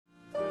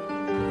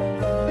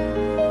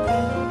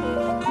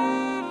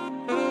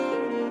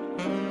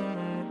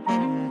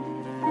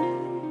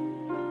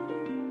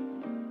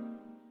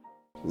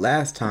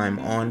Last time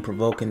on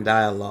Provoking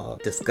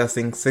Dialogue,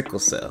 discussing sickle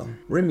cell,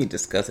 Remy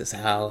discusses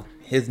how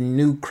his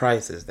new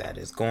crisis that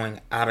is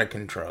going out of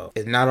control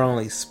is not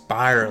only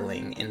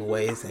spiraling in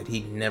ways that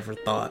he never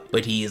thought,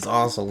 but he is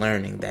also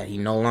learning that he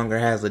no longer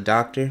has a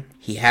doctor.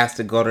 He has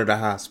to go to the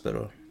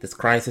hospital. This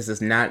crisis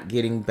is not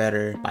getting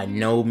better by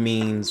no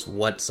means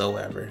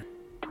whatsoever.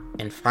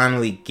 And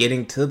finally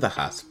getting to the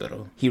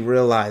hospital, he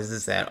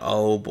realizes that,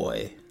 oh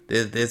boy,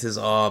 this is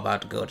all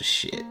about to go to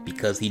shit,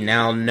 because he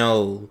now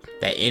knows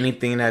that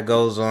anything that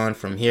goes on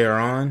from here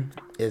on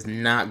is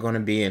not going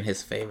to be in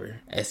his favor.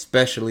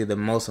 Especially the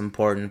most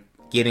important,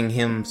 getting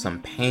him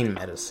some pain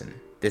medicine.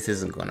 This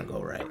isn't going to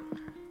go right.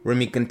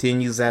 Remy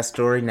continues that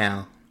story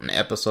now on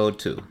episode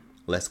 2.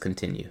 Let's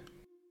continue.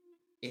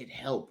 It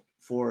helped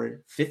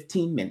for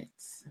 15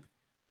 minutes.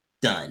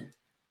 Done.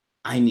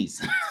 I need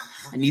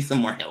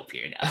some more help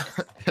here now.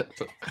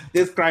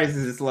 This crisis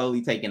is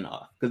slowly taking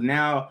off, because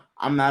now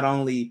I'm not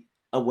only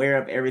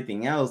aware of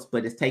everything else,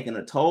 but it's taking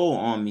a toll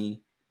on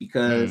me,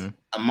 because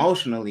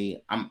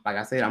emotionally, I'm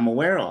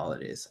aware of all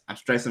of this. I'm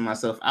stressing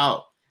myself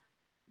out.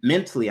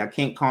 Mentally, I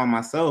can't calm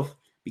myself,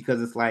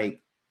 because it's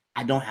like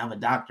I don't have a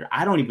doctor.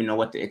 I don't even know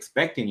what to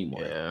expect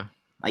anymore. Yeah.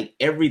 Like,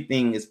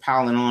 everything is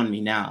piling on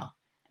me now.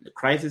 The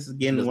crisis is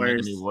getting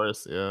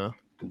worse. Yeah.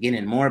 I'm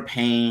getting more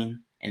pain.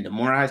 And the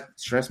more I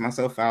stress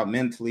myself out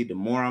mentally, the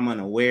more I'm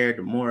unaware,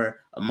 the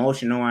more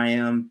emotional I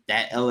am.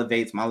 That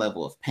elevates my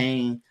level of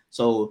pain.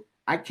 So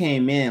I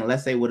came in,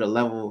 let's say, with a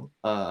level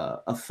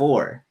of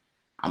 4.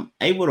 I'm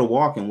able to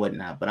walk and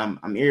whatnot, but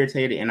I'm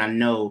irritated, and I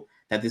know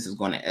that this is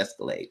going to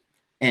escalate.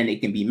 And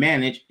it can be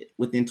managed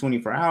within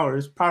 24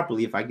 hours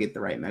properly if I get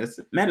the right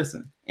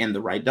medicine and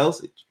the right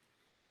dosage.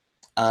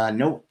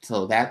 Nope.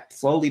 So that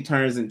slowly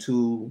turns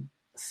into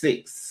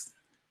 6,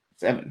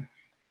 7.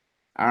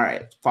 All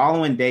right.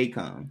 Following day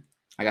come.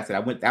 Like I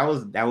said,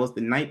 that was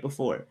the night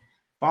before.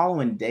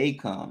 Following day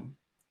come,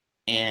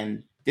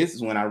 and this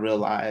is when I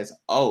realized,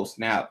 oh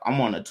snap, I'm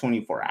on a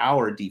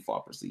 24-hour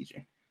default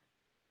procedure.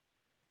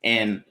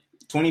 And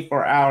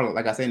 24-hour,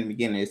 like I said in the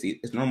beginning,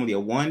 it's normally a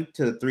 1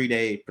 to 3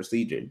 day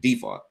procedure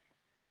default.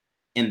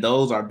 And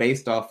those are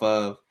based off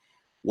of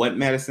what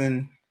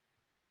medicine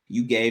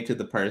you gave to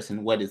the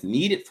person, what is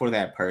needed for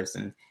that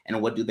person,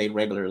 and what do they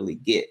regularly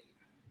get.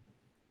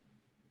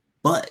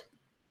 But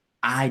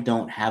I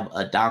don't have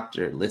a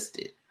doctor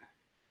listed.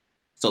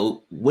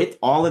 So with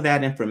all of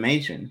that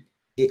information,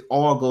 it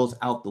all goes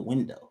out the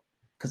window,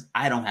 because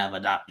I don't have a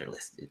doctor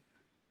listed.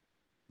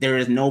 There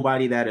is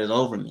nobody that is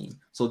over me.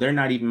 So they're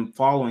not even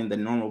following the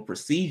normal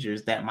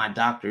procedures that my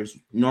doctors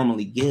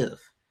normally give.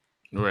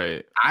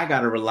 Right. I got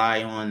to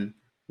rely on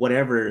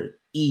whatever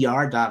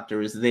ER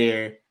doctor is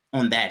there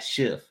on that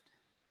shift.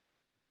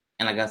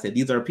 And like I said,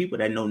 these are people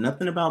that know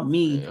nothing about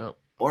me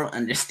or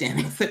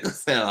understanding sickle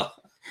cell.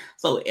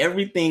 So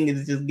everything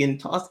is just getting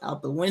tossed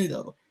out the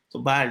window. So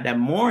by that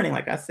morning,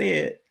 like I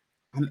said,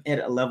 I'm at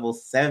a level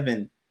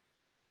 7.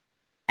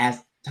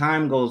 As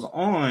time goes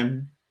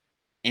on,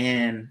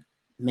 and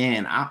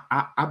man,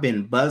 I've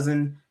been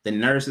buzzing the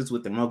nurses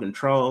with the remote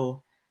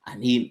control. I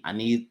need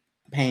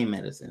pain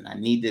medicine. I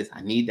need this.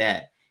 I need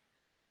that,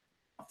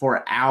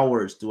 for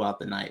hours throughout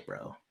the night,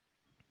 bro.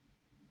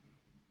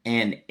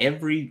 And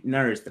every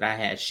nurse that I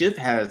had, shift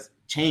has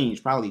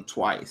changed probably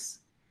twice.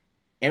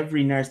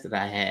 Every nurse that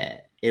I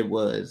had, it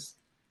was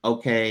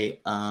okay.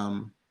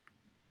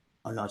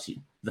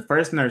 The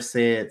first nurse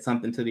said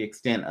something to the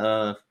extent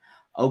of,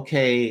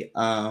 okay,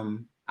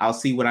 I'll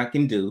see what I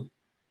can do.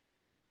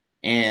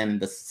 And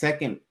the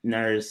second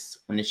nurse,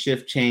 when the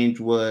shift changed,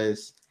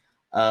 was,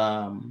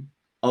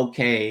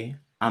 okay,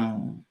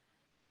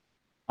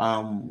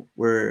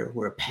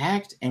 we're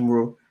packed and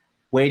we're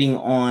waiting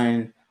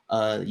on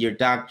your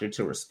doctor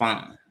to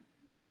respond.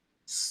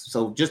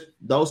 So just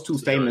those two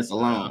statements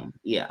alone,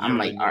 I'm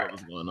like, all right,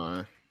 what's going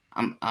on?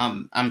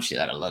 I'm shit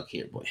out of luck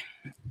here, boy.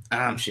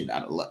 I'm shit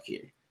out of luck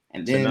here.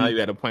 And then so now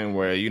you're at a point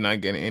where you're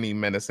not getting any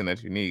medicine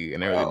that you need,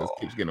 and everything just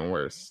keeps getting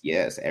worse.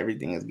 Yes,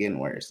 everything is getting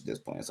worse at this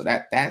point. So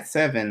that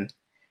 7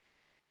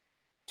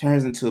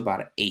 turns into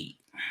about an 8.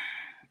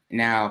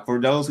 Now,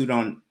 for those who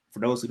don't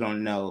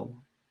know,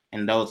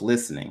 and those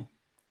listening,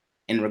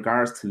 in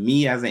regards to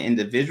me as an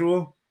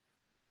individual,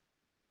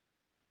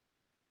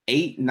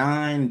 8,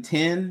 9,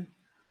 10,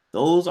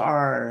 those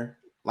are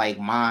like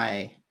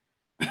my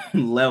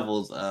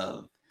levels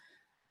of,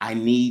 I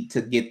need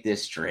to get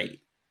this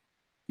straight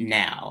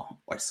now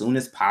or as soon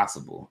as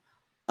possible.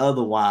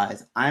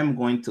 Otherwise, I'm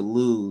going to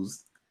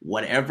lose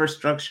whatever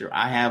structure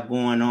I have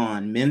going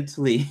on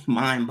mentally,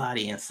 mind,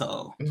 body, and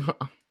soul.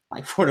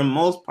 Like, for the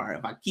most part,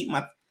 if I keep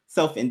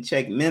myself in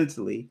check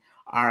mentally,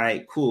 all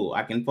right, cool,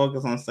 I can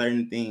focus on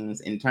certain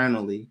things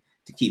internally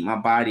to keep my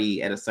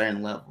body at a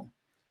certain level.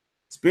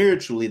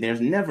 Spiritually, there's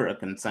never a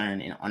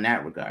concern on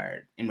that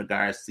regard, in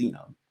regards to,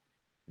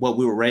 what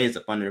we were raised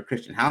up under a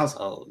Christian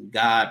household,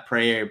 God,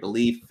 prayer,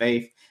 belief,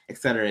 faith,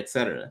 etc.,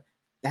 etc.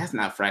 That's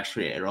not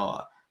fractured at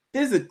all.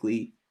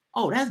 Physically,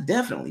 that's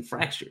definitely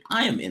fractured.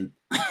 I am in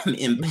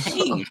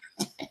pain.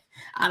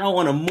 I don't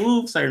want to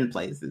move certain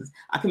places.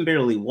 I can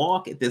barely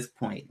walk at this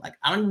point. Like,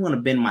 I don't even want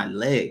to bend my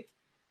leg.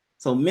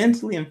 So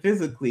mentally and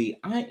physically,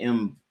 I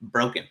am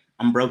broken.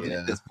 I'm broken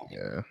at this point.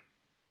 Yeah.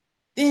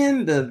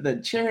 Then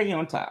the cherry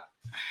on top.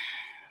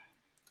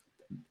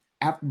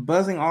 After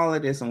buzzing all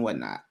of this and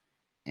whatnot,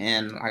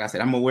 and like I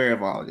said, I'm aware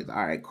of all of this.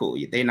 All right, cool.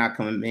 They're not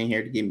coming in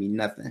here to give me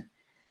nothing,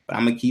 but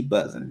I'm gonna keep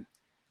buzzing.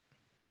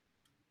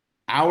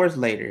 Hours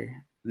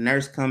later, the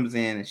nurse comes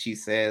in and she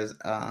says,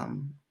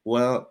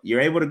 well,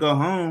 you're able to go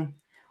home.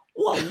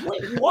 Whoa,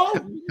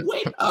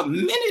 wait a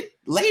minute,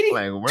 lady.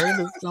 Like, where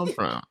did this come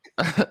from?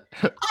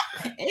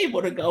 I'm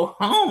able to go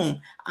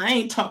home. I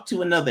ain't talked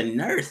to another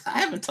nurse. I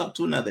haven't talked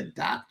to another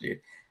doctor.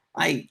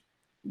 Like,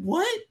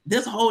 what?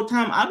 This whole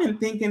time I've been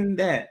thinking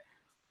that,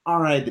 all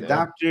right, the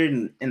doctor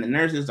and the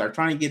nurses are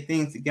trying to get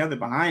things together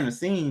behind the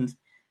scenes.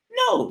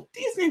 No,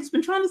 these niggas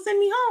been trying to send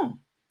me home.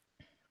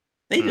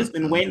 They just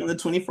been waiting on the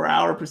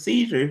 24-hour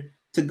procedure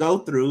to go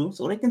through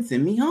so they can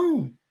send me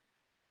home.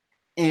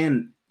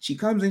 And she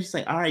comes in, she's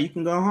like, all right, you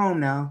can go home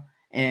now.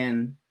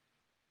 And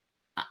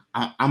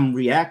I'm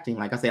reacting.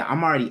 Like I said,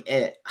 I'm already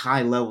at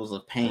high levels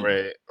of pain.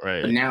 Right.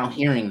 But now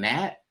hearing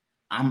that,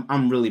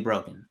 I'm really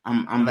broken.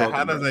 I'm like, broken.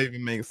 How does that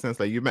even make sense?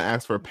 Like, you've been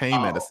asked for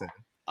pain medicine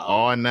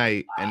all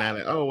night, and now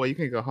like, oh well, you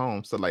can go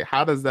home. So like,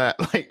 how does that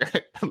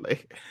that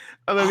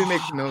really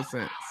makes no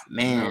sense,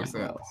 man? No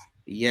sense.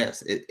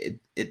 Yes,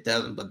 it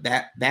doesn't. But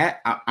that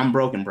I'm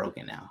broken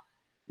now.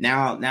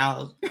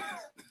 Now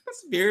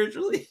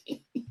spiritually,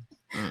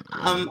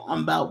 I'm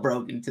about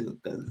broken too,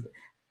 because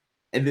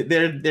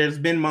there's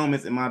been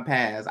moments in my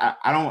past.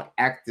 I don't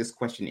ask this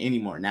question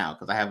anymore now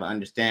because I have an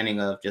understanding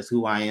of just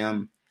who I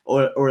am,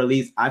 or at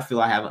least I feel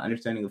I have an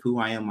understanding of who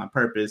I am, my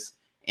purpose,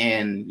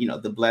 and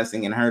the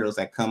blessing and hurdles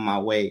that come my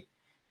way,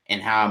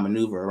 and how I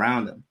maneuver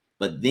around them.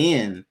 But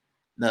then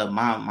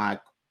my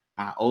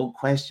old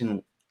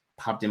question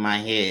popped in my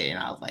head, and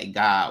I was like,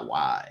 God,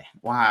 why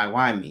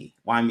me?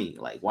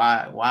 Like,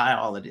 why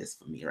all of this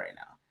for me right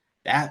now?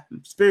 That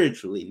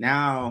spiritually,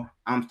 now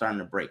I'm starting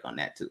to break on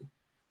that too.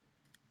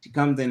 She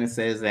comes in and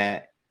says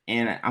that,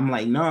 and I'm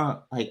like,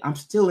 no, like I'm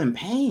still in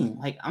pain.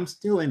 Like I'm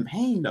still in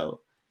pain though.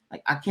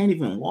 Like I can't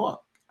even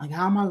walk. Like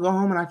how am I going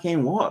home and I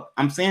can't walk?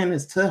 I'm saying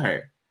this to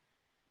her.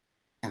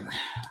 And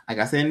like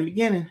I said in the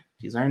beginning,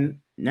 these are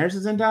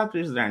nurses and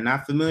doctors that are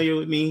not familiar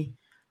with me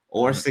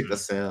or sickle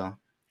cell.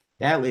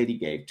 That lady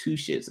gave two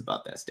shits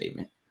about that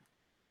statement.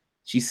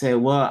 She said,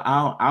 well,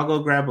 I'll go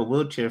grab a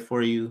wheelchair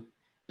for you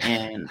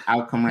and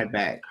I'll come right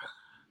back.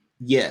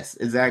 Yes,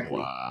 exactly.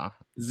 Wow.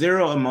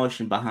 Zero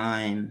emotion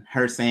behind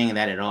her saying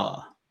that at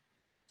all.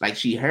 Like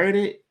she heard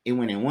it, it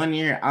went in one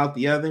ear, out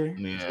the other.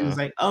 Yeah. She was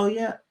like, oh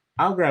yeah,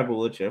 I'll grab a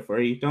wheelchair for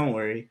you. Don't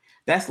worry.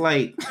 That's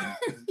like,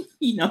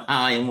 you know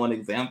how I am one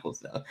example.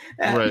 So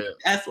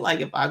that's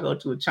like if I go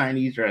to a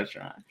Chinese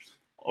restaurant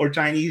or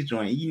Chinese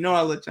joint,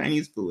 I love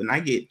Chinese food, and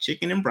I get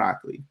chicken and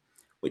broccoli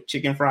with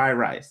chicken fried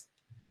rice.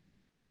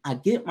 I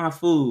get my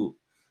food,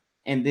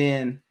 and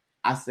then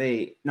I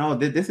say, no,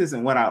 this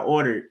isn't what I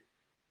ordered.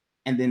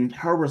 And then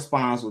her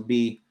response would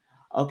be,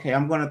 okay,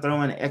 I'm going to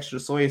throw in extra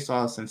soy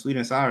sauce and sweet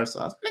and sour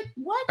sauce. Like,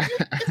 what?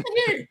 Listen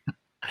here.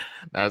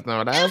 That's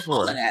not what I asked for.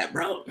 All of that,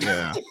 bro.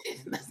 Yeah.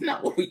 That's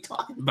not what we're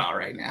talking about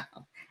right now.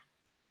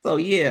 So,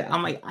 yeah,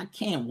 I'm like, I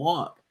can't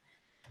walk.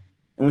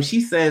 And when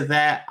she says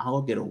that,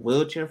 I'll get a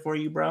wheelchair for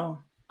you,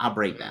 bro, I'll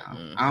break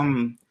down.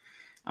 Mm-hmm.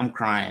 I'm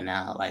crying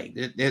now. Like,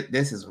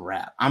 this is a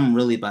wrap. I'm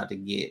really about to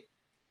get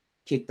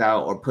kicked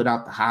out or put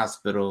out the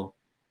hospital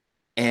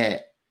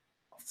at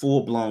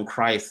full-blown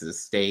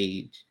crisis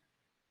stage.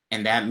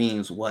 And that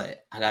means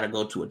what? I got to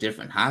go to a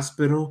different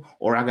hospital,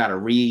 or I got to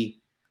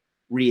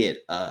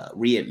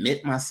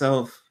readmit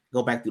myself,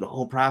 go back through the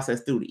whole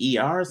process through the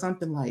ER or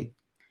something. Like,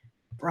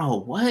 bro,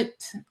 what?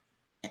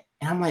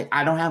 And I'm like,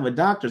 I don't have a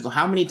doctor. So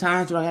how many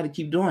times do I got to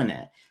keep doing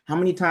that? How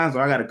many times do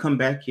I got to come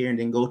back here and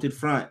then go to the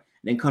front,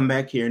 then come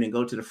back here and then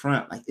go to the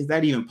front? Like, is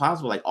that even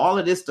possible? Like, all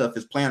of this stuff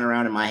is playing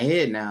around in my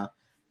head now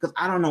because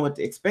I don't know what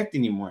to expect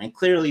anymore. And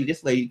clearly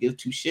this lady gives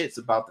two shits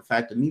about the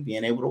fact of me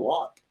being able to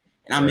walk,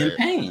 and I'm in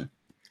pain.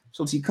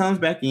 So she comes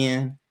back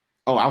in.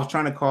 Oh, I was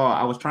trying to call.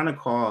 I was trying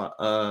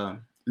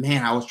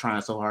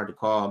so hard to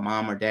call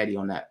mom or daddy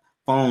on that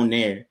phone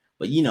there.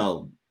 But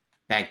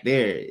back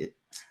there,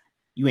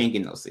 you ain't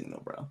getting no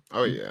signal, bro.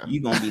 Oh yeah.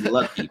 You're going to be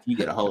lucky if you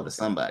get a hold of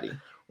somebody.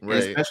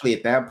 Right. And especially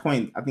at that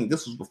point, I think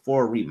this was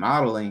before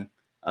remodeling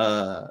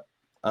the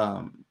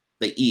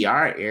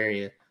ER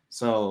area.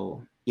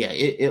 So yeah,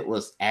 it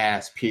was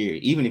ass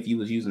period. Even if you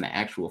was using the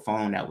actual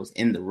phone that was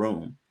in the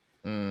room,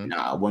 it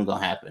wasn't going to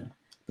happen.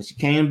 But she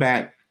came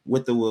back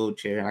with the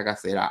wheelchair. Like I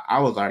said, I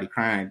was already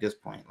crying at this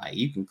point. Like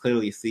you can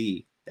clearly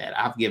see that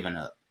I've given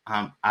up.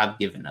 I've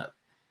given up.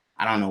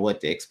 I don't know what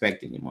to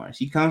expect anymore.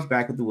 She comes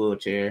back with the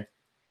wheelchair,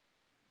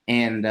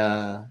 and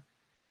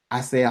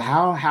I said,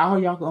 "How are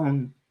y'all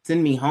gonna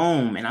send me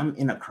home?" And I'm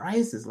in a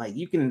crisis. Like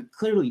you can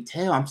clearly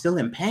tell, I'm still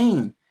in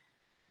pain.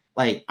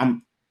 Like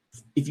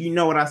if you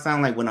know what I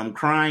sound like when I'm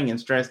crying and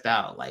stressed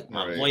out, like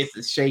my voice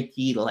is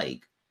shaky.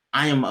 Like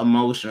I am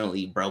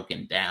emotionally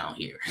broken down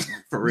here,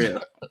 for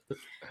real.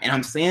 And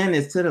I'm saying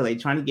this to the lady,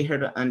 trying to get her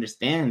to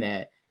understand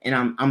that. And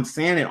I'm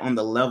saying it on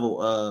the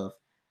level of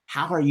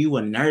how are you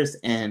a nurse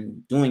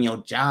and doing your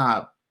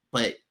job,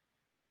 but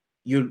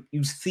you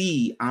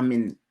see I'm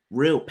in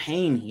real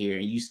pain here,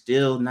 and you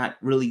still not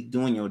really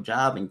doing your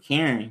job and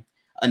caring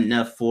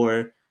enough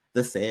for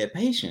the said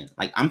patient.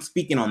 Like, I'm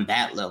speaking on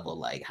that level.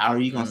 Like, how are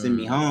you gonna send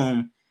me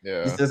home?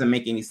 Yeah. This doesn't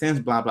make any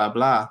sense, blah, blah,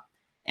 blah.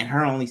 And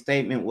her only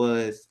statement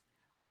was,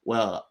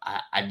 well,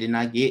 I did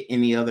not get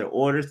any other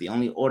orders. The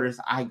only orders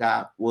I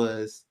got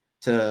was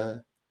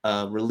to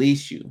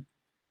release you.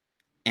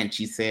 And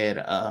she said,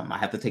 I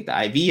have to take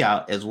the IV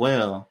out as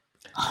well.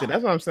 See,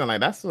 that's what I'm saying.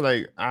 Like, that's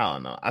like, I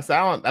don't know. I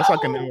said, that's why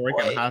I can never work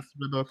in a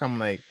hospital. I'm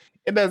like,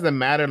 it doesn't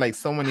matter. Like,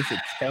 someone needs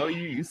to tell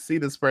you, you see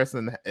this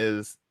person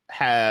is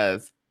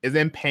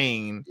in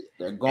pain.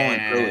 They're going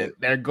through it.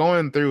 They're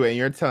going through it, and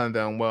you're telling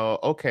them, well,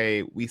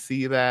 okay, we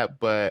see that,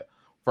 but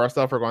first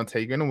off, we're going to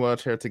take you in a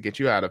wheelchair to get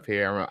you out of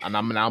here, and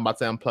I'm now about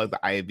to unplug the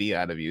IV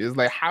out of you. It's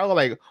like, how,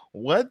 like,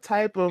 what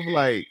type of,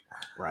 like,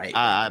 right?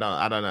 I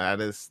don't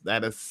know.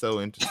 That is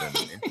so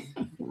interesting to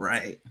me.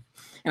 Right.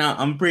 And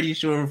I'm pretty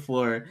sure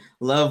for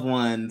loved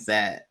ones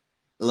that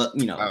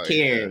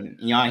care, and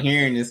y'all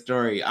hearing this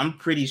story, I'm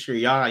pretty sure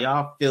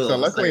y'all feel. So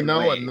luckily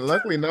no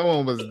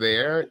one was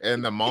there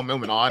in the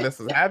moment when all this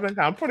was happening.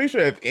 I'm pretty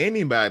sure if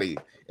anybody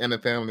in the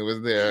family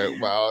was there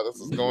while this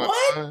was going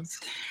on,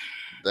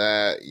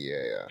 that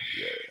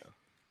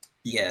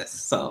yes.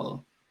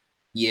 So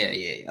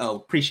yeah. Oh,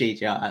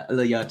 appreciate y'all. I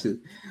love y'all too.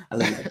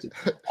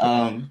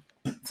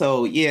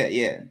 So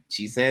yeah.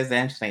 She says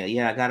that, she's like,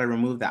 yeah, I gotta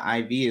remove the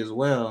IV as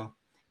well.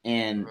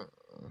 And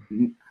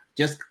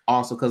just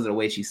also because of the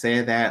way she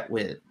said that,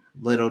 with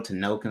little to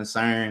no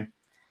concern,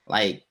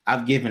 like,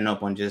 I've given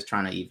up on just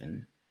trying to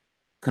even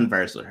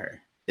converse with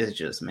her. It's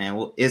just,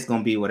 man, it's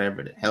gonna be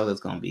whatever the hell it's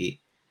gonna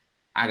be.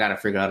 I gotta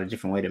figure out a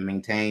different way to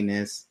maintain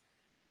this.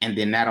 And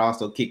then that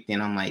also kicked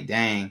in. I'm like,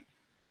 dang,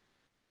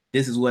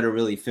 this is what it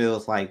really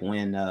feels like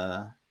when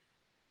other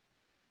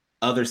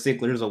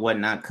sicklers or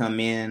whatnot come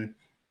in,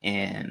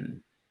 and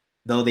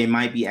though they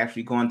might be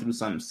actually going through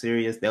something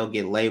serious, they'll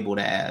get labeled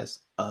as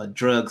a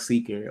drug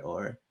seeker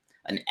or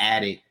an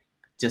addict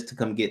just to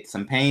come get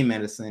some pain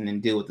medicine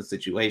and deal with the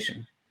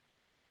situation.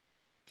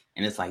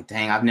 And it's like,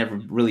 dang, I've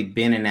never really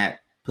been in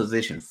that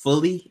position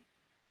fully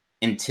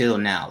until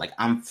now. Like,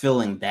 I'm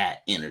feeling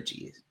that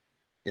energy.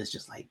 It's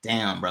just like,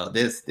 damn, bro,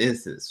 this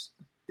is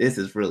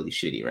really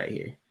shitty right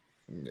here.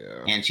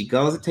 Yeah. And she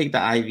goes to take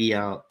the IV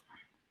out,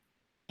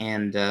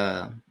 and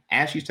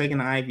as she's taking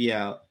the IV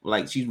out,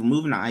 like, she's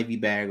removing the IV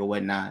bag or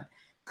whatnot,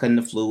 cutting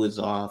the fluids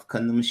off,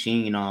 cutting the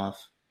machine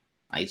off.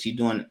 Like, she's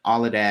doing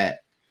all of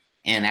that.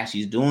 And as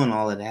she's doing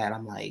all of that,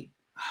 I'm like,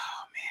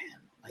 oh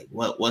man, like,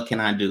 what can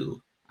I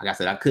do? Like I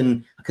said, I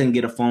couldn't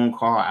get a phone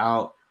call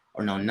out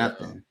or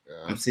nothing. Yeah.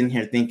 I'm sitting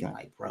here thinking,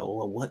 like, bro,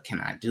 well, what can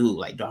I do?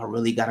 Like, do I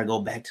really got to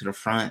go back to the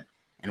front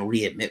and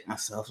readmit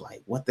myself?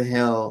 Like, what the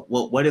hell?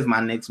 What is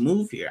my next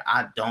move here?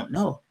 I don't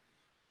know.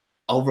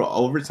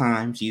 Over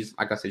time, she's,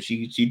 like I said,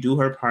 she do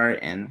her part,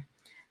 and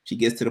she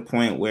gets to the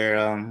point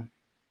where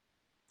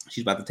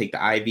she's about to take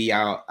the IV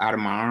out of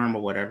my arm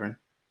or whatever,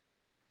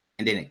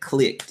 and then it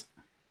clicked.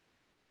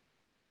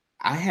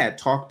 I had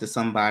talked to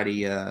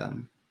somebody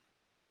around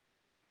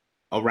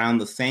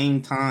the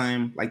same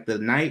time, like the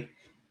night,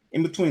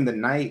 in between the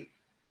night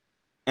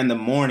and the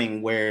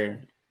morning,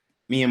 where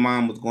me and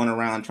mom was going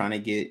around trying to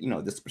get,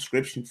 this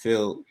prescription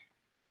filled,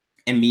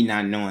 and me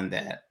not knowing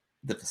that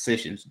the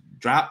physicians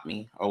dropped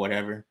me or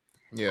whatever.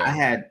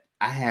 Yeah,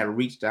 I had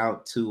reached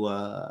out to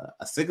a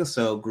sickle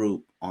cell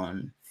group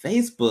on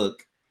Facebook,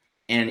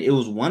 and it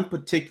was one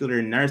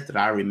particular nurse that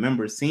I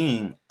remember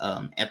seeing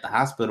at the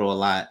hospital a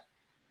lot.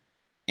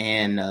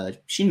 And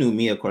she knew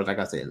me, of course. Like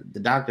I said, the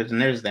doctors and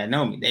nurses that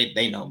know me,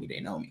 they know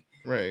me.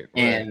 Right.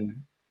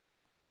 And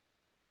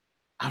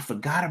I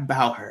forgot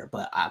about her,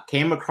 but I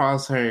came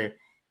across her,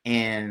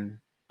 and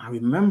I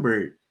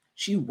remembered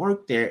she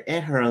worked there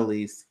at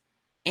Hurley's,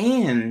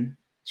 and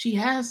she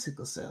has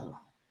sickle cell.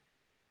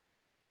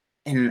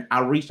 And I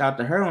reached out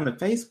to her on the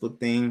Facebook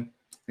thing,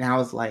 and I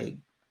was like,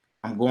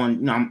 I'm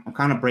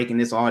kind of breaking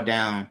this all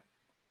down,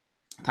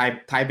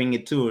 typing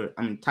it to her.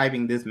 I'm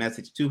typing this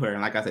message to her.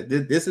 And like I said,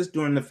 this is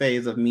during the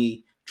phase of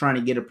me trying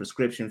to get a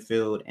prescription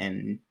filled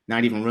and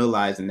not even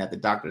realizing that the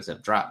doctors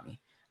have dropped me.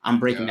 I'm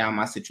breaking down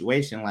my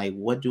situation. Like,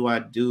 what do I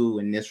do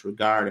in this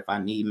regard? If I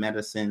need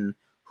medicine,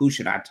 who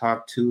should I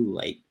talk to?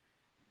 Like,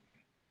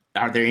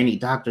 are there any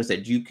doctors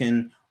that you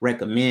can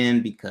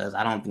recommend? Because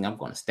I don't think I'm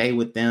going to stay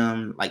with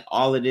them. Like,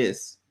 all of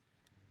this.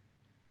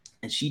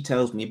 And she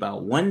tells me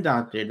about one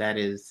doctor that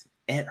is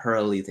at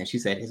Hurley's, and she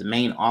said his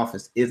main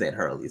office is at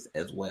Hurley's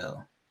as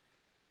well.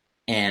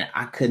 And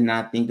I could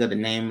not think of the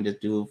name of this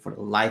dude for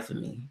the life of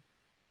me.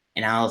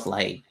 And I was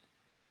like,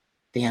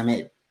 damn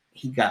it,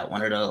 he got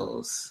one of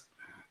those,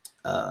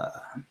 I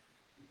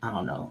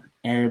don't know,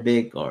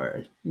 Arabic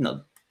or,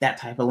 that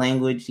type of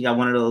language. He got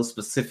one of those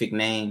specific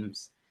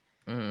names.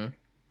 Mm-hmm.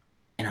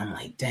 And I'm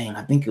like, dang,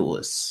 I think it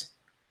was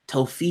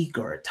Tofik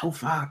or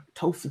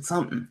Tofik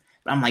something.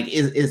 But I'm like,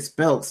 it's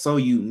spelled so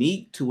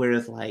unique to where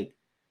it's like,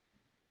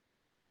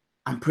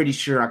 I'm pretty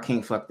sure I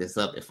can't fuck this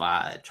up if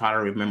I try to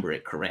remember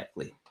it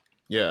correctly.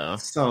 Yeah.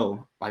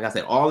 So, like I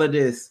said, all of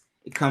this,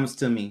 it comes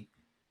to me,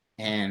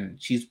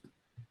 and she's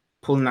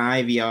pulling the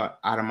IV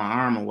out of my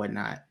arm or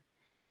whatnot.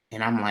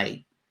 And I'm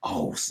like,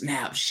 oh,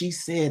 snap. She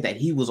said that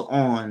he was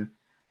on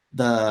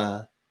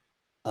the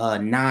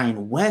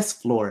 9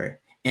 West floor.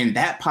 And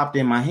that popped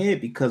in my head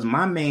because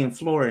my main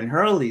floor in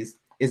Hurley's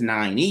is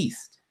 9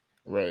 East.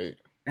 Right.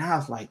 And I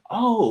was like,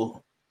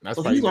 oh. That's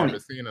so why you he's never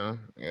seen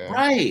him. Yeah.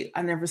 Right.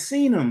 I never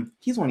seen him.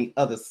 He's on the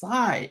other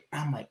side.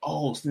 I'm like,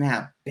 oh,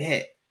 snap,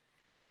 bet.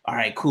 All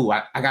right, cool.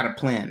 I got a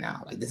plan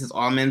now. Like, this is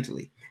all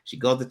mentally. She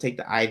goes to take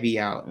the IV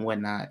out and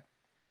whatnot.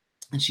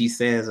 And she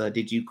says,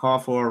 did you call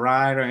for a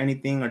ride or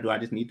anything? Or do I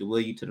just need to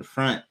wheel you to the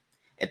front?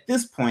 At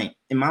this point,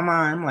 in my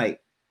mind, I'm like,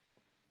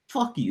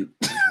 fuck you.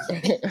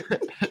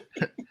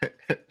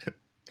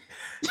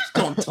 Just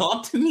don't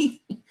talk to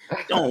me.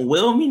 Don't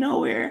wheel me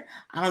nowhere.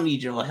 I don't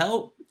need your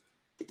help.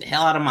 Get the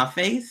hell out of my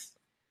face.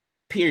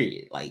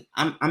 Period. Like,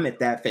 I'm at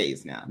that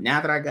phase now.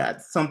 Now that I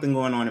got something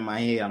going on in my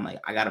head, I'm like,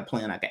 I got a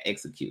plan I can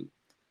execute.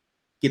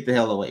 Get the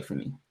hell away from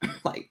me.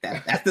 Like,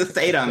 that's the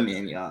state I'm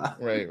in, y'all.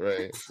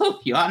 Right.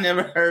 So y'all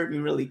never heard me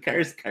really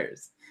curse.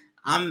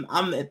 I'm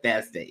at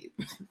that state.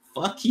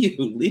 Fuck you.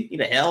 Leave me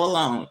the hell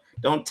alone.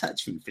 Don't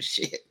touch me for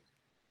shit.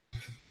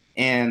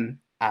 And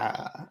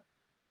I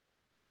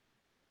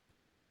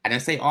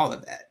didn't say all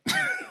of that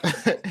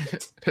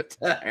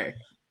to her.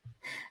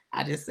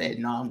 I just said,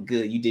 no, I'm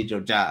good. You did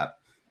your job.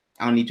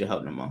 I don't need your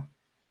help no more.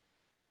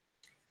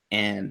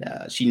 And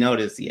she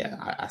noticed,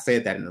 I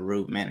said that in a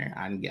rude manner.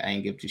 I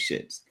ain't give two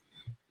shits.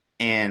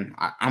 And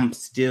I'm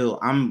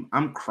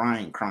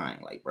crying.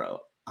 Like, bro,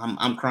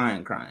 I'm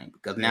crying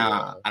because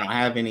now I don't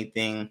have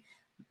anything.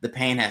 The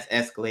pain has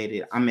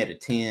escalated. I'm at a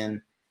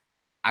 10.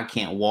 I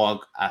can't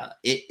walk.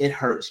 It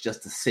hurts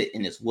just to sit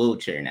in this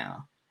wheelchair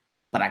now,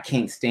 but I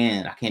can't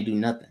stand. I can't do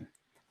nothing.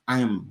 I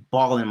am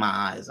bawling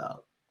my eyes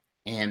out.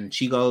 And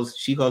she goes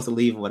to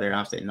leave or whatever.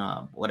 I'm saying,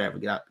 no, whatever.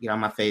 Get out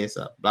my face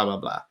up. Blah blah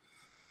blah.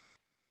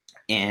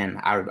 And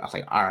I was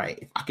like, all right,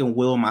 if I can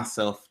will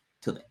myself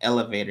to the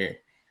elevator,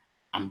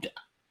 I'm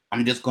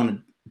just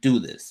gonna do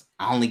this.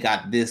 I only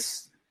got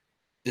this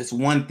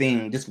one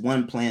thing, this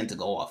one plan to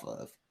go off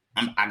of.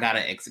 I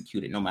gotta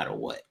execute it no matter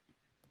what.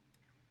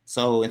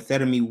 So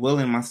instead of me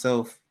willing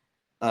myself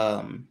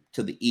to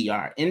the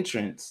ER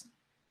entrance,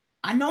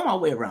 I know my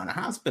way around the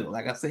hospital.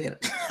 Like I said,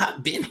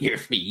 I've been here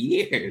for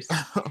years.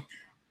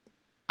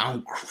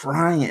 I'm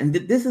crying. And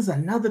this is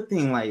another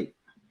thing, like,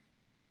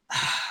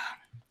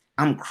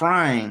 I'm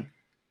crying,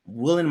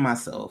 willing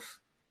myself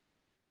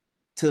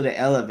to the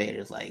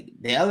elevators. Like,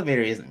 the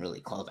elevator isn't really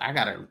close. I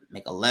gotta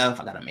make a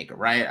left, I gotta make a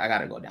right, I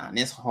gotta go down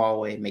this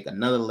hallway, make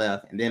another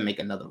left, and then make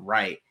another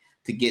right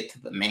to get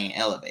to the main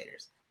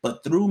elevators.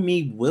 But through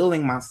me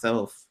willing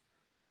myself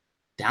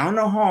down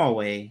the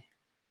hallway,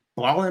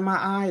 bawling my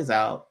eyes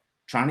out,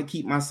 trying to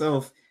keep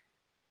myself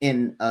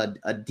in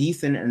a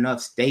decent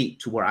enough state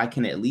to where I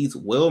can at least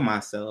will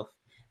myself,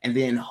 and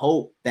then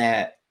hope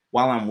that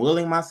while I'm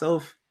willing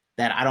myself,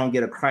 that I don't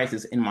get a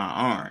crisis in my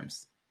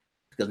arms,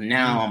 because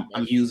now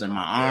I'm using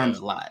my arms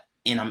a lot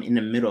and I'm in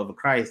the middle of a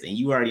crisis. And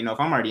you already know, if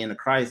I'm already in a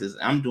crisis,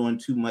 I'm doing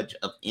too much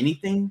of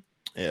anything.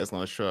 Yeah, it's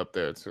going to show up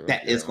there too.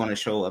 It's going to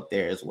show up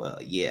there as well.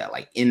 Yeah,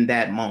 like in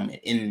that moment,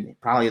 in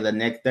probably the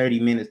next 30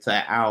 minutes to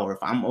an hour,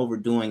 if I'm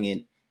overdoing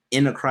it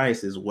in a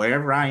crisis,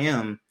 wherever I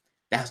am,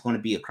 that's going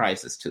to be a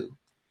crisis too.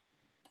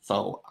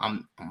 So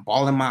I'm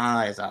bawling my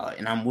eyes out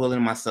and I'm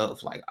willing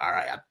myself, like, all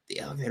right, the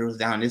elevator was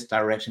down this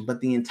direction. But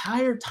the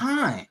entire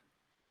time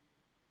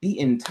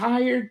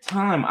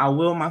I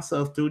will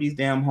myself through these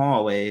damn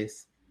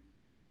hallways,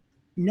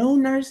 no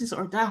nurses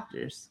or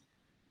doctors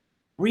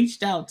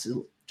reached out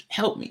to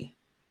help me.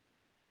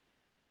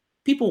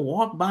 People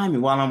walk by me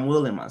while I'm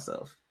willing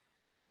myself.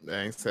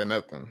 They ain't said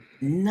nothing.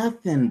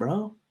 Nothing,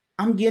 bro.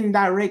 I'm getting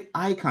direct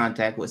eye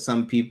contact with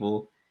some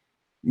people.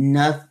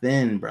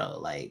 Nothing, bro.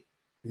 Like,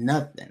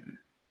 nothing.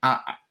 I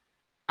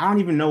don't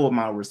even know what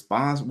my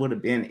response would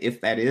have been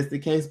if that is the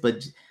case,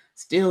 but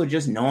still,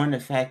 just knowing the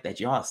fact that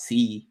y'all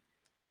see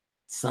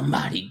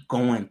somebody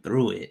going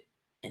through it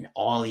and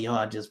all of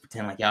y'all just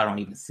pretend like y'all don't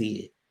even see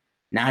it.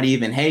 Not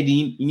even, hey, do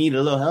you need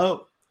a little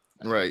help?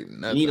 Right.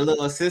 You need a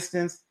little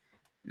assistance?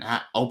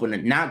 Not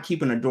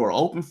keeping the door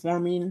open for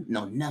me.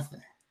 No,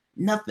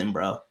 nothing,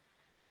 bro.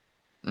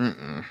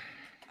 Mm-mm.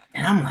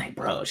 And I'm like,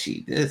 bro,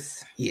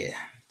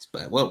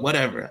 but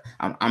whatever.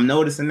 I'm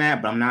noticing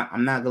that, but I'm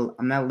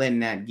not letting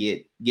that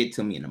get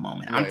to me in the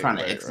moment. I'm trying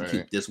to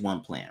execute this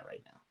one plan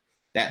right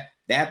now.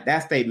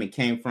 That statement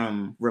came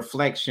from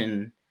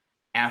reflection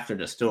after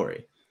the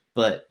story.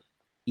 But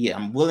yeah,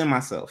 I'm willing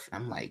myself.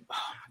 I'm like,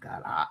 oh my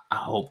God, I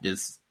hope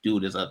this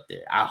dude is up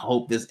there. I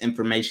hope this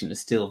information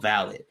is still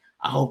valid.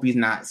 I hope he's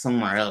not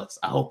somewhere else.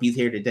 I hope he's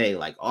here today.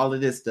 Like, all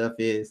of this stuff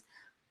is,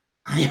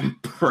 I am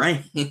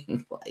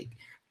praying like,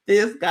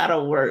 this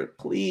gotta work.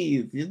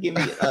 Please, just give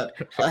me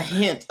a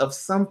hint of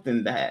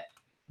something that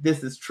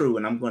this is true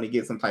and I'm going to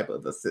get some type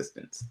of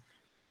assistance.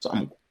 So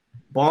I'm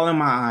bawling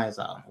my eyes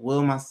out,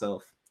 will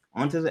myself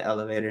onto the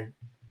elevator.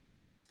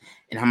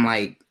 And I'm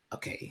like,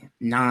 okay,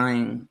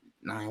 9,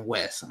 9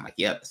 West. I'm like,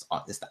 yep,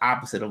 it's the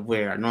opposite of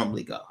where I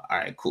normally go. All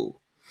right,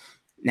 cool.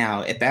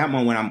 Now at that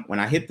moment, when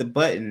I hit the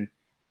button,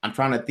 I'm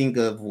trying to think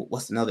of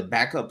what's another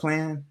backup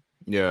plan.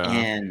 Yeah.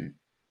 And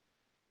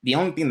the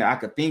only thing that I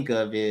could think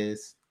of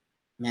is,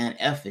 man,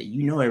 F it.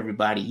 You know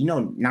everybody. You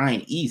know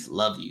 9 East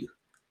love you,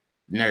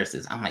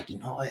 nurses. I'm like, you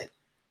know what?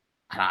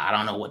 I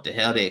don't know what the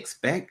hell they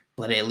expect,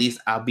 but at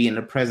least I'll be in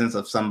the presence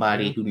of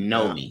somebody who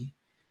know me.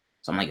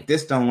 So I'm like, if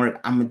this don't work,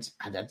 I'm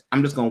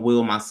just gonna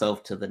will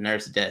myself to the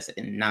nurse desk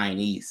in 9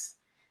 East,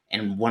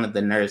 and one of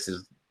the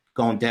nurses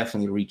gonna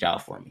definitely reach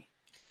out for me.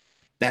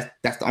 That's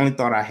the only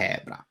thought I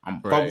had, but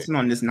I'm focusing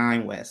on this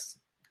 9 West.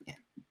 Yeah.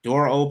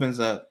 Door opens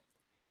up.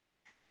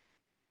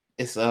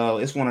 It's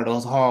one of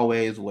those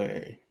hallways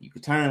where you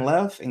could turn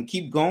left and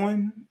keep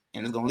going,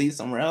 and it's gonna lead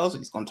somewhere else. Or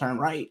it's gonna turn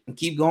right and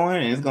keep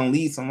going, and it's gonna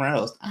lead somewhere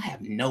else. I have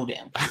no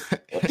damn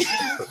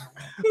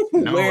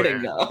where to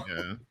go.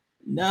 Yeah.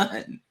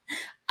 None.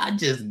 I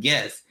just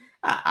guess.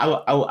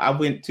 I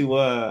went to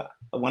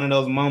one of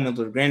those moments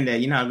with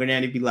Granddad. You know how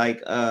Granddaddy be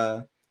like,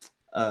 I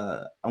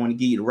want to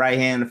give you the right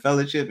hand of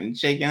fellowship and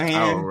shake your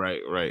hand. Oh,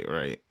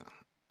 right.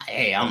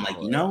 Hey, I'm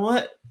like, you know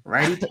what?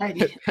 Righty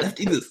tighty,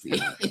 lefty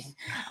loosey.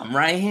 I'm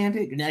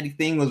right-handed. Granddaddy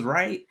thing was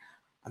right.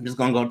 I'm just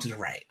gonna go to the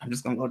right.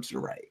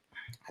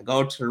 I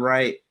go to the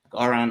right, go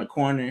around the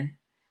corner.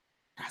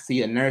 I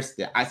see a nurse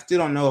that I still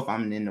don't know if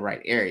I'm in the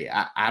right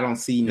area. I don't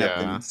see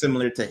nothing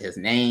similar to his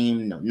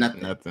name. No,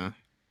 nothing.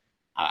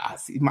 I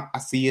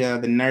see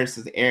the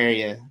nurse's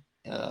area.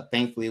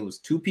 Thankfully, it was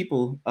 2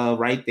 people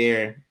right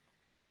there.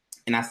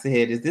 And I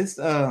said, "Is this?"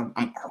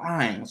 I'm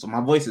crying, so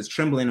my voice is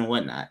trembling and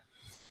whatnot.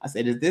 I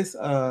said, "Is this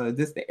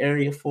the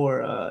area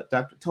for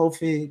Dr.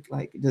 Tofik?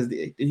 Like,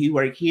 do he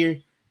work here?"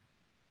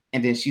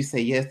 And then she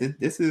said, "Yes,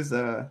 this is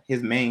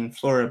his main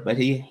floor, but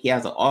he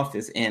has an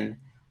office in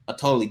a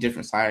totally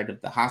different side of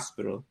the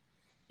hospital."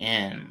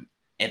 And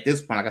at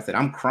this point, like I said,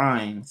 I'm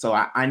crying. So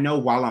I know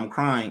while I'm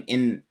crying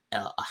in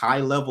a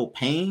high level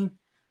pain,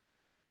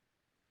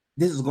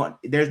 there's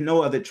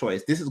no other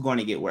choice. This is going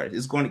to get worse.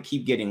 It's going to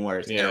keep getting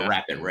worse at a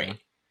rapid rate.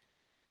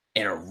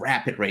 At a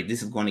rapid rate,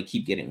 this is going to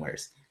keep getting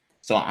worse.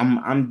 So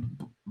I'm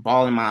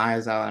bawling my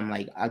eyes out. I'm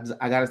like, I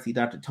got to see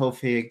Dr.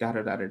 Tofik,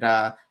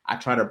 da. I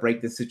try to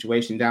break the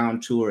situation down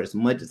to her as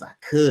much as I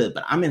could,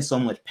 but I'm in so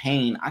much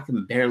pain, I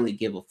can barely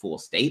give a full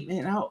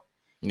statement out.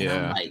 And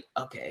I'm like,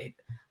 okay,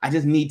 I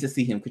just need to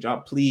see him. Could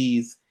y'all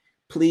please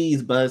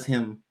buzz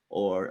him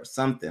or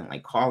something?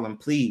 Like, call him,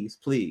 please.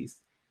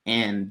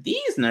 And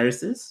these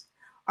nurses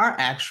are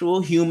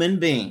actual human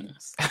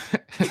beings.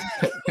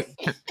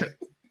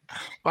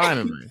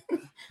 Finally.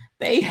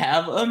 They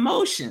have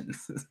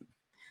emotions.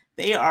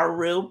 They are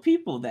real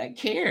people that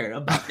care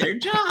about their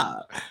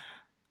job.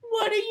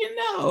 What do you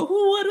know?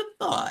 Who would have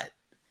thought?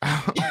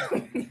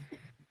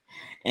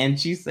 And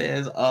she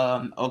says,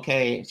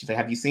 okay. She's like,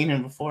 have you seen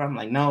him before? I'm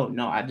like, no,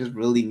 I just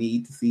really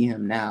need to see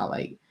him now.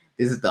 Like,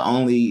 this is the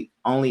only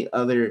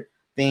other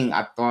thing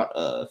I thought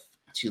of.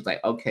 She was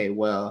like, okay,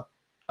 well,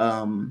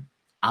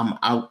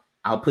 I'll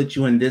put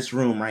you in this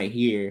room right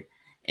here,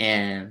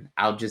 and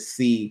I'll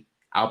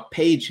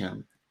page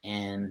him.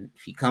 And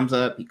if he comes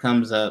up, he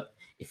comes up.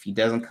 If he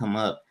doesn't come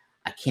up,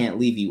 I can't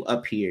leave you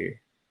up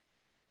here,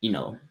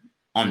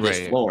 on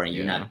this floor, and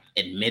you're not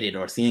admitted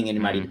or seeing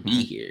anybody to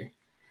be here.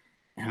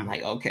 And I'm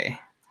like, okay.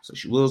 So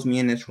she wheels me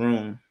in this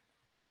room,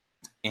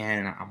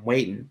 and I'm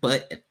waiting.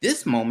 But at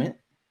this moment,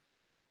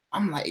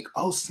 I'm like,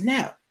 oh,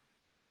 snap.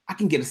 I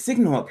can get a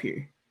signal up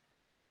here.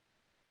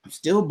 I'm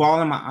still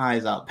bawling my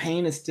eyes out.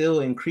 Pain is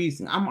still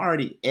increasing. I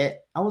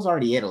was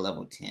already at a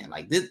level 10.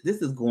 Like, this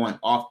is going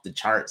off the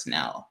charts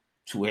now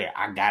to where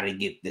I got to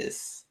get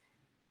this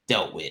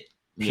dealt with.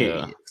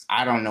 Period. Yeah.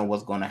 I don't know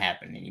what's going to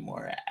happen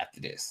anymore after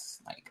this.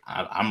 Like,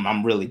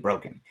 I'm really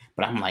broken.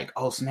 But I'm like,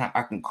 oh snap!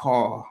 I can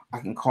call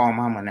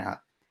Mama now.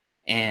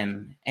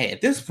 And hey,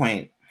 at this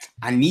point,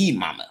 I need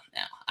Mama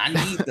now. I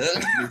need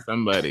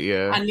somebody.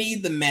 Yeah. I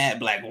need the mad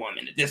black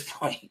woman at this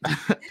point.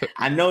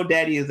 I know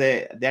Daddy's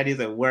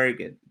at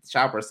work at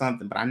shop or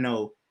something, but I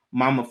know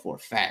Mama for a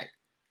fact.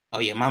 Oh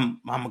yeah,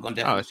 Mama gonna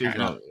definitely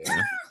turn up.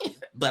 Yeah.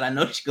 But I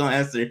know she's gonna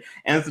answer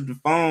the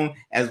phone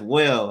as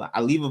well.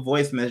 I leave a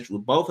voice message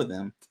with both of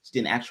them. She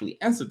didn't actually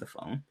answer the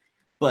phone,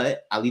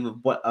 but I leave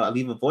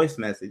a voice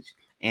message.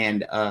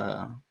 And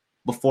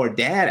before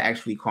Dad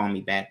actually called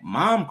me back,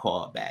 Mom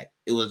called back.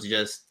 It was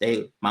just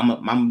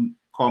Mom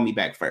called me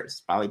back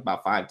first, probably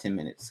about 5-10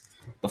 minutes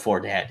before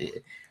Dad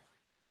did.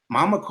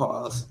 Mama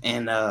calls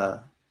and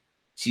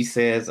she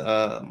says,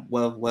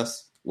 "Well,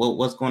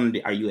 what's going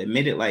to? Are you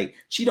admitted?" Like,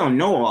 she don't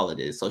know all of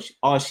this, so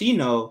all she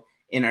know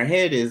in her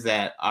head is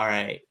that, all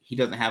right, he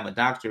doesn't have a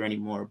doctor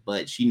anymore,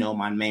 but she know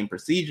my main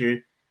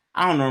procedure.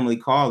 I don't normally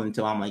call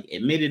until I'm like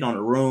admitted on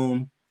a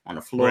room, on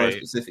the floor, a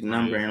specific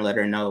number, and let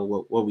her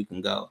know where we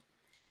can go.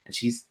 And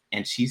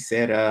she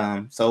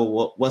said,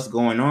 so what's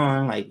going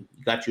on? Like,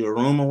 you got you a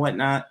room or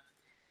whatnot?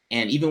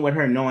 And even with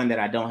her knowing that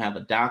I don't have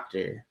a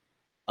doctor,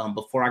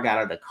 before I got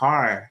out of the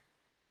car,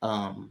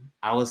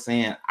 I was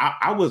saying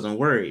I wasn't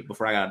worried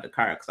before I got out of the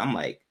car, because I'm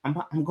like,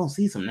 I'm gonna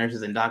see some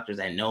nurses and doctors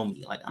that know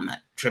me. Like, I'm not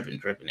tripping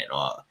at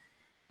all.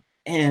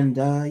 And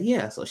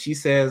yeah, so she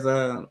says,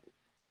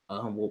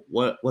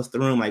 what's the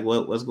room like?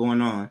 What's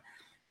going on?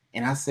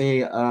 And I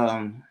say,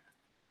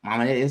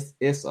 Mama,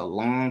 it's a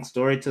long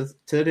story to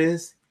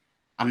this.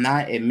 I'm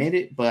not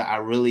admitted, but I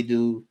really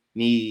do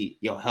need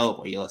your help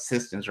or your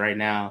assistance right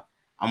now.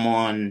 I'm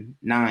on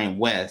 9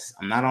 West.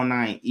 I'm not on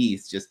 9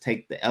 East. Just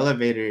take the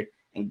elevator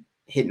and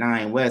hit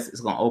 9 West.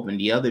 It's gonna open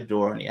the other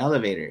door on the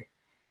elevator.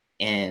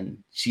 And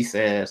she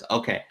says,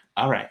 "Okay,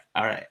 all right.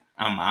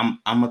 I'm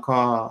gonna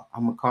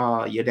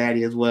call your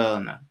daddy as well,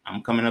 and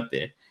I'm coming up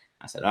there."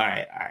 I said, "All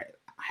right. I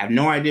have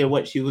no idea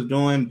what she was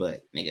doing,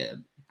 but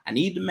nigga, I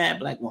need the mad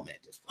black woman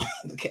at this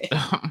point." Okay.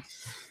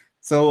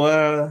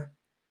 So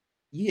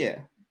yeah,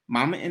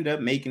 Mama ended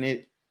up making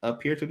it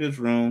up here to this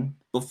room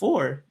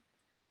before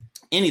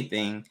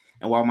anything.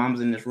 And while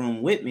Mama's in this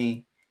room with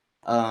me,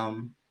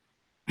 you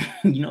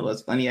know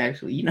what's funny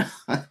actually? You know,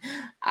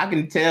 I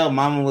can tell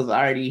Mama was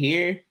already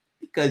here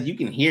because you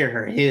can hear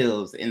her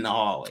heels in the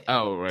hallway.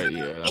 Oh right,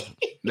 yeah,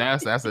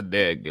 that's a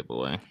dead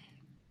giveaway.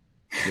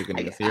 You can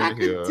just hear I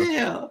could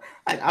tell.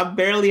 Like I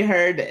barely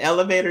heard the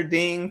elevator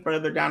ding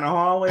further down the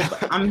hallway,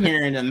 but I'm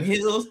hearing them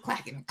heels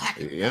clacking.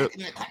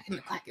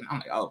 I'm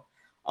like,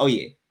 oh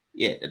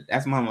yeah,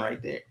 that's Mama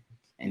right there.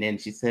 And then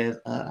she says,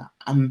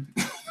 I'm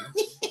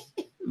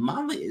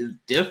Mama is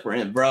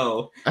different,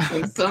 bro.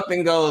 When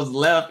something goes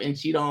left and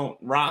she don't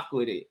rock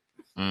with it.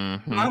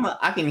 Mm-hmm. Mama,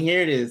 I can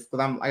hear this because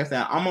I'm like I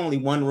said, I'm only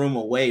one room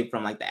away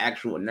from like the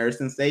actual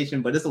nursing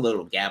station, but it's a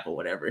little gap or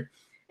whatever.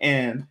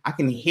 And I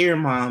can hear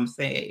Mom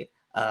say,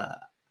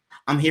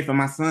 I'm here for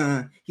my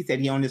son. He said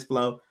he on this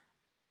floor.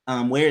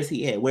 Where is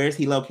he at? Where is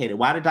he located?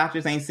 Why the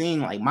doctors ain't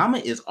seeing? Like Mama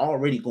is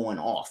already going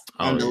off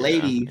on the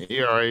lady.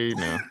 You already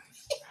know.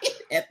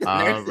 At the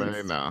I nurses.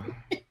 already know.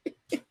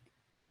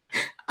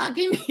 I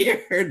can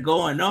hear her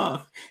going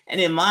off, and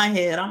in my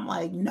head, I'm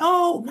like,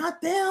 "No, not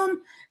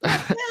them,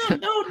 not them.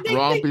 No,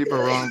 wrong people.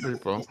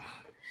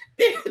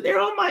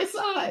 They're on my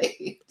side."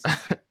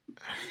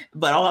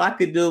 But all I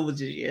could do was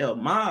just yell,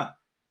 "Ma,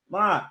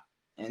 Ma,"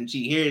 and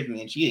she hears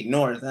me, and she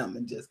ignores them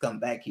and just come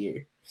back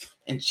here.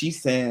 And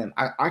she's saying,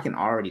 I can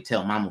already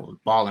tell Mama was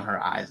bawling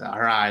her eyes out.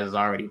 Her eyes is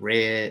already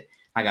red.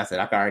 Like I said,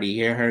 I can already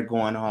hear her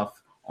going off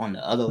on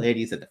the other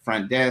ladies at the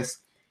front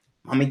desk.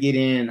 I'm gonna get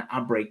in.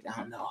 I'll break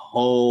down the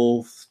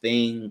whole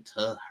thing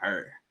to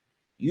her.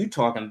 You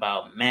talking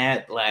about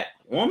mad black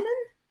woman?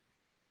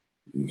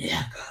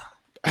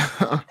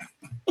 Nigga.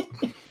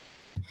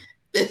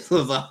 This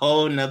was a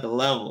whole nother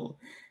level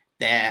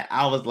that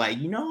I was like,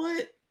 you know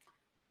what?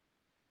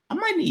 I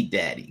might need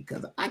daddy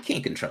because I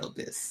can't control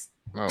this.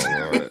 Oh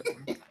Lord.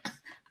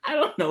 I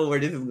don't know where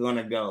this is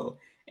gonna go.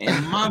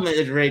 And Mama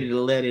is ready to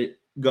let it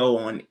go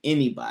on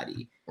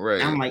anybody.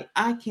 Right. I'm like,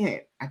 I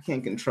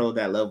can't control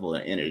that level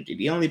of energy.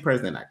 The only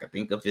person I can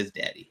think of is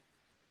daddy.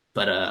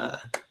 But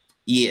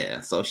yeah,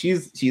 so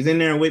she's in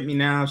there with me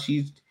now.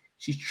 She's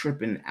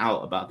tripping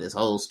out about this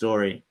whole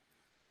story.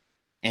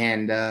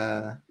 And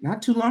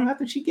not too long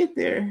after she get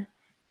there,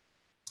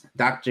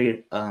 doctor,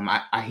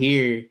 I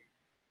hear,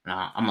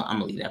 I'm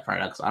gonna leave that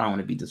part out because I don't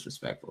want to be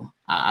disrespectful.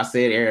 I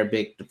said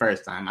Arabic the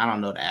first time. I don't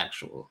know the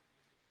actual,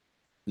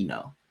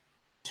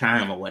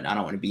 term or what. I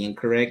don't want to be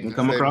incorrect and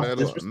come across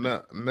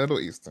Middle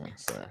Eastern,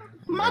 sir.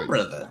 My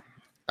brother.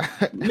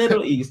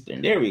 Middle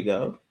Eastern. There we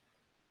go.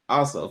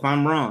 Also, if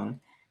I'm wrong,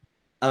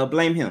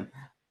 blame him.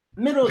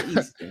 Middle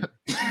Eastern.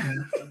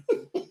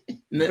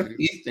 Middle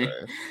Eastern.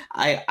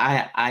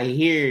 I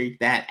hear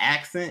that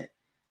accent.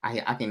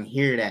 I can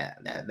hear that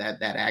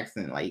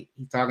accent. Like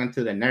he's talking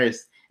to the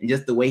nurse, and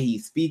just the way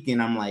he's speaking,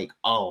 I'm like,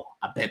 oh,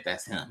 I bet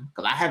that's him.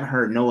 Because I haven't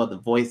heard no other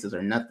voices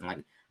or nothing.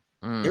 Like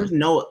there's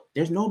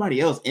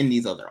nobody else in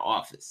these other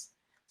office.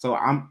 So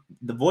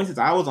the voices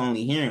I was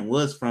only hearing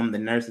was from the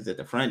nurses at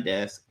the front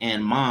desk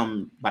and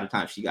Mom by the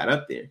time she got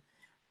up there.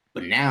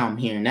 But now I'm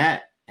hearing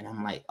that, and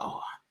I'm like,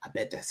 oh, I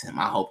bet that's him.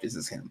 I hope this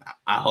is him.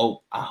 I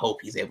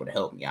hope he's able to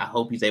help me. I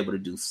hope he's able to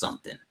do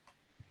something.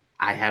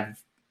 I have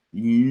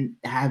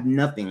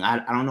nothing.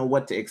 I don't know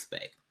what to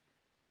expect.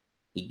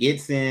 He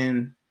gets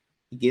in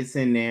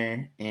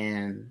there,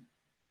 and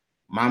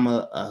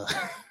Mama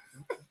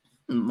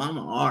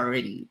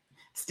already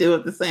still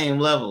at the same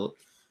level.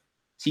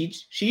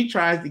 She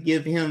tries to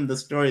give him the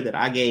story that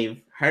I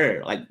gave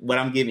her, like what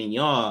I'm giving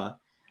y'all.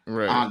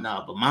 Right. Oh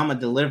no, but Mama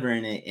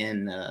delivering it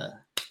in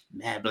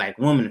mad black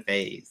woman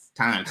phase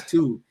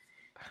 ×2.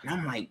 And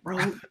I'm like,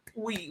 bro,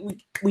 we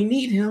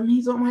need him.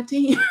 He's on my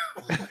team.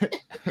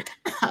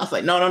 I was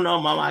like, no,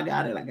 Mama, I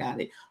got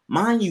it.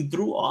 Mind you,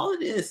 through all of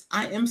this,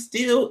 I am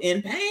still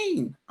in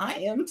pain. I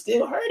am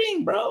still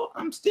hurting, bro.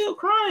 I'm still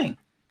crying.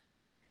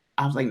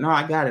 I was like, no,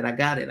 I got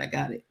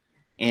it.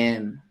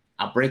 And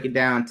I break it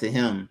down to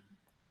him.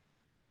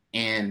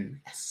 And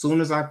as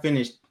soon as I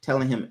finished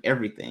telling him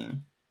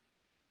everything,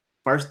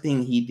 first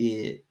thing he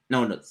did,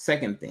 the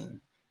second thing,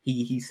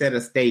 he said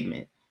a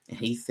statement, and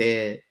he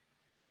said,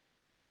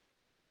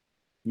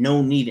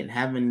 no need in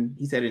having,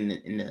 he said in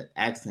the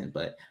accent,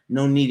 but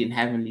no need in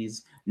having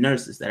these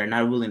nurses that are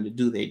not willing to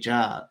do their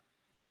job.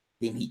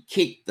 Then he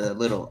kicked the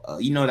little,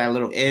 that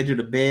little edge of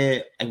the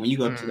bed. And when you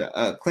go to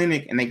the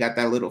clinic and they got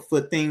that little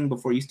foot thing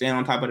before you stand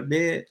on top of the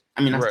bed.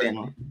 I mean, not stand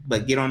on,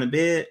 but get on the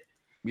bed.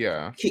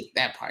 Yeah. Kick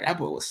that part. That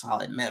boy was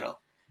solid metal.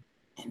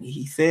 And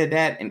he said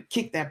that and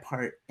kicked that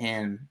part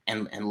and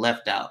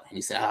left out. And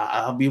he said,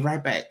 I'll be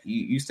right back.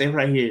 You stay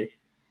right here.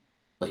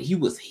 But he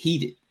was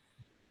heated.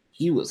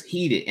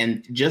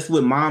 And just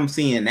with mom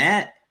seeing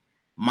that,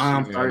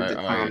 mom started to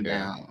calm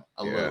down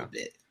a little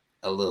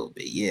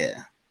bit.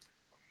 Yeah.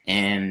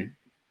 And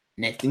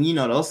next thing you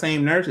know, those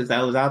same nurses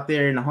that was out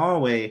there in the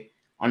hallway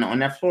on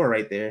that floor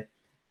right there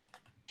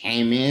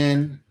came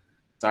in,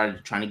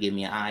 started trying to give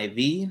me an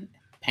IV,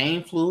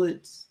 pain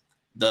fluids,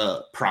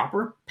 the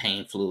proper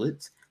pain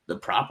fluids, the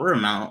proper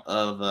amount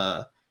of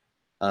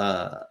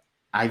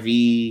IV.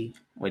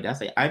 Wait, did I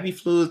say IV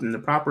fluids and the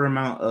proper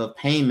amount of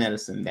pain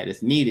medicine that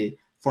is needed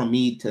for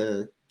me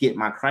to get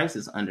my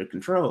crisis under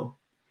control?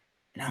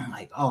 And I'm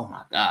like, oh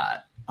my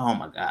God,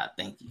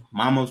 thank you.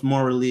 Mama's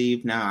more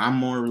relieved now. I'm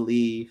more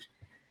relieved.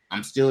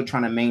 I'm still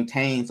trying to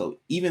maintain. So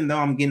even though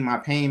I'm getting my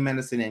pain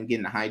medicine and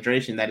getting the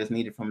hydration that is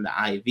needed from the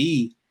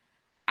IV,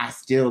 I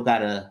still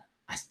gotta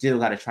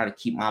try to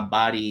keep my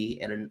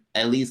body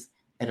at least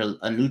at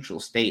a neutral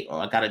state,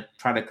 or I gotta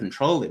try to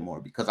control it more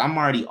because I'm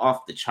already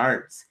off the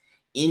charts.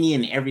 Any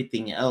and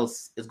everything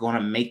else is going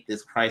to make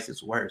this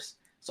crisis worse.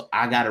 So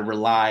I gotta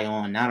rely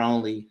on not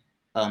only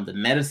the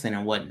medicine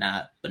and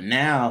whatnot, but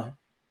now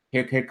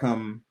here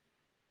come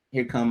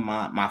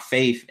my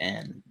faith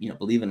and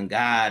believing in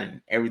God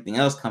and everything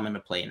else come into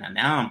play.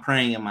 Now I'm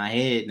praying in my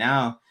head.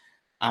 Now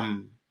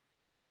I'm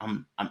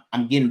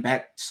getting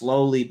back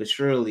slowly but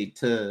surely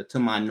to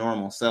my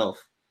normal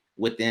self.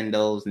 Within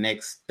those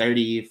next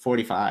 30,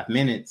 45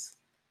 minutes,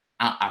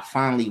 I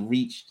finally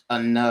reached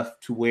enough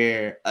to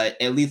where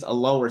at least a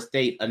lower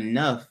state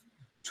enough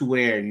to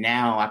where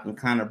now I can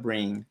kind of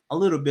bring a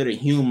little bit of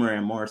humor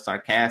and more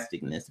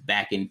sarcasticness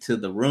back into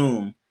the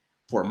room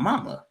for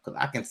mama. Because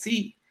I can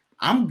see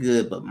I'm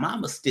good, but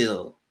mama's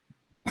still,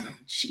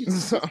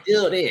 she's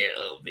still there a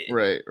little bit.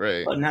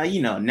 Right. But now,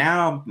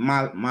 now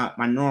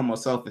my normal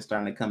self is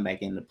starting to come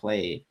back into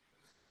play.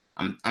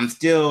 I'm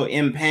still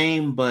in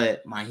pain,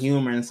 but my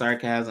humor and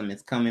sarcasm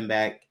is coming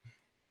back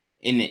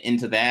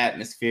into the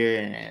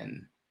atmosphere.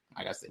 And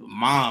like I said,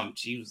 mom,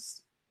 she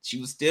was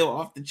still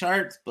off the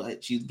charts,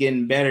 but she's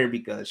getting better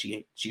because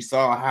she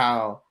saw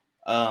how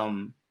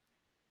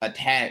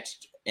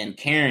attached and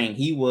caring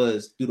he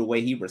was through the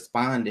way he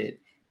responded.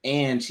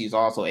 And she's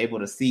also able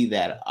to see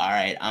that, all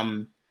right,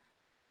 I'm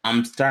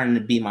starting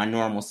to be my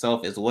normal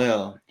self as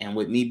well. And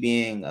with me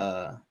being,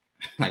 like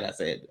I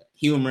said,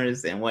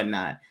 humorous and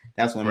whatnot,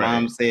 that's when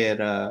mom said,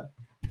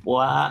 boy,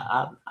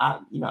 I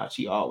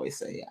she always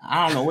say,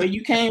 I don't know where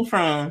you came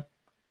from,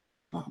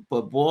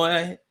 but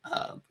boy,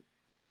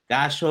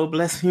 God sure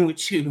blessed me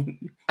with you.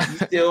 You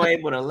still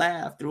able to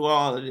laugh through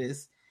all of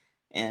this.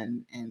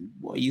 And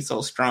boy, you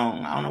so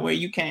strong. I don't know where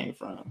you came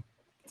from.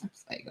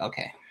 It's like,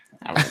 okay.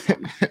 All right.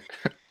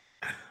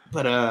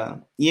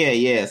 But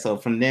yeah. So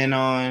from then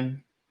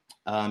on,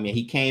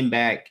 he came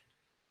back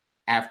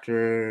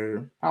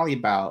after probably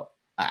about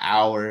an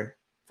hour,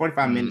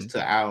 45 minutes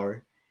to an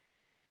hour.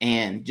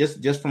 And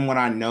just from what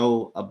I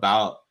know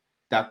about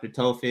Dr.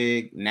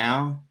 Tofig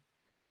now,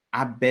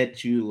 I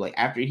bet you, like,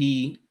 after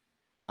he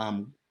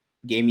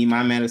gave me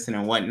my medicine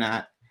and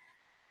whatnot,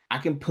 I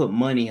can put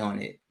money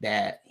on it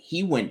that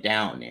he went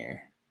down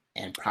there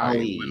and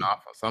probably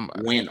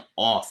went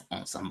off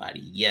on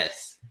somebody.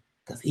 Yes,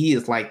 because he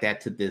is like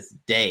that to this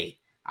day.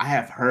 I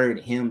have heard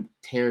him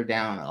tear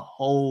down a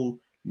whole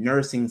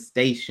nursing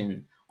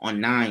station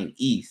on 9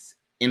 East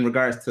in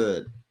regards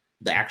to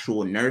the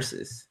actual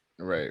nurses.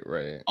 Right.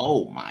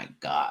 Oh my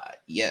God,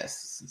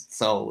 yes.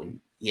 So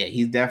yeah,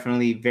 he's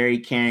definitely very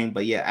caring.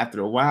 But yeah,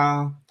 after a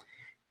while,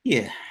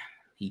 yeah,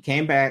 he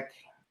came back,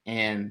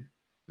 and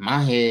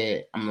my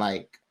head, I'm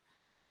like,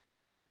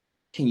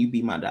 can you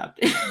be my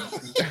doctor?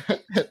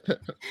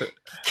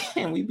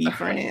 Can we be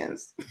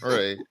friends?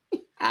 Right.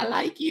 I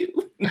like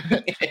you.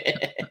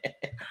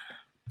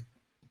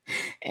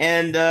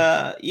 And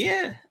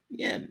yeah.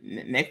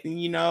 Next thing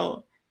you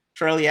know,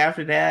 shortly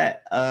after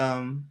that,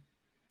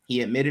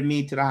 he admitted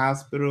me to the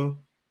hospital.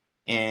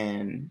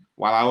 And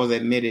while I was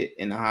admitted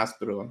in the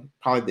hospital,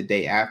 probably the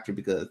day after,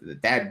 because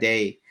that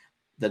day,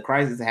 the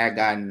crisis had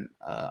gotten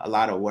a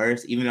lot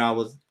worse, even though I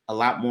was a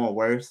lot more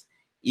worse,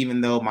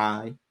 even though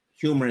my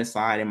humorous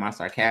side and my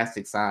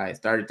sarcastic side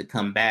started to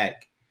come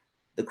back,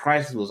 the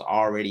crisis was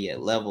already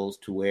at levels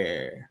to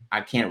where I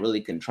can't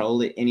really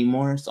control it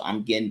anymore. So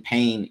I'm getting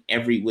pain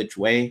every which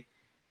way.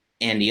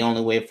 And the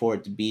only way for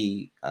it to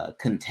be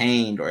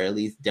contained or at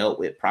least dealt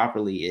with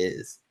properly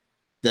is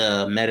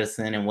the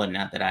medicine and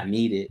whatnot that I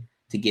needed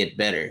to get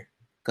better.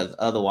 Because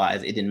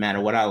otherwise, it didn't matter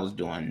what I was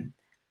doing.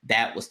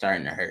 That was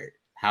starting to hurt.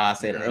 How I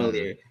said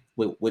earlier,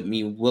 with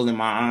me willing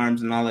my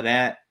arms and all of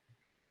that.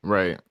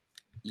 Right.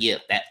 Yeah,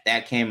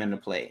 that came into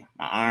play.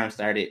 My arms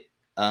started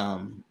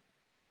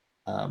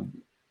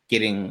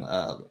getting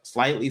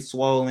slightly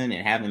swollen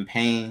and having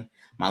pain.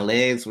 My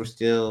legs were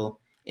still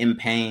in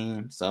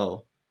pain.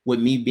 So with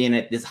me being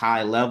at this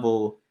high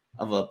level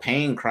of a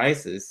pain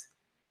crisis,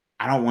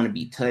 I don't want to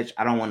be touched.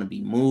 I don't want to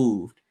be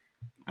moved.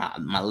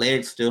 My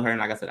legs still hurt.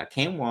 Like I said, I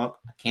can't walk.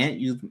 I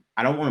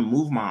don't want to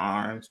move my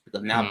arms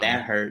because now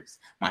that hurts.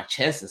 My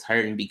chest is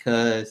hurting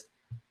because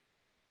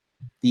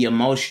the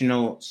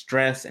emotional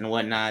stress and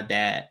whatnot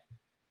that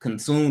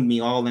consumed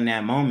me all in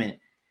that moment.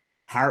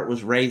 Heart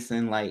was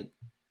racing. Like,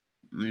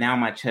 now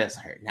my chest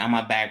hurt. Now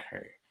my back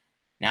hurt.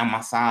 Now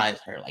my sides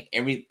hurt. Like,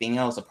 everything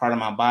else, a part of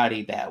my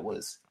body that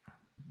was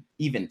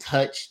even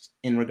touched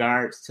in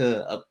regards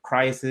to a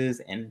crisis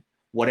and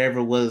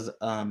whatever was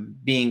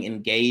being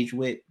engaged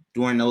with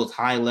during those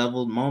high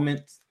level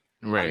moments,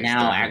 right,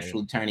 now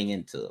actually turning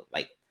into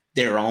like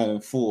their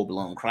own full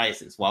blown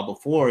crisis. While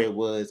before it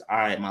was, all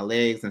right, my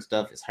legs and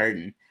stuff is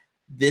hurting.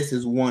 This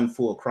is one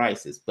full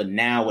crisis. But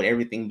now with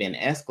everything being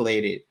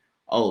escalated,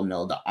 oh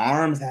no, the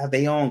arms have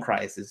their own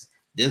crisis.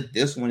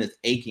 This one is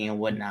aching and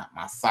whatnot.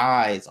 My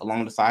sides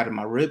along the side of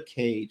my rib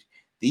cage,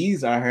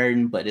 these are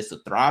hurting, but it's a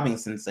throbbing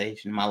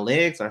sensation. My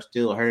legs are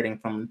still hurting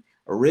from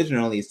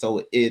originally.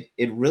 So it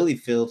really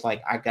feels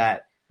like I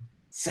got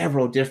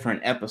several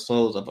different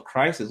episodes of a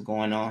crisis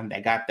going on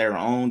that got their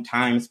own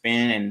time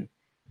span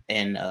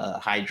and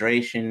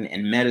hydration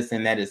and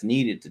medicine that is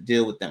needed to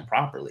deal with them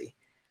properly.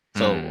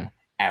 So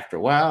after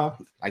a while,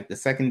 like the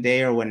second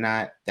day or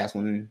whatnot, that's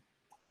when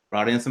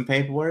brought in some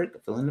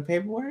paperwork, fill in the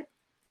paperwork.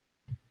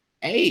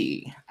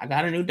 Hey, I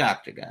got a new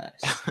doctor, guys.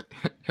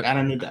 I got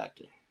a new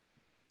doctor.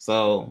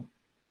 So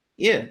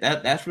yeah,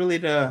 that's really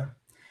the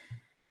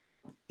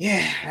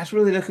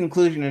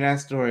conclusion of that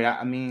story.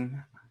 I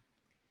mean,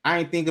 I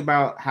didn't think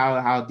about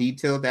how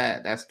detailed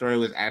that story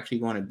was actually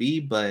going to be,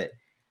 but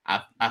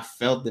I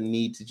felt the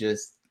need to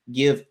just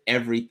give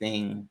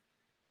everything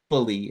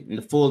fully in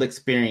the full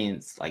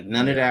experience. Like,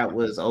 none of that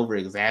was over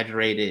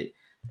exaggerated,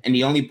 and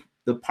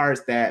the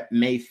parts that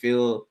may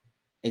feel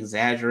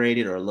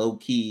exaggerated or low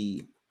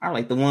key are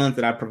like the ones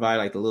that I provide,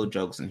 like the little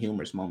jokes and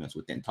humorous moments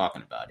within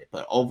talking about it.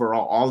 But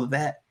overall, all of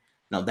that,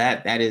 no,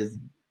 that is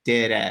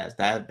dead ass.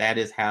 That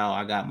is how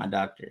I got my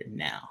doctor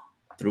now,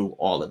 through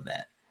all of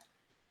that.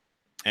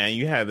 And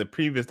you had the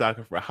previous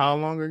doctor for how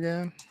long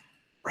again?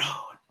 Bro,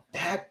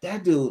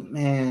 that dude,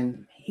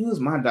 man, he was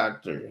my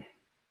doctor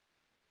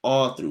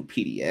all through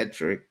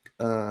pediatric.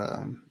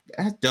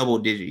 That's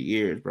double-digit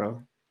years,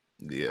 bro.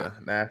 Yeah,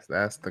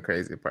 that's the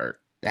crazy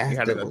part. You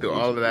had to go through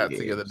all of that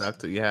to get the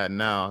doctor you had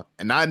now,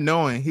 and not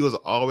knowing he was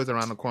always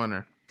around the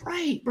corner.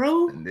 Right,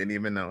 bro. And didn't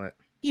even know it.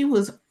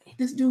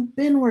 This dude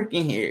been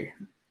working here.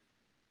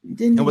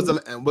 Was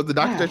the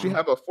doctor that you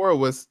had before,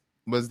 was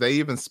they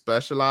even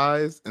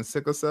specialized in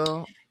sickle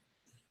cell?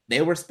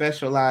 They were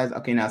specialized.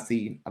 Okay, now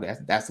see,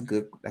 that's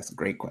a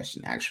great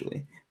question,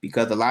 actually,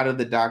 because a lot of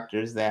the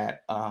doctors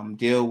that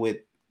deal with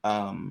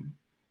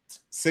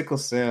sickle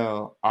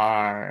cell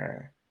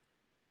are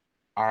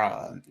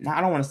now,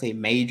 I don't want to say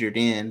majored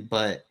in,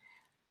 but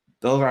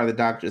those are the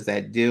doctors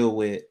that deal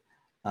with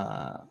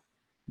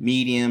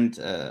medium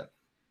to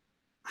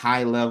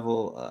high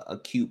level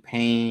acute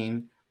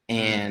pain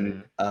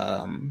and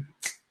dang,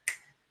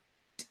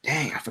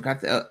 I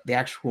forgot the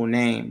actual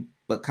name,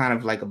 but kind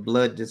of like a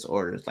blood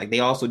disorders. Like, they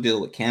also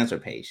deal with cancer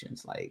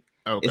patients. Like,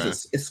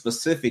 it's a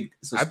specific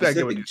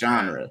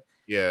genre.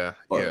 Yeah.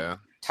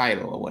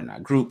 Title or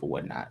whatnot, group or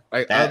whatnot.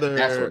 Like, that's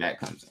where that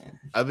comes in.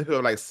 Other people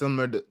have like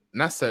not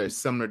necessarily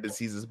similar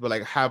diseases, but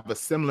like have a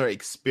similar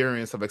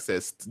experience of, like,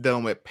 says,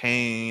 dealing with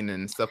pain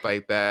and stuff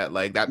like that.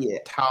 Like that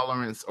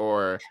tolerance,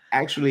 or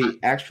actually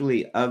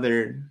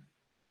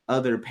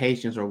other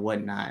patients or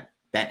whatnot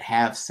that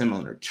have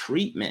similar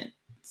treatments.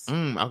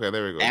 Okay,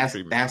 there we go.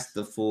 That's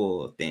the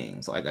full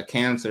thing. So like a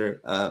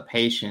cancer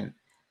patient,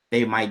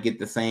 they might get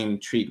the same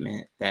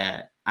treatment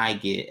that I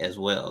get as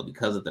well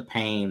because of the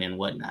pain and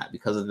whatnot,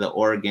 because of the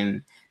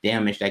organ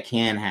damage that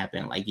can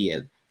happen. Like,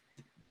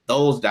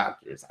 those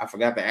doctors, I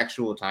forgot the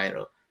actual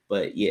title,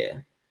 but yeah,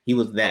 he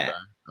was that.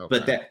 Okay.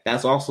 But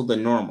that's also the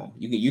normal.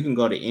 You can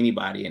go to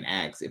anybody and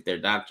ask if their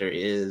doctor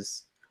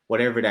is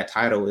whatever that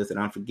title is that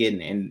I'm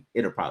forgetting, and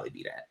it'll probably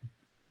be that.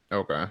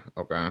 Okay.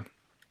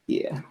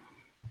 Yeah.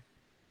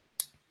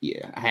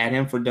 I had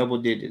him for double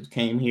digits.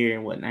 Came here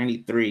in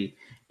 93,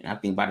 and I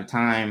think by the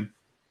time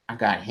I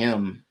got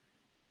him,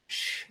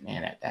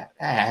 man, that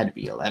had to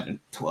be 11,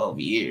 12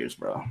 years,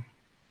 bro.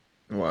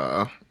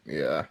 Wow.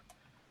 Yeah.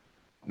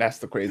 That's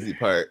the crazy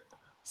part.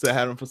 So I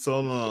had him for so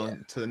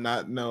long to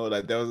not know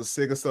that there was a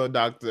sickle cell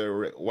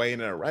doctor waiting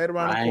right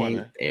around the corner.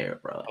 Right there,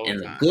 bro.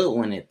 And a good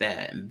one at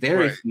that. I'm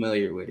very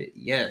familiar with it.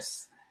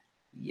 Yes.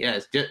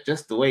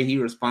 Just the way he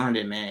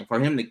responded, man. For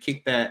him to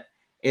kick that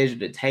edge of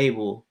the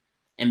table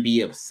and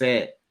be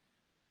upset.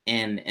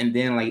 And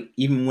then, like,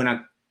 even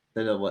when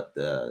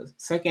the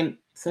second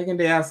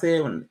day I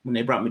said, when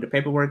they brought me the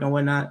paperwork and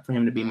whatnot for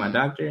him to be my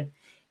doctor,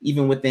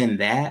 even within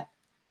that,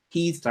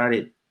 he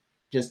started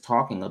just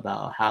talking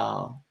about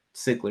how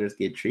sicklers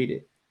get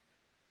treated.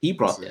 He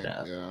brought that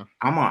up. Yeah.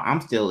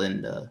 I'm still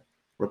in the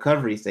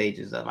recovery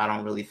stages of, I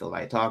don't really feel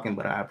like talking,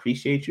 but I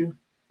appreciate you.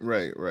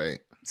 Right.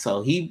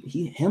 So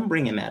him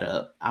bringing that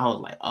up, I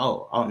was like,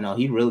 oh no,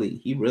 he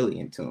really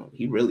in tune.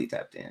 He really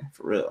tapped in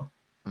for real.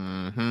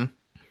 Mm-hmm.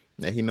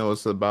 Yeah, he knows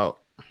it's about.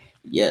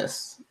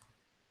 Yes.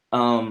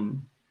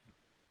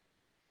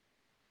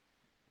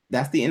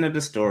 That's the end of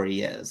the story.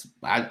 Yes.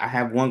 I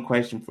have one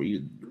question for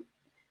you.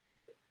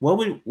 What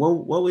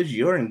was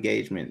your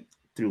engagement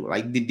through?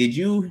 Like,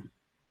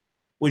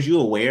 was you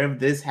aware of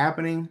this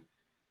happening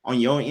on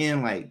your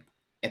end, like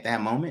at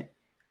that moment?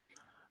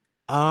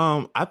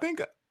 I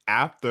think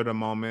after the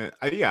moment,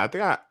 I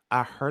think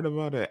I heard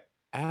about it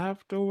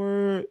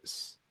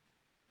afterwards.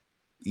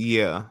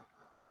 Yeah.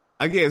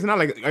 Again, it's not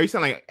like, are you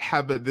saying like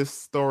have this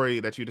story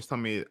that you just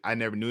told me I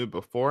never knew it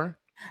before?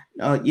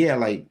 Yeah,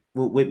 like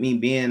with me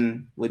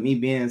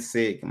being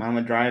sick,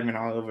 mama driving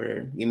all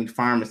over, giving me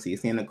pharmacy,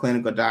 seeing a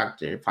clinical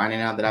doctor,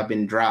 finding out that I've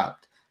been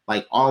dropped,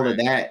 like all of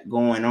that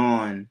going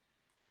on.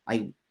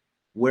 Like,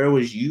 where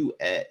was you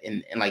at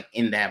in like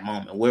in that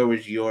moment? Where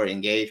was your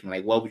engagement?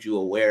 Like, what was you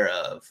aware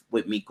of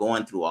with me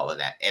going through all of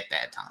that at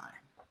that time?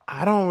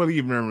 I don't really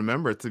even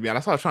remember, to be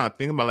honest. I was trying to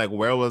think about like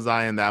where was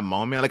I in that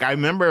moment. Like I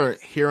remember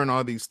hearing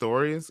all these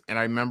stories, and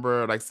I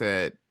remember, like I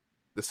said,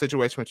 the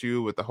situation with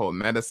you with the whole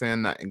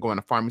medicine and going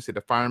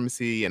to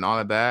pharmacy and all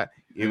of that,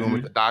 even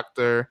with the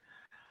doctor.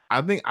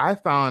 I think I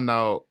found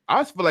out.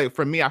 I just feel like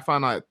for me, I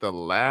found out the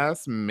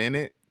last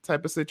minute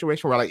type of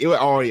situation where like it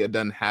already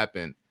done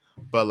happen,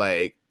 but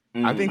like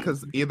I think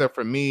because either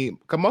for me,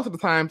 because most of the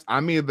times I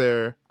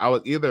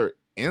was either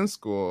in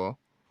school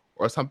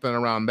or something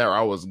around there, or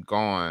I was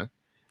gone.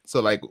 So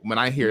like when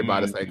I hear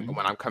about it, it's like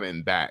when I'm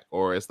coming back,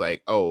 or it's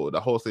like, oh,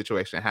 the whole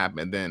situation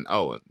happened, then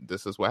oh,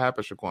 this is what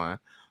happened, Shaquan.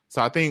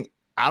 So I think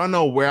I don't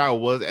know where I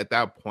was at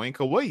that point.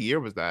 Cause what year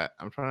was that?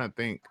 I'm trying to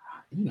think.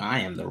 I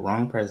am the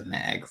wrong person to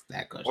ask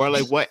that question. Or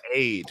like what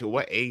age?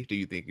 What age do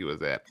you think he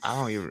was at? I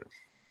don't even.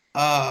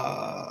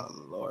 Oh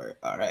Lord!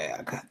 All right,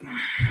 I got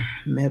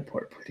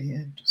Medport put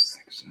in just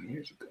 6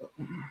 years ago.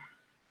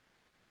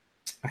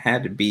 I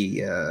had to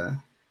be.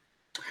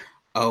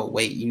 Oh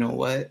wait, you know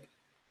what?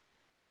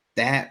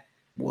 That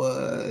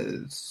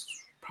was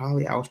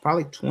probably I was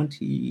probably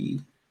 27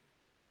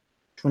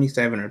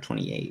 or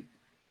 28.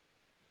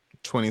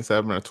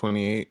 27 or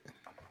 28.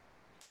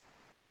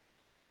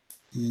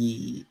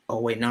 Oh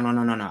wait, no.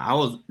 I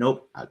was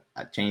I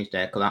changed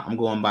that because I'm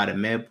going by the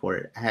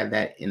Medport. I had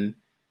that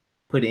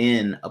put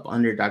in up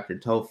under Dr.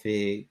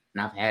 Tofig,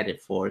 and I've had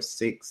it for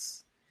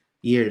 6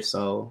 years.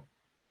 So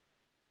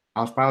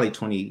I was probably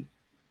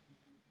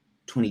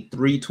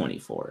 23,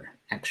 24,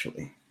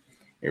 actually.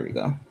 Here we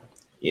go.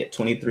 Yeah,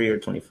 23 or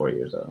 24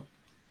 years old.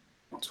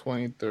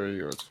 23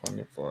 or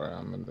 24.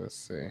 I'm going to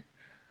see.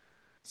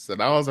 So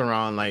that was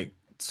around like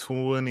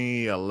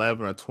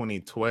 2011 or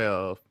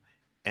 2012.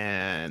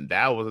 And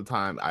that was the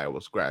time I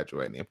was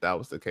graduating, if that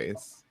was the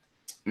case.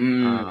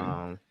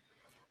 Okay.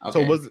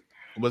 So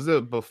was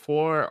it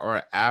before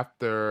or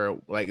after,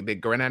 like,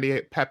 did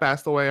Grenady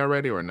passed away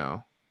already or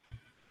no?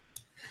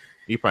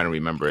 You probably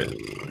remember it.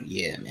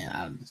 Yeah,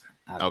 man.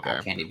 Okay.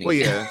 I can't even. Well,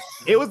 yeah,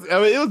 it was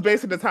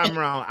basically the time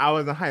around I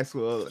was in high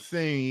school,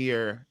 senior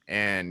year,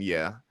 and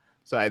yeah,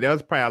 so there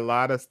was probably a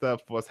lot of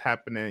stuff was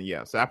happening.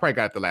 Yeah, so I probably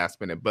got the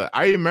last minute, but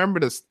I remember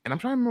this, and I'm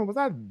trying to remember, was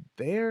I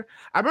there?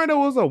 I remember there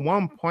was a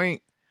one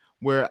point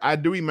where I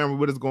do remember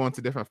we was going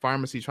to different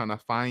pharmacies trying to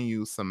find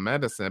you some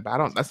medicine, but I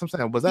don't. That's what I'm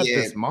saying. Was that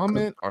this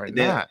moment or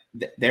not?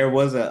 There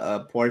was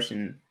a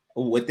portion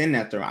within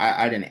that term.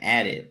 I didn't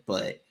add it,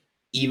 but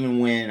even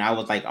when I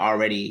was like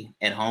already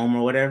at home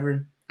or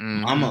whatever.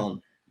 Mama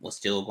was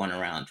still going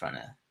around trying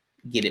to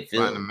get it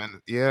filled.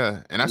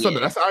 Yeah, and that's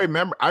what I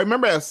remember. I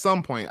remember at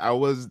some point I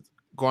was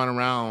going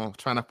around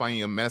trying to find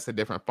you a mess at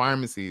different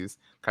pharmacies.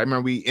 I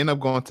remember we ended up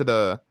going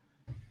to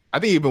I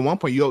think even one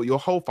point your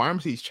whole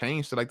pharmacy's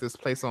changed to like this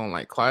place on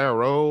like Clyde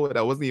Road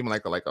that wasn't even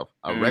like a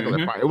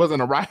regular pharmacy. It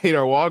wasn't a Rite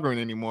or Walgreens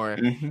anymore.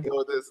 It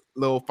was this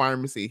little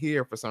pharmacy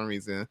here for some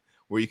reason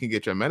where you can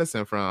get your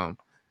medicine from.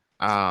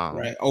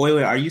 Right. Oh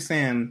wait. Are you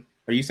saying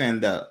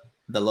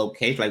the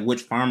location, like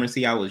which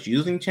pharmacy I was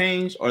using,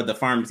 changed, or the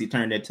pharmacy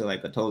turned into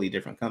like a totally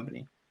different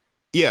company?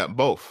 Yeah,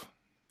 both.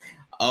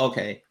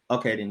 Okay,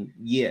 then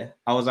yeah,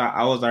 I was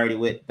already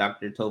with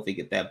Dr. Tofik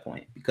at that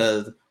point,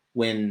 because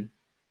when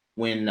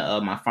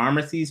my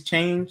pharmacies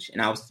changed and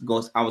I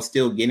was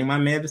still getting my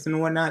medicine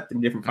and whatnot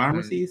through different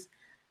pharmacies,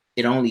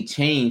 it only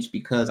changed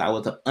because I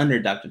was under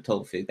Dr.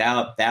 Tofik.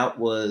 That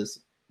was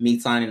me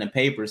signing the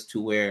papers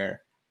to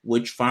where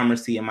which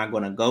pharmacy am I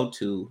going to go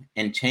to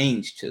and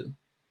change to.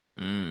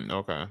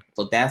 Okay.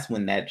 So that's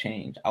when that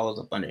changed. I was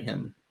up under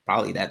him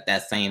probably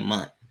that same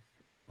month.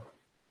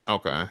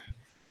 Okay.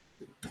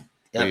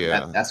 Yep,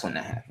 yeah, that's when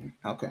that happened.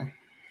 Okay.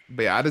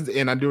 But yeah, I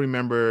do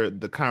remember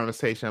the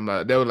conversation.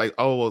 But they were like,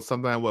 "Oh, well,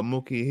 something like what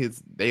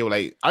Mookie." They were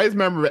like, I just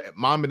remember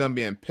mom and them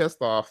being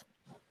pissed off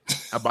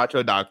about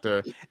your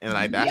doctor, and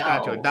like that's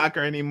not your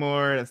doctor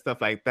anymore, and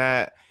stuff like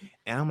that.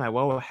 And I'm like,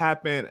 what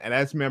happened? And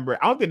I just remember,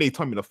 I don't think they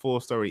told me the full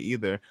story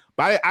either,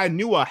 but I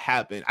knew what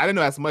happened. I didn't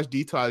know as much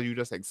detail as you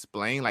just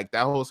explained, like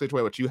that whole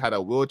situation, but you had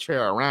a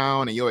wheelchair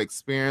around and your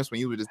experience when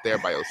you were just there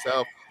by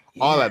yourself,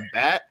 all of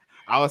that.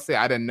 I would say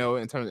I didn't know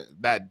in terms of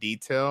that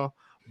detail,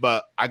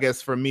 but I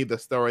guess for me, the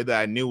story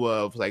that I knew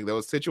of, like there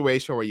was a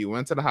situation where you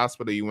went to the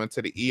hospital, you went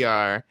to the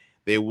ER,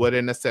 they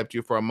wouldn't accept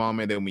you for a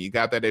moment. Then when you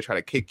got there, they try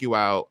to kick you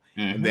out.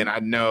 And then I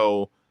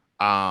know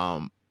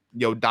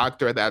your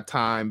doctor at that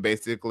time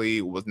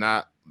basically was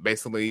not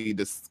basically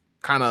just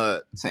kind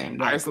of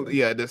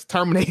just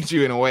terminate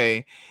you in a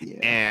way. Yeah,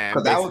 and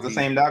because that was the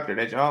same doctor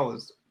that y'all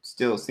was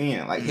still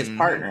seeing. Like his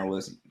partner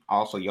was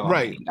also your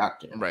main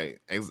doctor. Right.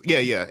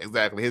 Yeah,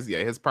 exactly.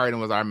 His partner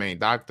was our main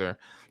doctor.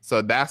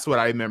 So that's what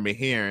I remember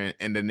hearing.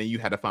 And then you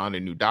had to find a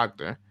new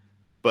doctor.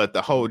 But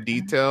the whole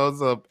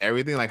details of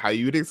everything, like how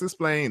you just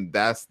explained,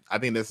 I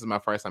think this is my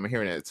first time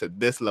hearing it to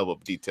this level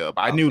of detail.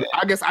 But I knew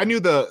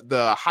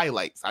the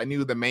highlights. I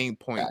knew the main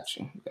points.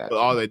 Gotcha. But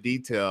all the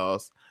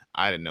details,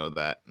 I didn't know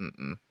that.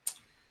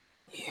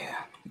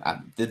 Yeah.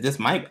 This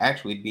might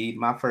actually be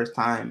my first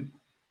time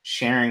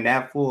sharing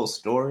that full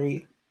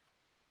story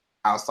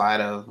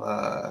outside of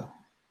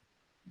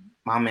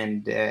mom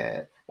and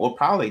dad. Well,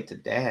 probably to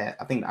dad.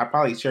 I think I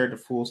probably shared the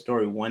full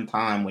story one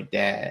time with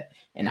dad,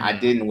 and I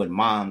didn't with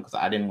mom because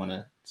I didn't want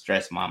to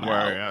stress mom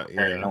out,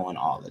 her knowing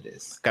all of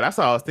this. Cause that's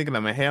what I was thinking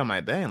in my head. I'm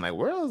like, dang, like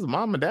where was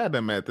mom and dad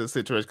them at this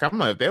situation?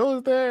 Come on, if they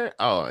was there,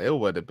 it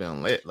would have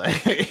been lit.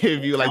 Like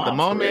if you like the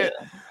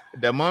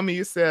moment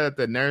you said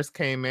the nurse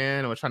came in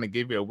and was trying to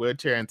give you a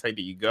wheelchair and take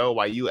you go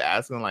while you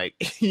asking like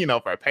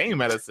for pain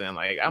medicine.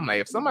 Like I'm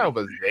like, if somebody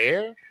was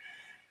there,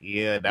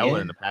 that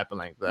wouldn't have happened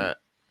like that.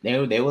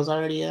 They was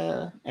already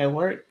at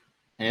work,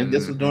 and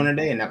this was during the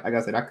day, and like I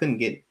said, I couldn't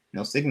get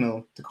no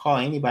signal to call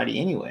anybody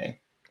anyway.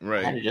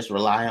 Right, I had to just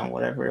rely on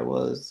whatever it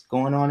was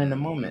going on in the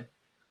moment.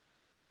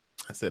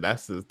 I said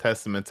that's a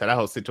testament to that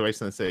whole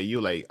situation. And say you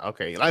like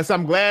okay, like so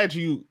I'm glad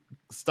you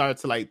start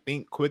to like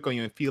think quick on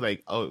you and feel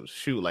like oh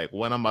shoot, like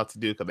what I'm about to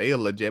do because they are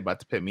legit about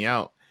to put me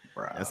out.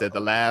 Bro. And said the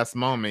last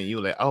moment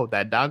you like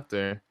that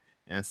doctor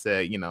and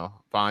said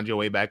find your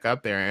way back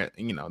up there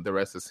and the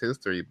rest is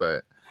history.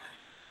 But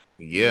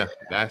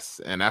that's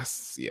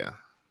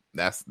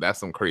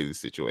some crazy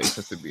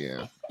situations to be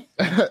in.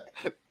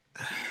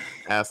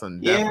 That's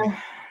some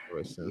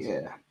situations.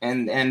 Yeah,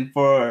 and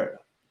for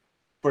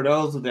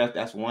those of us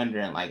that's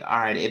wondering, like, all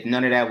right, if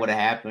none of that would have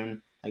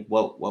happened, like,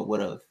 what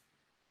would have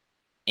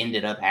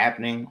ended up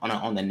happening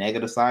on the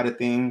negative side of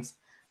things?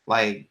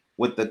 Like,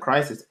 with the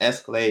crisis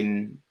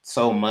escalating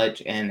so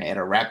much and at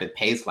a rapid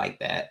pace like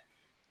that,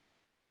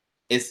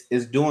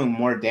 it's doing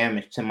more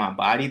damage to my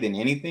body than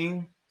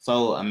anything.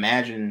 So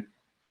imagine,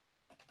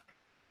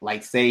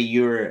 like, say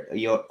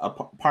a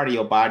part of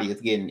your body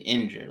is getting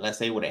injured. Let's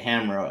say with a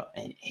hammer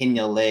and hitting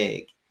your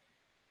leg.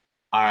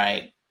 All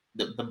right,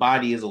 the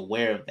body is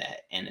aware of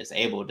that and is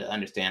able to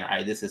understand. All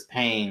right, this is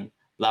pain,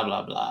 blah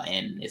blah blah,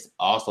 and it's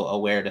also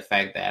aware of the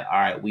fact that all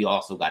right, we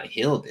also got to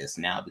heal this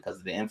now because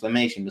of the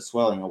inflammation, the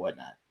swelling, or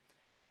whatnot.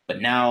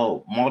 But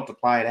now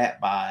multiply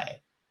that by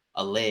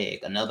a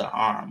leg, another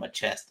arm, a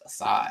chest, a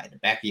side, the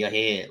back of your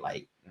head.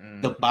 Like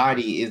the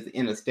body is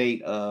in a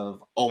state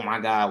of, oh my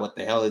God, what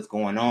the hell is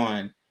going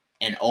on?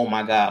 And oh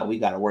my God, we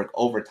got to work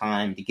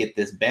overtime to get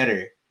this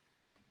better.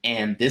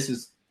 And this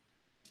is,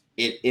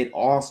 it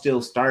all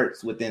still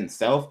starts within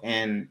self.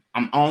 And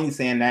I'm only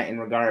saying that in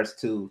regards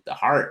to the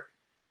heart,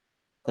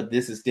 because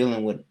this is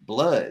dealing with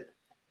blood.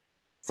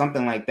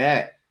 Something like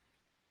that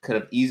could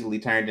have easily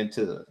turned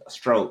into a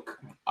stroke,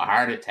 a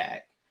heart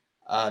attack,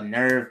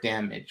 nerve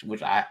damage,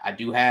 which I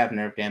do have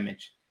nerve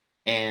damage,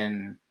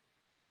 and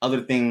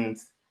other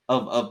things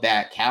of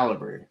that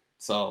caliber.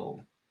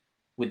 So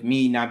with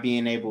me not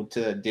being able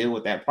to deal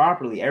with that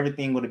properly,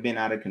 everything would have been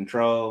out of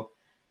control.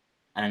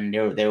 And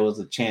there was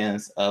a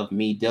chance of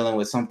me dealing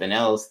with something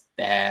else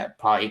that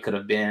probably could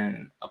have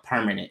been a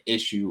permanent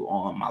issue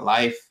on my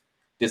life,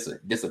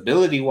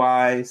 disability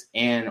wise,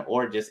 and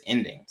or just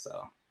ending.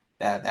 So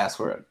that's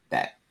where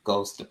that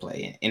goes to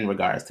play in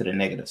regards to the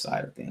negative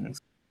side of things.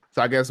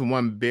 So I guess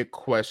one big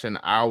question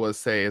I would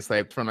say is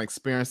like from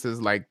experiences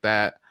like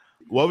that,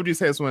 what would you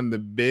say is one of the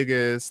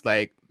biggest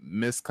like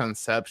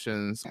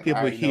misconceptions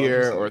people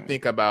hear or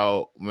think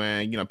about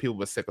when people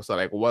with sickle cell?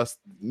 Like what's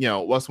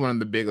one of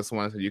the biggest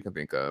ones that you can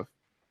think of?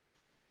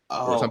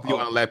 Or something you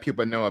want to let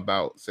people know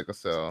about sickle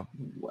cell?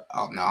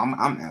 Oh no,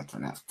 I'm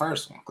answering that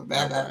first one because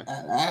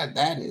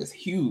that is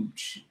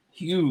huge,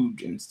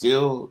 and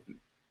still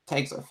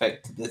takes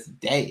effect to this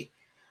day.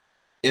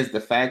 Is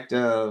the fact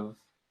of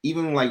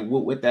even like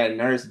with that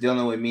nurse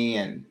dealing with me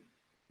and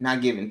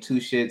not giving two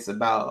shits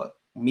about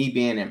me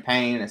being in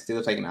pain and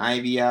still taking the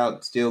IV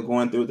out, still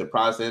going through the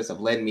process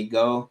of letting me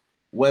go,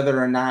 whether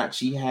or not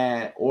she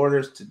had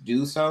orders to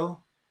do so,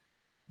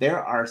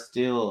 there are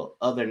still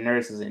other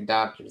nurses and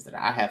doctors that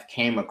I have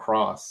came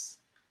across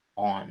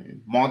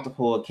on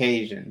multiple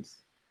occasions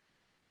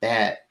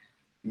that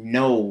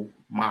know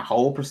my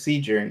whole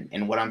procedure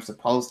and what I'm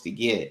supposed to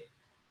get,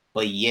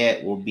 but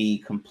yet will be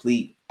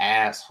complete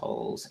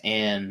assholes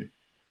and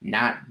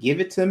not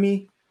give it to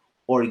me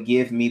or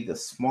give me the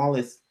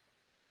smallest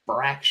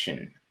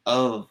fraction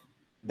of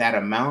that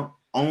amount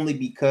only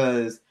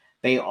because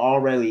they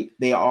already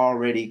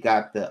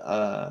got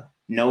the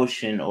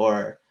notion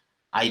or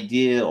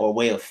idea or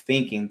way of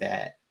thinking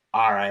that,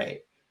 all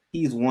right,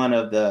 he's one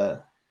of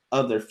the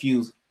other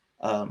few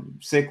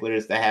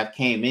sicklers that have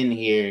came in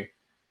here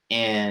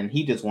and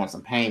he just wants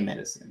some pain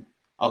medicine.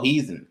 Oh,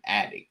 he's an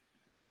addict.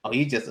 Oh,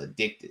 he's just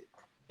addicted.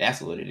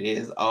 That's what it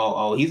is.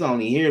 Oh, he's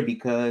only here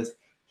because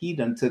he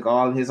done took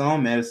all his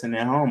own medicine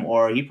at home,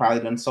 or he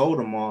probably done sold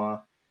them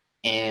all,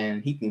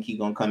 and he think he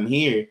gonna come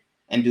here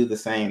and do the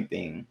same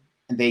thing.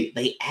 And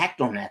they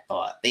act on that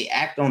thought. They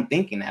act on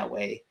thinking that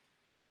way.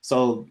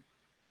 So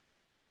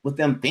with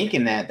them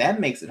thinking that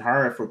makes it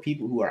hard for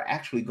people who are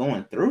actually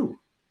going through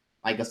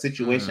like a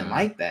situation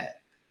like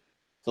that.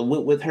 So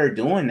with her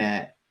doing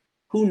that,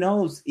 who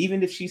knows?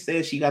 Even if she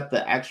says she got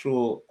the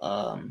actual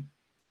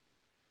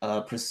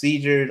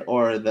procedure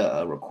or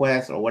the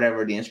request or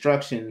whatever, the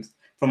instructions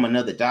from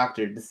another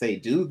doctor to say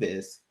do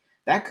this,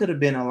 that could have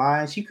been a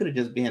lie. She could have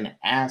just been an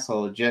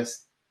asshole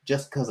just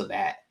because of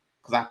that.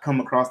 Because I've come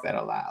across that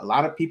a lot. A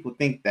lot of people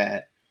think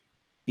that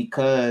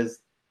because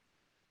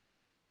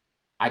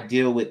I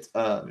deal with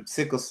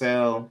sickle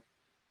cell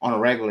on a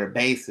regular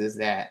basis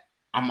that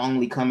I'm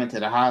only coming to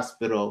the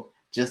hospital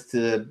just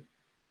to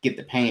get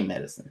the pain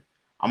medicine.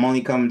 I'm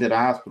only coming to the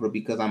hospital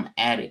because I'm an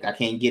addict. I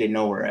can't get it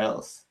nowhere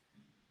else.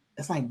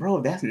 It's like,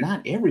 bro, that's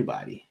not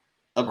everybody.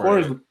 Of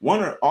course,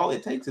 all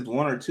it takes is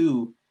one or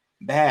two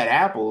bad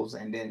apples,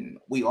 and then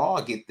we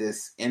all get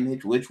this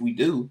image, which we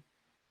do.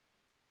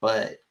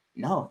 But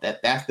no,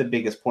 that's the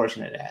biggest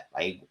portion of that.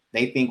 Like,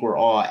 they think we're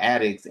all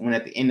addicts, and when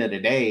at the end of the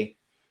day,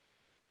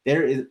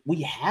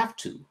 we have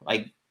to,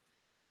 like,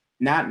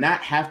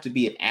 not have to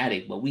be an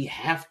addict, but we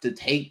have to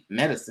take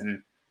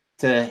medicine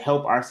to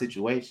help our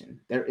situation.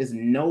 There is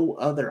no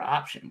other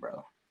option,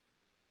 bro.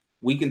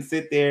 We can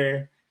sit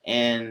there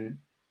and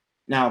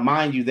now,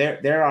 mind you,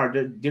 there are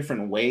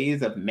different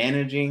ways of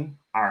managing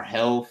our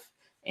health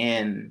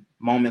and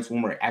moments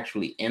when we're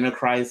actually in a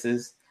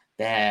crisis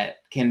that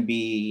can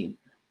be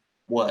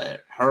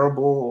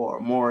herbal or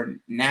more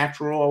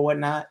natural or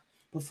whatnot.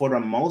 But for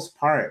the most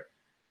part,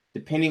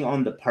 depending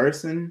on the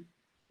person,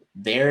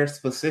 their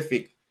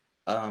specific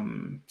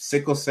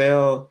sickle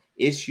cell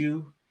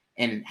issue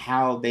and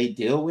how they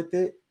deal with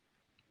it,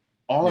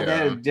 all of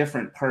that is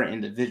different per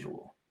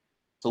individual.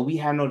 So we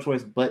have no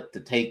choice but to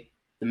take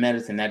the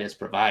medicine that is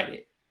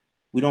provided.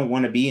 We don't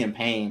want to be in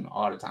pain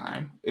all the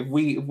time. If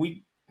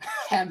we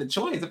had the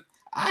choice, if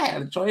I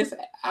had a choice,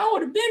 I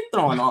would have been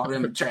throwing all them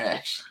in the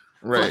trash,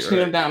 flushing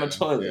them down the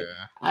toilet.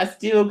 Yeah. I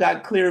still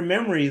got clear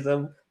memories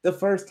of the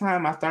first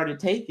time I started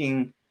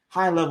taking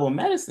high-level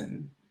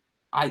medicine.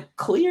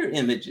 Clear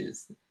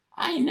images.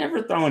 I ain't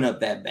never thrown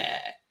up that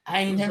bad. I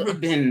ain't never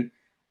been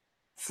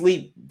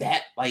sleep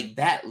that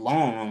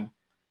long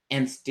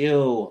and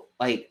still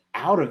like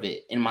out of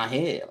it in my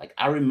head. Like,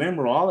 I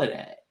remember all of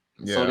that.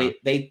 Yeah. So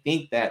they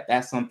think that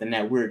that's something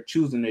that we're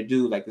choosing to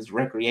do, like it's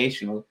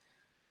recreational.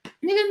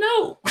 Nigga,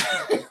 no.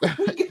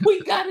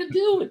 we got to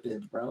deal with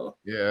this, bro.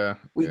 Yeah.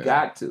 We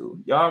got to.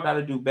 Y'all got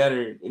to do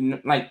better,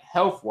 like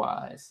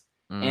health-wise.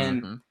 Mm-hmm.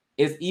 And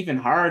it's even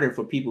harder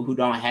for people who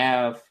don't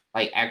have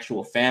like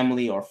actual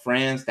family or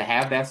friends to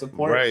have that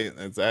support. Right,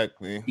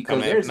 exactly.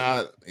 Because there's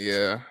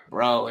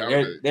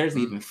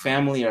even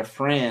family or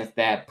friends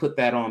that put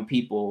that on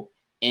people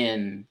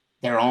in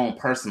their own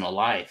personal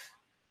life.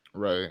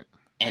 Right.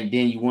 And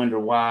then you wonder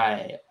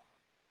why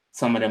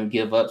some of them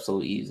give up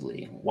so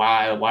easily.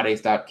 Why they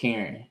stop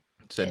caring.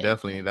 So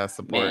definitely need that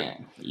support.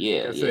 Man,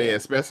 yeah.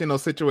 Especially in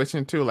those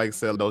situations too, like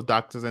say those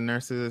doctors and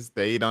nurses,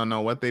 they don't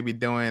know what they be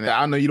doing.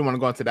 I know you don't want to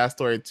go into that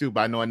story too,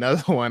 but I know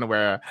another one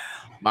where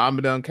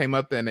mama done came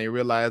up there and they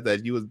realized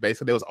that they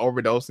was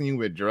overdosing you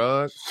with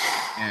drugs,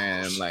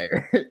 and like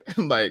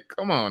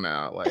come on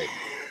now, like,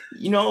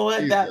 you know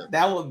what,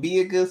 that would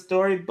be a good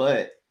story,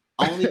 but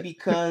only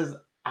because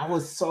I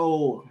was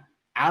so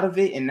out of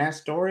it in that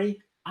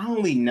story. I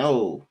only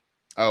know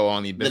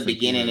only the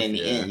beginning and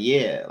the end.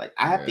 Yeah, like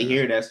I have to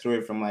hear that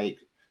story from like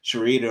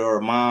Sharita or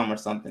Mom or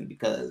something,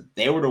 because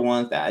they were the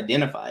ones that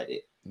identified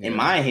it. Yeah. In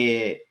my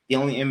head, the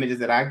only images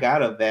that I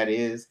got of that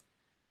is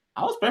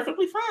I was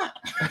perfectly fine.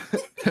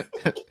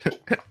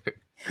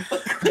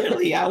 But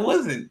clearly I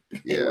wasn't.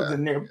 It was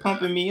in there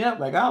pumping me up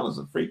like I was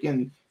a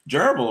freaking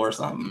gerbil or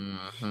something.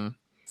 Mm-hmm.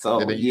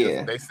 So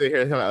they sit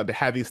here to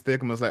have these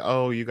stigmas like,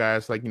 oh, you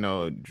guys like,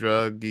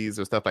 druggies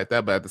or stuff like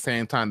that, but at the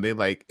same time they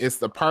like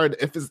it's a part.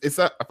 I feel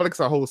like it's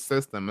a whole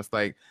system. It's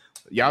like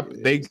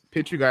they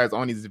pitch you guys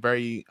on these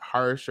very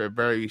harsh or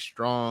very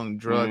strong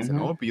drugs and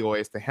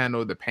opioids to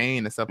handle the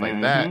pain and stuff like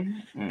that.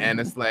 And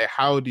it's like,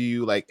 how do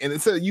you like? And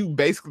it's you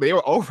basically they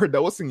were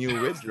overdosing you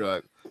with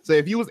drugs. So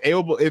if you was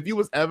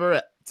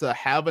ever to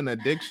have an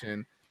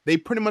addiction, they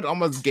pretty much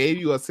almost gave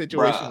you a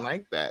situation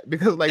like that,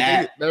 because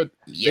like they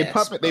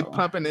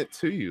pumping it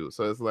to you.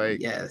 So it's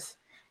like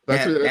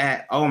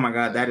oh my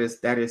God, that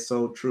is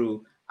so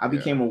true. I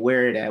became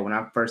aware of that when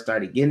I first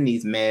started getting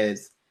these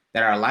meds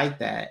that are like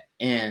that,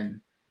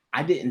 and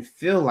I didn't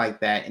feel like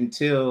that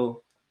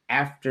until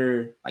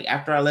after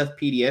I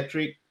left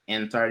pediatric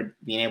and started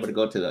being able to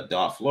go to the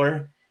adult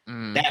floor.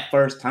 That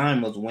first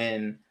time was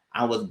when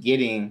I was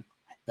getting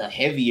the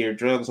heavier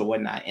drugs or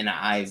whatnot in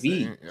an IV.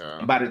 Yeah.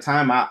 And by the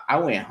time I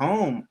went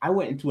home, I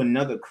went into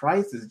another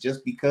crisis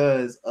just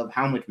because of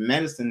how much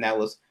medicine that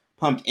was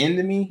pumped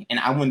into me, and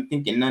I wasn't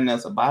thinking nothing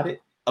else about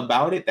it,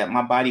 that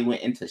my body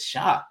went into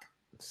shock.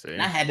 See?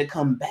 And I had to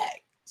come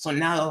back. So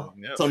now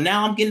Yep.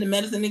 I'm getting the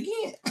medicine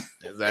again.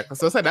 Exactly.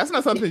 So it's like, that's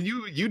not something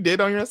you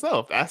did on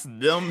yourself. That's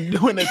them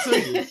doing it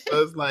to you.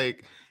 So it's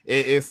like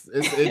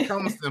it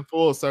comes in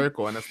full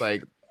circle, and it's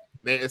like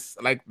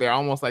they're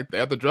almost like the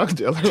other drug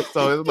dealers.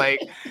 So it's like,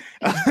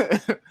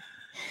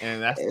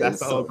 and that's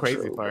the whole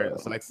crazy part. Bro.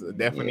 So like,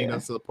 definitely no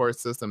support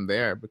system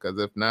there, because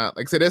if not,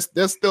 like I said,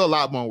 there's still a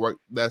lot more work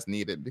that's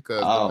needed, because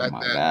the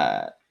fact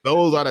that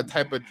those are the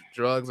type of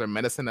drugs or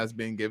medicine that's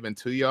being given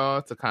to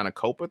y'all to kind of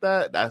cope with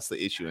that. That's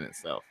the issue in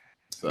itself.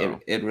 So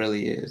it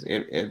really is.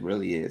 It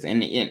really is.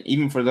 And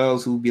even for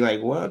those who be like,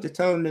 well, just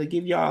tell them to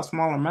give y'all a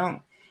small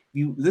amount.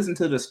 You listen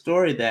to the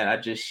story that I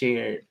just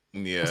shared.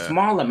 Yeah, a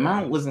small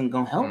amount wasn't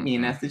gonna help me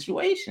in that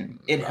situation.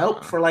 It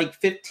helped for like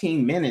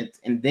 15 minutes,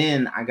 and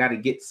then I got to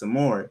get some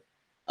more.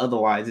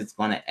 Otherwise, it's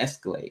gonna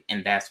escalate,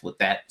 and that's what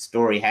that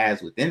story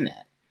has within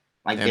that.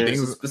 Like, and there's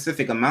a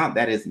specific amount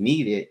that is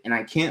needed, and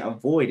I can't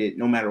avoid it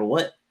no matter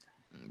what.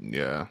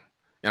 Yeah.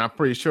 And I'm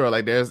pretty sure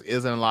like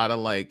isn't a lot of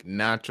like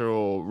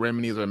natural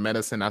remedies or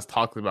medicine that's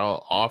talked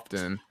about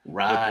often,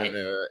 right?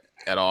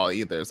 At all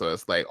either. So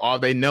it's like all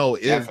they know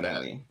is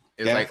that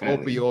it's like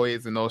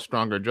opioids and those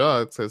stronger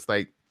drugs. So it's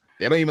like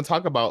they don't even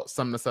talk about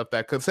some of the stuff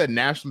that could said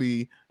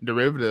naturally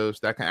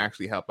derivatives that can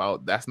actually help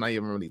out. That's not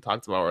even really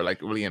talked about or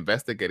like really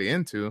investigated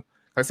into. Like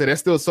I said, there's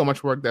still so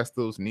much work that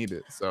still is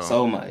needed.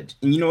 So much.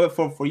 And you know what?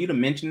 For you to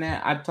mention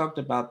that, I talked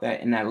about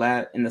that in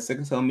the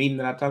sickle cell meeting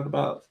that I talked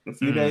about a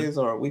few days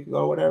or a week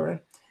ago or whatever.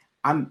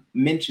 I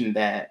mentioned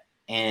that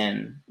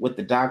and with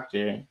the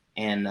doctor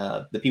and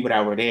the people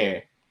that were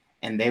there,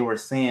 and they were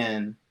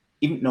saying,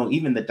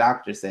 even the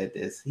doctor said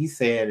this. He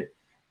said,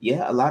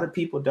 yeah, a lot of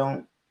people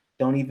don't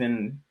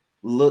even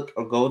look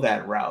or go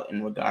that route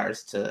in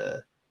regards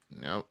to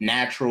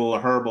natural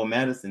herbal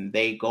medicine.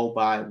 They go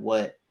by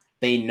what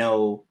they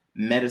know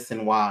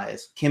medicine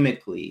wise,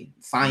 chemically,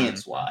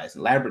 science wise,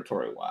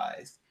 laboratory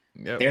wise.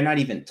 Yep. They're not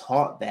even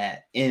taught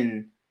that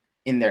in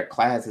their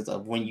classes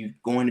of when you're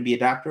going to be a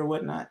doctor or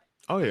whatnot.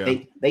 Oh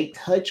yeah. They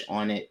touch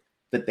on it,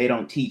 but they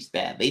don't teach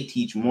that. They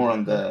teach more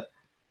on the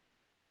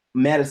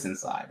medicine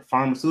side, the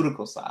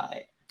pharmaceutical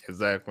side.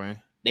 Exactly.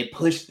 They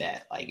push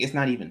that. Like, it's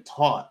not even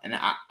taught. And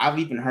I've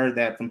even heard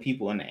that from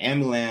people in the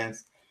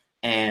ambulance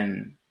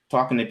and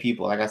talking to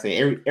people. Like I say,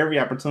 every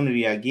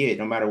opportunity I get,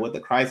 no matter what the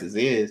crisis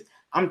is,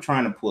 I'm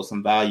trying to pull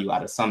some value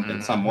out of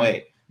something, some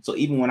way. So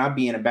even when I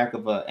be in the back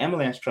of an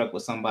ambulance truck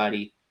with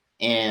somebody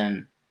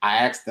and I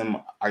ask them,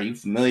 are you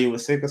familiar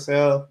with sickle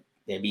cell?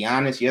 They be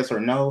honest, yes or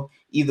no.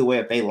 Either way,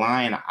 if they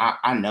lying,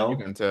 I know. You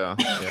can tell.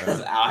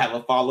 Yeah. I'll have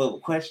a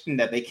follow-up question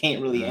that they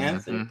can't really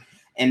answer.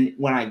 And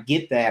when I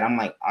get that, I'm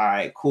like, all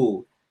right,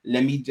 cool.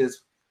 Let me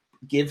just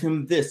give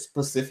him this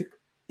specific,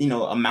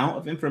 amount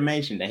of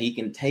information that he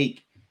can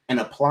take and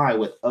apply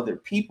with other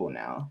people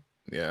now.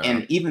 Yeah.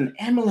 And even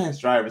ambulance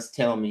drivers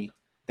tell me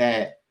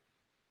that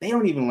they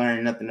don't even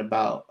learn nothing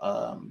about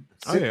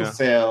sickle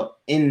cell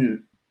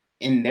in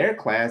their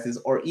classes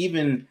or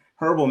even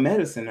herbal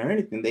medicine or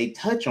anything. They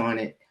touch on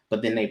it,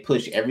 but then they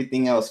push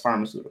everything else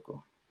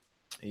pharmaceutical.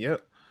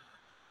 Yep.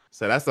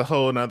 So that's a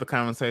whole nother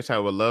conversation I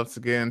would love to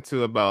get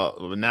into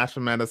about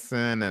natural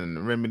medicine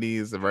and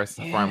remedies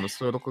versus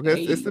pharmaceutical.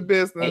 It's the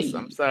business.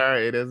 I'm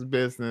sorry, it is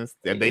business.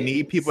 They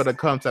need people to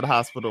come to the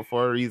hospital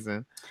for a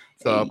reason.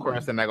 So of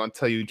course they're not going to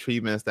tell you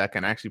treatments that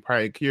can actually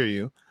probably cure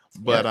you.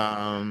 But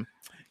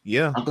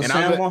yeah. Uncle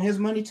Sam want his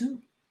money too.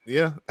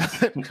 Yeah.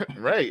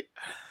 Right.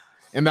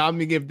 And I'm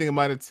thinking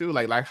about it too,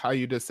 like how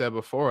you just said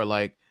before,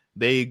 like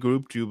they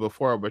grouped you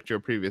before with your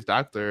previous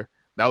doctor.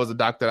 That was a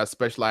doctor that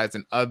specialized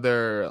in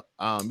other,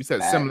 you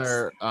said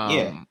similar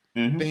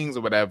things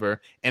or whatever.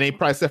 And they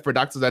probably said for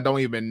doctors that don't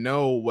even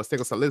know what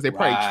sickle cell is, they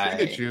probably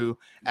treated you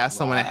as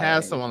someone that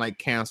has someone like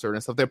cancer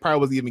and stuff. They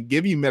probably wasn't even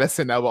give you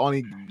medicine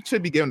that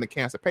should be given to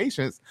cancer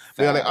patients.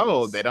 They're like,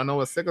 oh, they don't know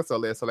what sickle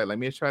cell is. So like, let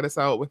me try this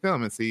out with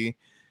them and see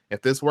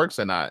if this works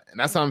or not. And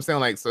that's what I'm saying.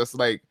 Like, so it's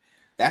like,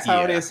 that's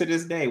how it is to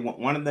this day.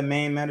 One of the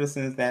main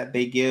medicines that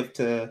they give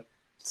to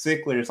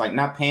sicklers, like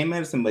not pain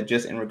medicine, but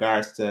just in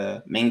regards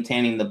to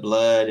maintaining the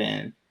blood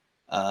and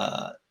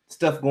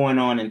stuff going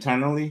on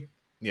internally.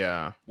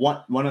 Yeah.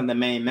 One of the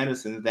main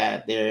medicines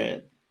that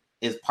there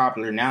is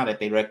popular now that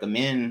they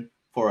recommend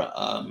for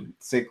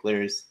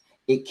sicklers,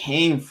 it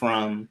came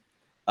from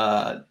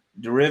a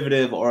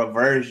derivative or a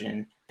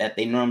version that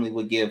they normally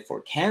would give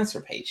for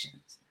cancer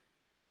patients.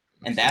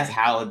 And that's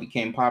how it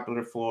became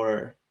popular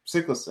for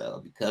sickle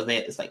cell, because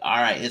it's like,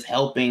 all right, it's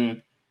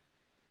helping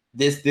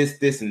this,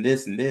 and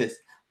this, and this,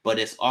 but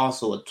it's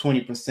also a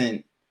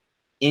 20%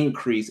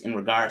 increase in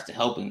regards to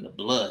helping the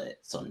blood.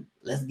 So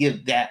let's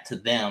give that to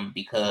them,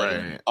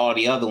 because all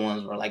the other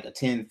ones were like a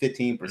 10,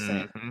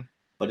 15%,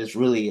 but it's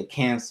really a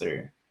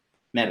cancer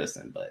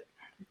medicine. But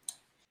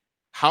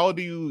how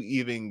do you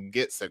even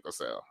get sickle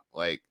cell?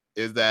 Like,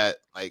 is that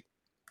like,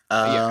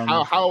 Yeah,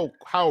 Um,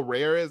 how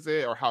rare is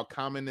it, or how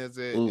common is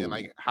it, and ooh,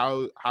 like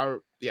how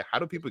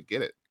do people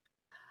get it?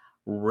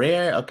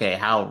 rare. Okay,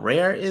 how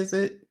rare is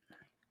it?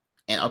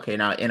 And okay,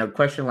 now in a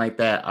question like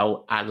that,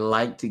 I'd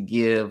like to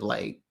give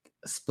like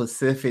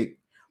specific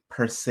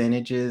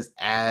percentages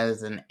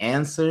as an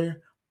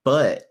answer,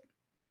 but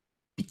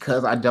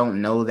because I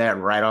don't know that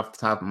right off the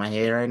top of my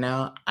head right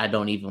now, I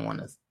don't even want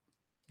to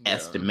Yeah.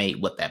 estimate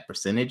what that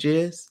percentage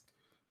is.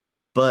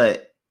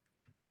 But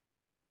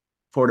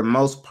for the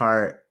most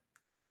part,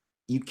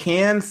 you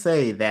can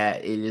say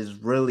that it is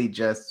really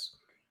just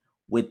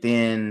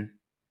within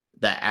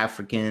the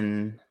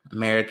African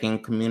American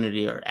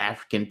community or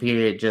African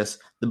period,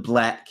 just the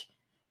Black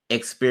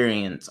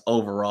experience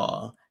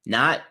overall.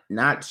 Not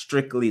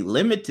strictly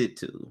limited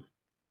to,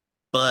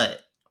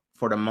 but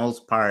for the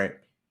most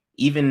part,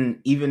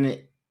 even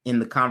in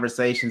the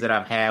conversations that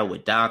I've had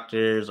with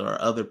doctors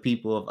or other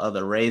people of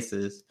other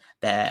races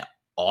that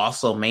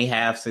also may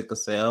have sickle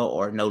cell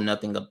or know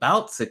nothing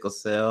about sickle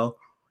cell,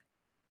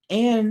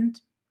 and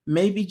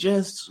maybe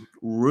just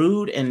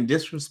rude and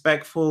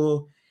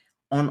disrespectful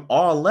on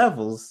all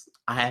levels,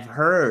 I have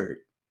heard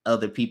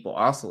other people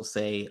also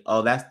say,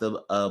 "Oh, that's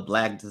the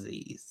Black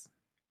disease."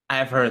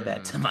 I've heard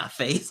that to my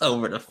face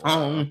over the Wow.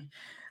 phone,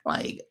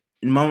 like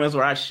in moments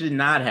where I should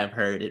not have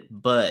heard it,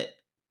 but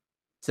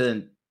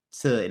to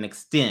to an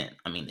extent,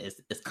 I mean,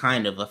 it's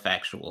kind of a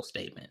factual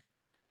statement.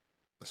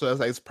 So it's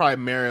like it's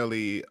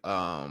primarily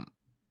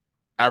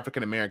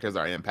African Americans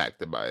are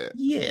impacted by it.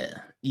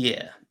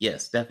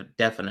 Yes,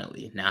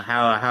 definitely. Now,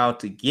 how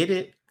to get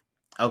it?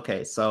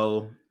 Okay,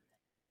 so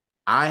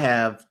I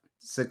have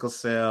sickle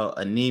cell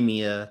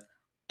anemia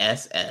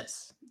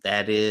SS.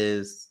 That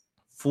is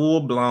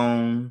full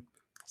blown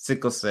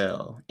sickle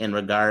cell in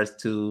regards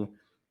to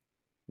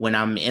when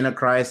I'm in a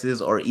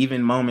crisis or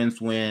even moments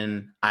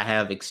when I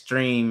have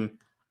extreme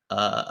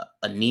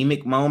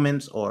anemic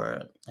moments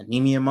or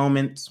anemia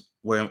moments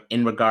where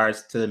in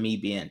regards to me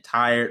being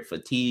tired,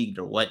 fatigued,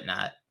 or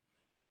whatnot,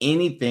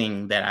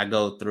 anything that I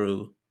go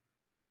through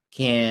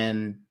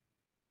can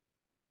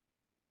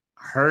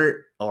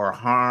hurt or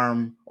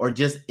harm or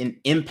just an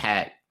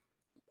impact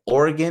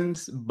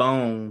organs,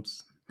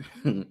 bones,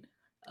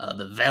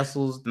 the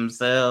vessels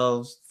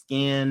themselves,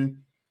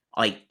 skin,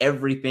 like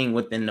everything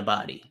within the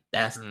body.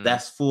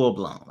 That's full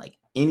blown. Like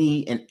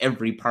any and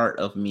every part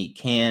of me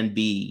can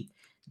be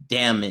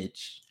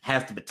damaged,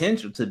 has the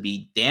potential to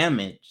be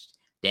damaged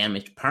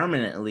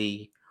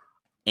permanently,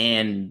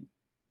 and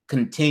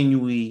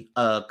continually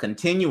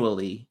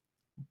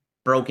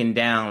broken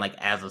down like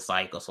as a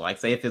cycle. So like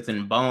say if it's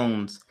in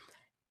bones,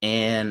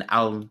 and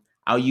I'll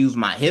use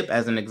my hip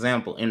as an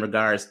example in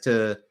regards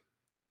to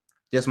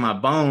just my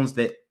bones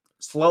that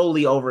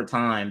slowly over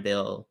time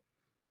they'll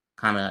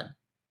kind of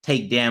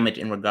take damage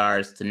in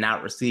regards to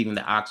not receiving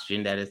the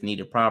oxygen that is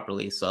needed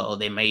properly. So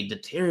they may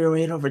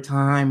deteriorate over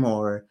time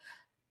or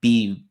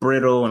be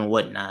brittle and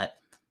whatnot.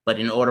 But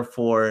in order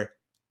for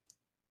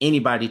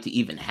anybody to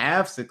even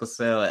have sickle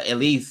cell, at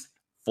least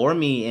for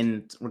me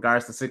in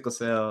regards to sickle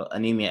cell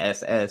anemia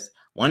SS,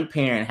 one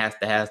parent has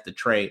to have the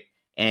trait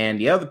and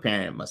the other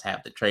parent must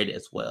have the trait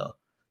as well.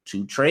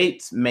 Two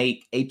traits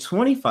make a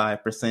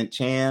 25%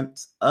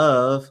 chance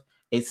of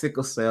a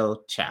sickle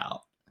cell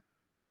child.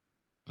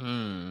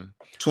 So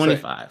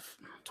 25.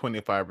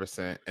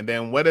 25%. And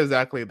then what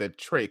exactly the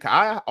trait? 'Cause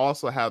I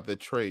also have the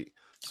trait.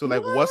 So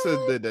like what's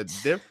the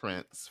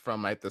difference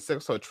from like the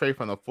sickle cell trait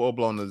from the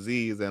full-blown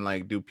disease, and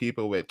like do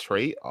people with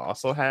trait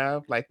also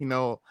have like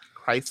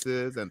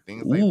crisis and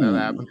things like that Ooh.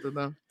 happen to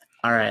them?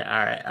 All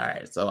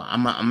right. So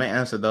I'm gonna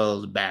answer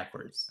those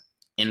backwards.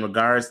 In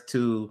regards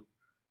to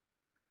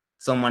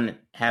someone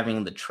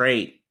having the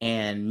trait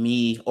and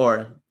me,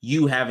 or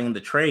you having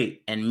the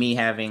trait and me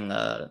having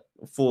a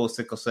full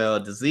sickle cell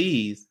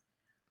disease,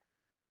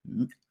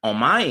 on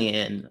my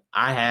end,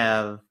 I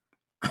have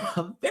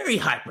a very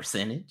high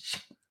percentage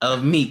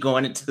of me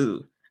going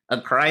into a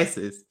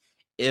crisis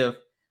if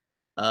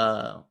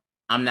uh,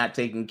 I'm not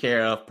taken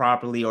care of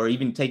properly, or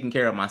even taking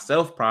care of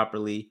myself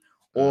properly,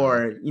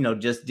 or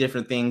just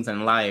different things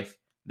in life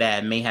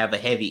that may have a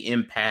heavy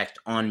impact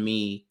on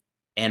me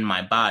and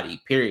my body.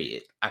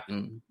 Period. I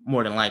can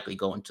more than likely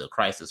go into a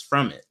crisis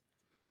from it.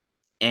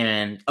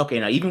 And okay,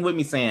 now even with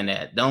me saying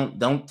that,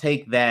 don't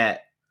take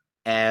that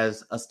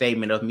as a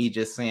statement of me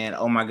just saying,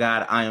 "Oh my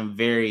God, I'm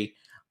very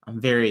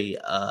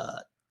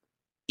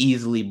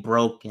easily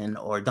broken,"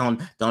 or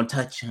don't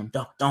touch him,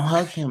 don't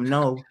hug him,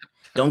 no,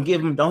 don't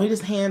hit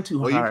his hand too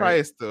Well, you hard.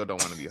 probably still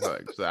don't want to be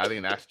hugged. So I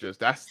think that's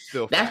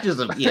still That's facts.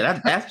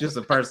 just that's just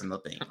a personal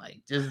thing.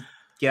 Like just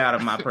get out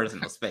of my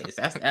personal space.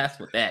 That's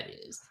what that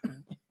is.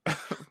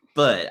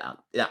 But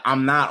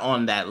I'm not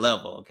on that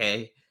level.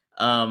 Okay.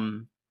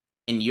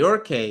 In your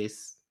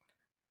case,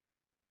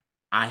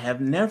 I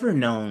have never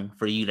known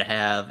for you to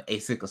have a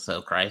sickle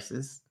cell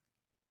crisis.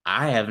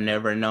 I have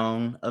never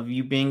known of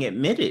you being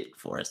admitted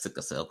for a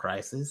sickle cell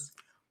crisis,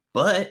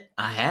 but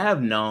I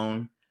have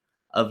known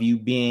of you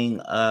being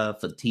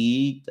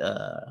fatigued,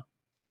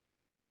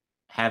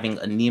 having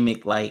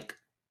anemic like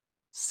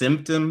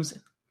symptoms.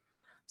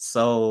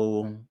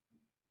 So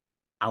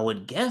I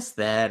would guess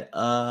that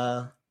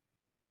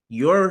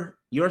your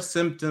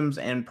symptoms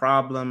and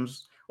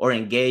problems or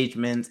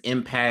engagements,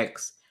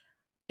 impacts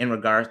in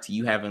regards to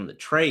you having the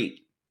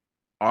trait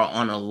are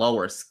on a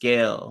lower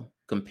scale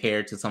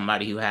compared to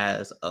somebody who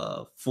has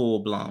a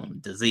full-blown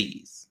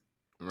disease.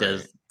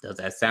 Right. Does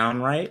that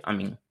sound right? I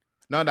mean,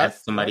 No,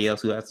 that's somebody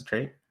else who has the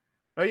trait.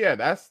 Oh yeah,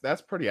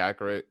 that's pretty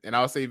accurate. And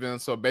I would say even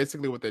so,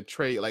 basically with the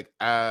trait, like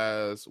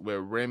as with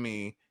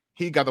Remy,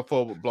 he got the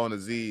full blown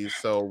disease.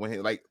 So when he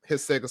like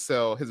his sickle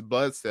cell, his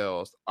blood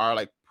cells are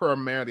like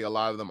primarily a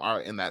lot of them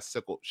are in that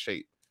sickle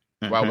shape.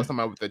 While with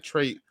somebody with the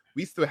trait,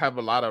 we still have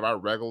a lot of our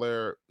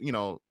regular,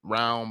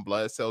 round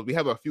blood cells. We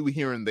have a few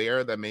here and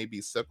there that may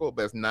be sickle,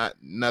 but it's not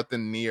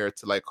nothing near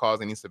to like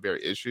cause any severe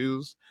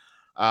issues.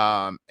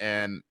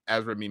 And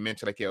as Remy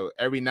mentioned, like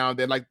every now and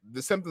then, like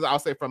the symptoms I'll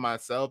say for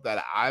myself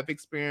that I've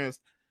experienced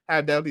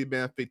have definitely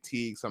been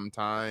fatigue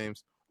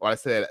sometimes, or I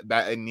said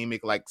that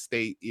anemic like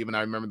state. Even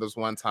I remember this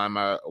one time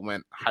I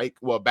went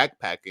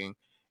backpacking,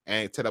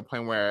 and to the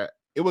point where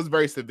it was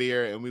very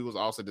severe, and we was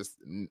also just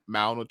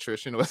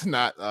malnutrition. It was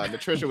not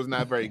nutrition was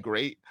not very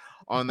great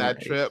on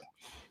that trip,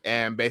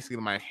 and basically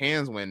my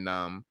hands went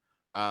numb.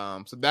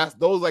 So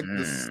those like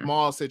the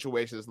small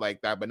situations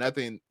like that, but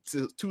nothing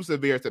too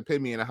severe to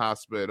put me in a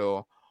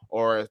hospital,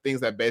 or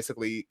things that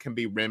basically can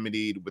be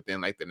remedied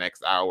within like the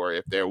next hour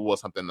if there was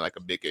something like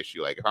a big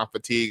issue. Like if I'm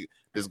fatigued,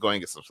 just go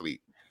and get some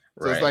sleep.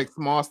 So it's like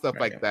small stuff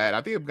like that.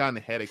 I think I've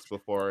gotten headaches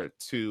before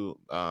too,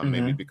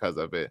 maybe because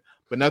of it,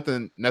 but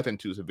nothing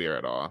too severe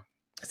at all.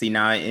 See,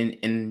 now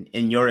in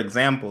your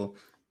example,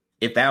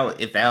 if that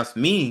was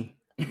me,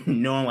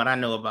 knowing what I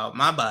know about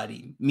my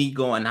body, me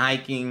going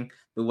hiking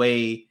the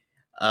way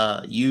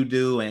you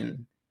do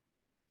and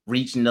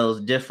reaching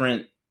those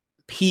different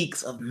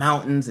peaks of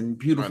mountains and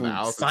beautiful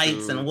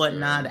sights and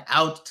whatnot, the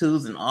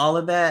altitudes and all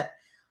of that.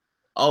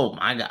 Oh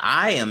my God,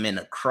 I am in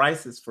a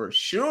crisis for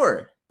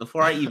sure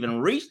before I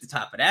even reach the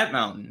top of that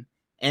mountain.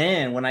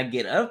 And when I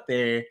get up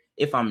there,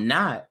 if I'm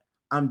not,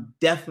 I'm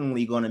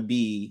definitely going to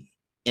be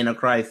in a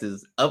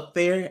crisis up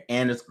there,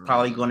 and it's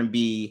probably going to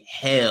be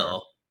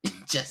hell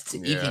just to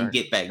even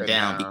get back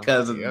down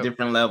because of the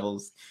different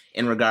levels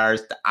in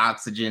regards to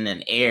oxygen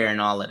and air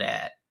and all of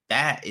that.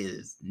 That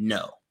is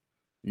not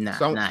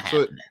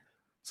happening.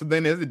 So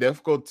then is it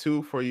difficult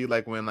too for you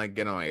like when like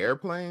getting on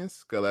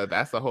airplanes? Because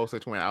that's the whole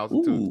situation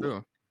altitude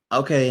too.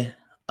 Okay.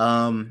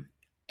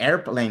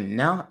 Airplane,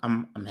 now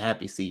I'm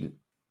happy. See,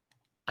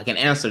 I can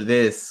answer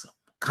this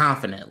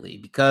confidently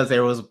because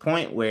there was a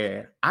point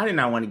where I did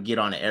not want to get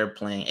on an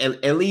airplane.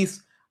 At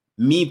least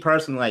me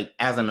personally, like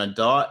as an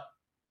adult,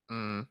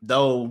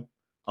 though,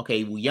 okay,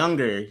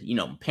 younger,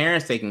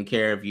 parents taking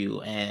care of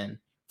you and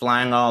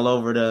flying all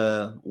over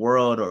the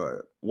world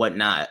or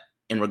whatnot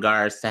in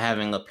regards to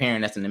having a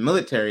parent that's in the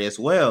military as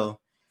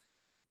well.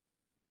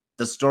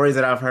 The stories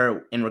that I've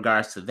heard in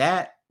regards to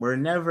that were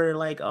never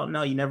like, oh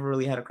no, you never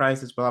really had a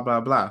crisis, blah,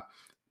 blah, blah.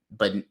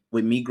 But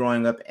with me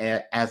growing up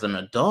as an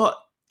adult,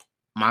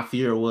 my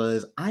fear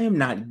was I am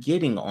not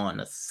getting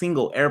on a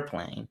single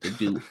airplane to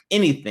do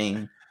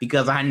anything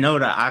because I know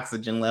the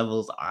oxygen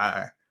levels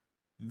are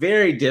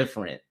very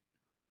different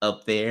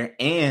up there.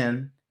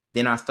 And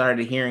then I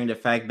started hearing the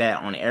fact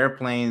that on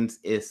airplanes,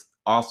 it's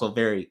also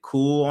very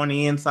cool on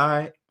the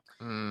inside.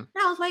 And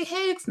I was like,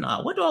 heck no,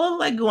 what do I look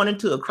like going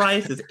into a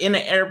crisis in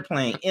an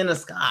airplane in the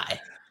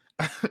sky?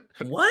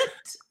 What?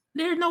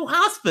 There's no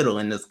hospital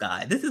in the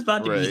sky. This is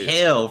about to be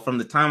hell from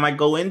the time I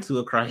go into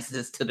a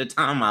crisis to the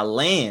time I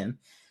land.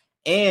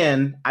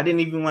 And I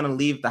didn't even want to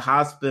leave the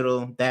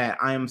hospital that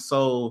I am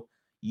so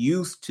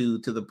used to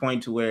the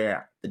point to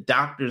where the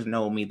doctors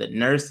know me, the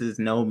nurses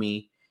know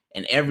me,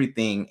 and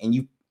everything. And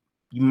you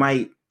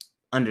might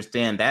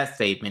understand that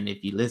statement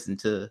if you listen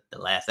to the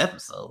last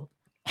episode.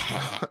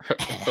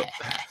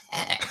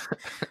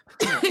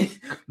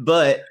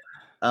 But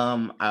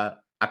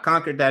I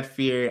conquered that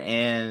fear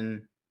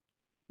and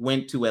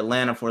went to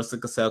Atlanta for a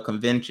sickle cell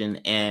convention.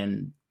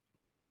 And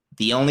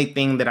the only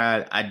thing that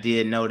I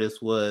did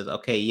notice was,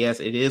 okay, yes,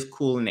 it is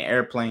cool in the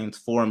airplanes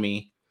for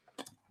me.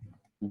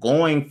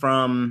 Going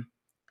from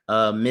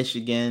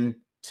Michigan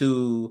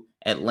to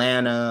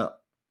Atlanta,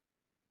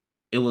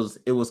 it was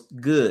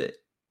good.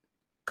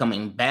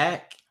 Coming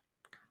back,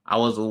 I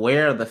was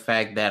aware of the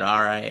fact that,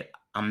 all right,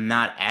 I'm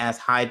not as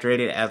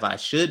hydrated as I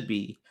should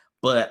be,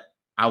 but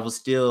I was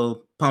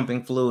still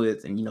pumping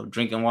fluids and,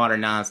 drinking water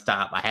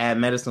nonstop. I had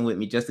medicine with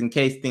me just in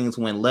case things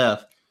went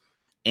left.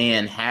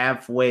 And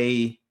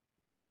halfway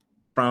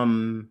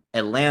from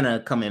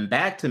Atlanta coming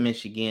back to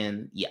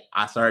Michigan,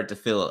 I started to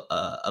feel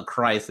a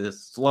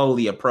crisis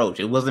slowly approach.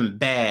 It wasn't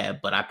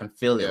bad, but I can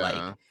feel it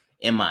like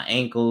in my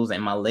ankles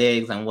and my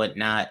legs and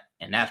whatnot.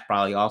 And that's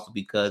probably also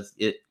because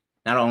it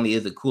not only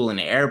is it cool in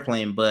the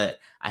airplane, but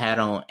I had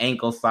on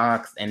ankle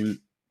socks and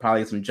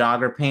probably some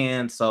jogger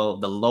pants. So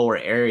the lower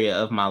area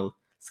of my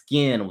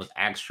skin was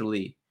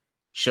actually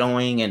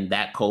showing, and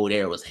that cold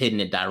air was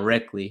hitting it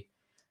directly.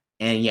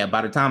 And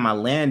by the time I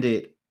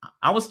landed,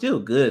 I was still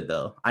good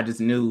though. I just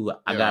knew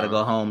I got to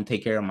go home,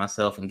 take care of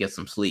myself, and get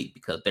some sleep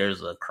because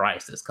there's a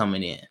crisis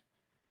coming in.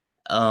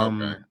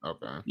 Okay.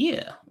 Okay.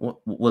 Yeah.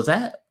 Was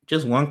that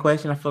just one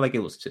question? I feel like it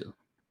was two.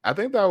 I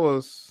think that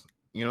was,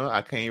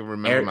 I can't even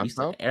remember You said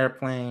myself.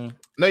 airplane.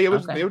 No, it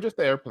was just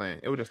the airplane.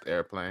 It was just the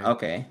airplane.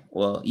 Okay.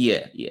 Well,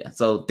 yeah.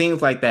 So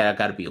things like that I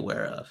got to be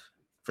aware of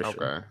for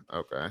sure.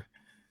 Okay.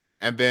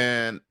 And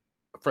then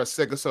for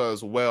sickle cell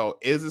as well,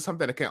 is it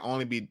something that can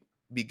only be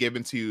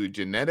given to you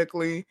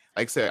genetically?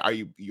 Like I said,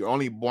 you're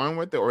only born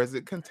with it, or is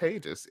it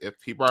contagious? If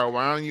people are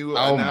around you,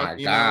 oh enough,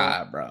 my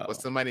god, bro! Will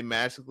somebody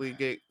magically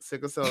get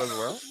sickle cell as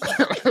well?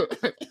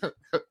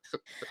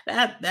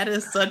 that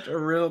is such a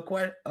real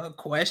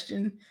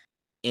question.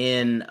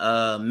 In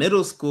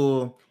middle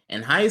school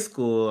and high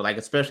school, like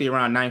especially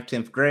around 9th,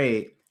 10th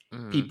grade,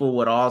 people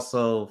would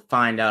also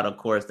find out, of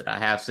course, that I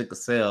have sickle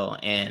cell,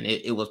 and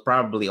it was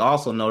probably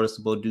also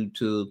noticeable due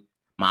to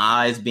my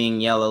eyes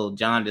being yellow,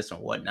 jaundice, and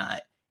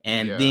whatnot.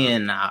 And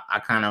then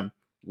I kind of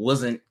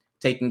wasn't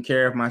taking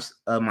care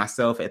of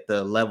myself at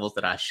the levels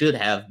that I should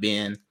have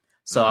been.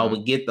 So I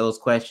would get those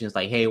questions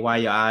like, "Hey, why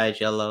your eyes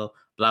yellow?"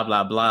 Blah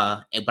blah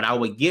blah. But I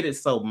would get it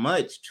so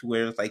much to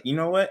where it's like, you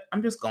know what?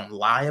 I'm just gonna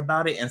lie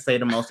about it and say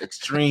the most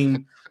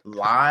extreme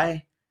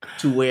lie,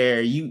 to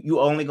where you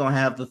only gonna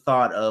have the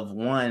thought of,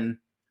 one,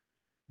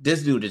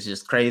 this dude is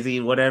just crazy,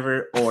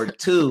 whatever, or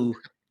two,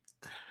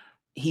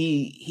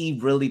 he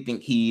really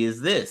think he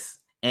is this.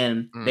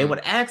 And they would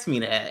ask me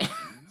that.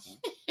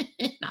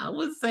 And I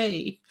would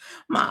say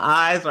my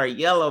eyes are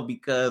yellow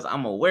because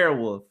I'm a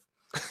werewolf.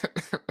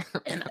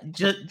 And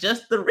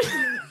just the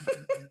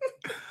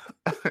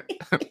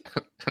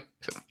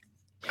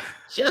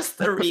just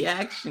the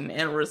reaction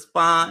and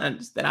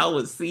response that I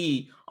would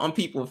see on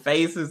people's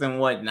faces and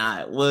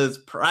whatnot was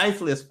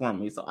priceless for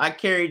me. So I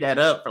carried that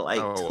up for like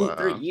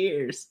 2-3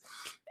 years.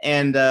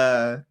 And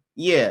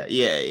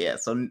yeah.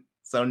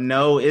 So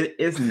no,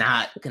 it's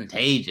not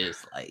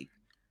contagious. Like,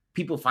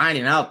 people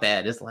finding out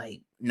that, it's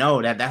like,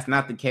 no, that's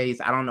not the case.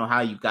 I don't know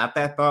how you got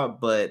that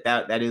thought, but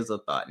that is a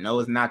thought. No,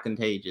 it's not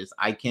contagious.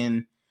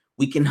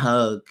 We can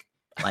hug.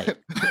 Like,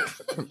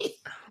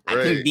 I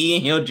can be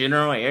in your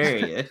general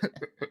area.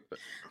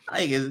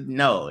 Like,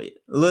 no,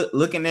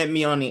 looking at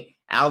me on the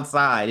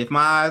outside, if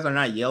my eyes are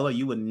not yellow,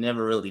 you would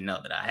never really know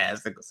that I had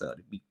sickle cell,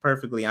 to be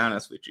perfectly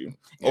honest with you.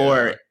 Yeah.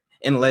 Or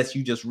unless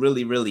you just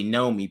really, really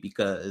know me,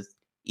 because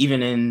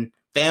even in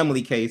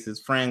family cases,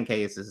 friend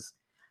cases,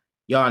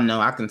 y'all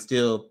know I can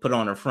still put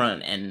on a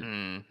front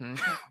and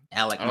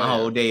act like my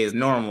whole day is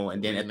normal,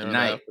 and then at the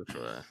night,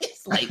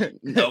 it's like,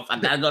 nope, I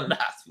gotta go to the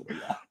hospital.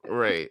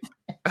 Right.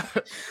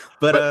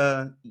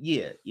 But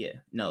yeah,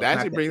 no. That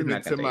actually brings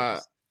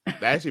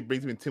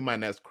me to my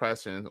next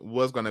question.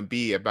 Was going to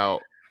be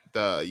about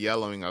the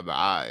yellowing of the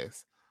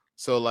eyes.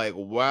 So, like,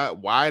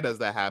 why does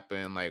that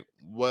happen? Like,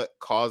 what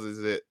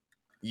causes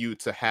you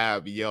to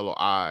have yellow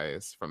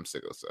eyes from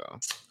sickle cell?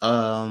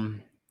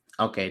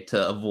 Okay,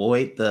 to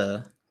avoid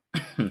the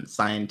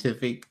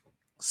scientific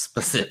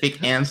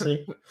specific answer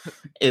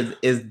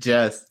is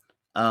just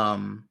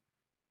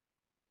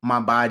my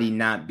body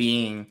not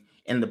being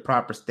in the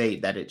proper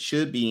state that it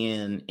should be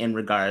in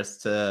regards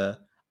to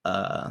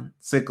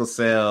sickle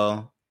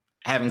cell,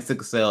 having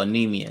sickle cell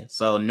anemia.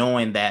 So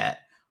knowing that,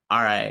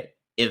 all right,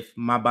 if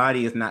my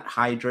body is not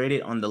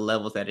hydrated on the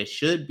levels that it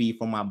should be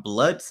for my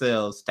blood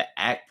cells to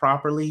act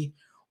properly,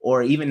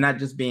 or even not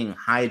just being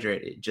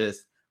hydrated,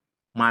 just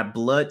my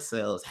blood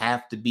cells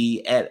have to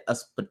be at a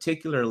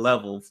particular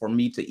level for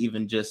me to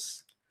even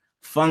just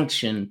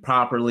function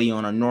properly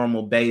on a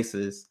normal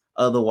basis.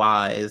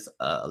 Otherwise,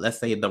 let's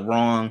say the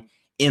wrong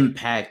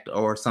impact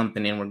or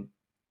something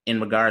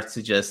in regards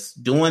to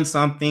just doing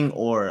something,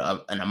 or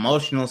an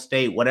emotional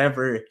state,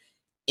 whatever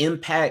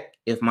impact,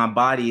 if my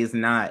body is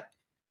not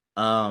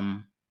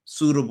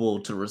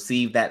suitable to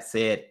receive that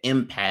said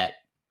impact,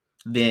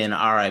 then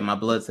all right, my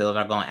blood cells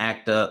are going to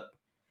act up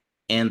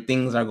and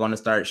things are going to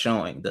start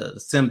showing the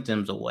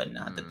symptoms or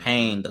whatnot, the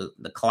pain,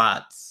 the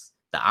clots,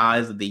 the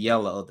eyes of the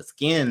yellow, the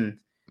skin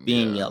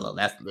being yellow.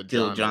 That's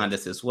still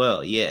jaundice as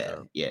well.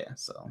 Yeah.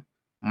 So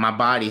my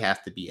body has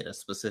to be at a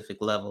specific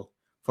level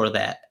for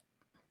that.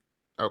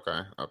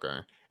 Okay.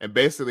 And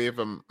basically, if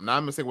I'm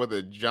not mistaken, with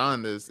the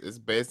jaundice is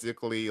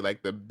basically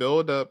like the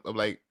buildup of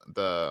like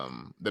the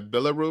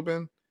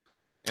bilirubin,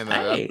 and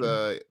that's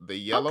the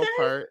yellow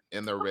part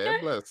in the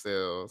red blood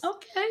cells.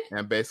 Okay.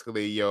 And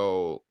basically,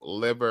 your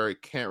liver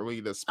can't really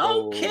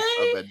dispose of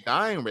the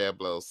dying red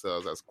blood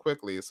cells as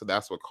quickly, so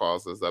that's what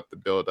causes up the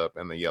buildup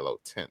in the yellow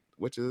tint,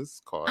 which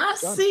is called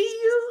jaundice. I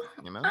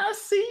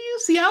see you.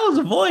 See, I was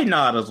avoiding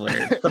all those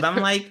words because I'm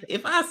like,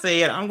 if I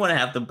say it, I'm going to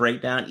have to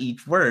break down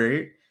each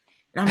word.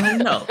 And I'm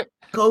like, no,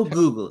 go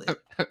Google it.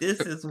 This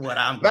is what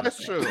I'm going to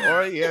say. That's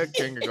true. Or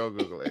King can go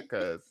Google it,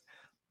 because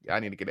I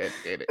need to get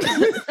educated.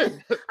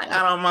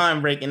 I don't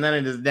mind breaking none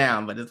of this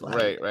down, but it's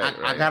like,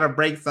 I gotta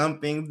break some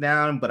things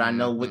down, but I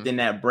know within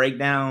that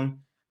breakdown,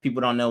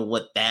 people don't know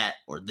what that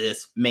or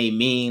this may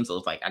mean. So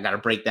it's like, I gotta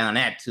break down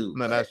that too.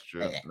 No, that's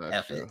true.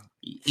 That's true.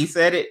 He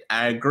said it.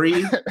 I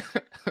agree.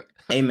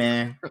 Hey,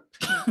 man.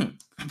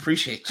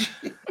 Appreciate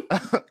you.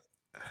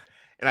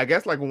 And I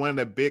guess like one of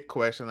the big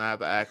questions I have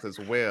to ask as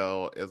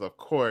well is, of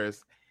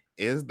course,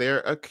 is there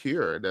a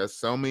cure? There's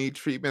so many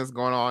treatments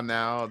going on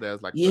now.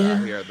 There's like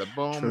the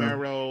bone true.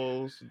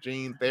 marrows,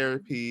 gene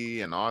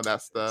therapy, and all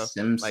that stuff.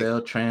 Stem Like,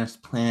 cell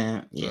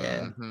transplant.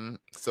 Yeah.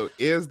 So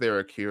is there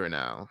a cure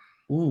now?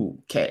 Ooh,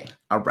 okay.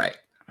 All right.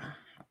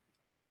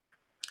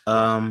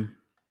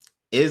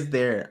 Is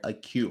there a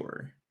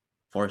cure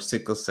for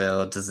sickle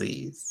cell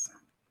disease?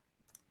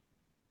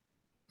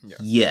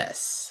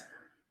 Yes.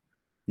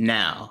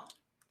 Now,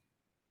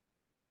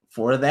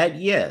 for that,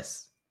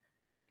 yes,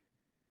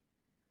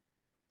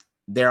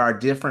 there are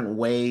different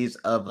ways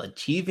of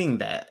achieving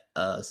that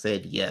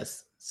said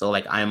yes. So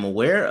like I'm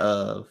aware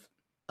of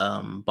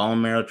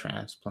bone marrow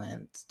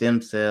transplant,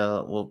 stem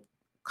cell, well,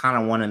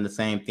 kind of one and the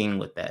same thing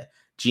with that,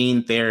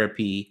 gene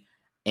therapy.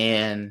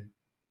 And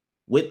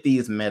with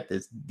these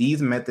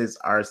methods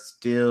are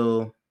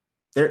still,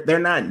 they're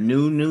not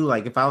new.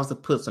 Like if I was to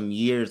put some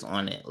years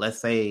on it, let's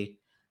say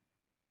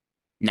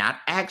not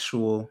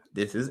actual,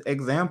 this is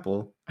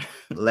example.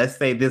 Let's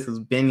say this has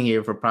been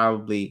here for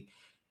probably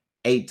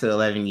 8 to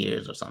 11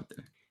 years or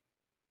something.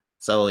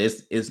 So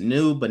it's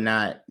new, but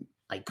not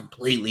like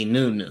completely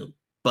new.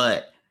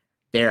 But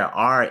there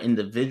are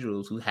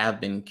individuals who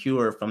have been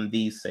cured from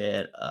these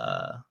said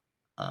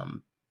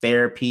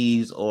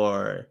therapies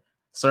or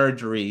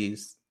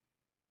surgeries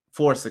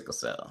for sickle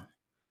cell.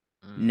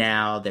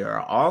 Now, there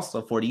are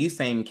also, for these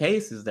same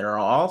cases, there are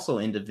also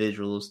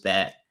individuals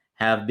that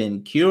have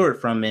been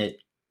cured from it,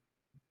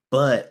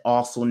 but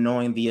also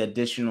knowing the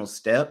additional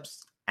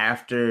steps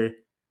after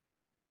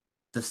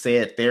the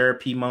said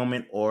therapy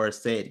moment or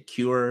said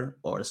cure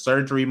or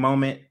surgery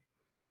moment,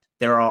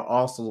 there are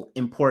also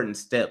important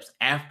steps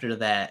after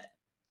that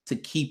to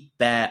keep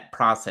that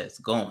process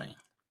going.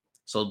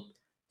 So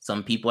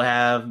some people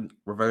have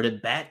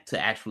reverted back to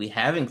actually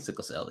having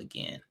sickle cell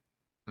again.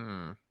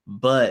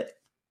 But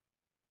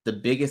the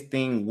biggest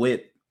thing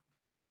with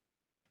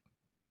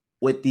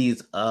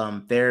these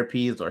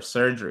therapies or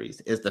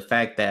surgeries is the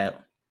fact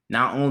that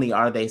not only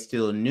are they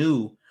still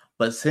new,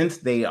 but since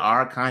they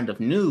are kind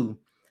of new,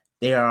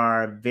 they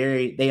are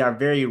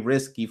very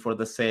risky for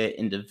the said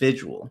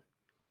individual.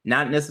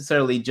 Not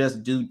necessarily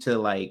just due to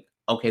like,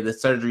 okay, the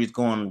surgery is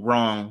going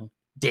wrong,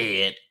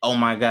 dead. Oh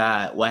my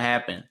God, what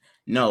happened?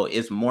 No,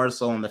 it's more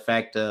so on the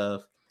fact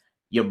of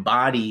your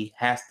body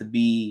has to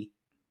be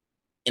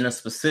in a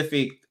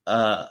specific,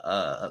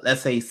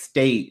 let's say,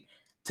 state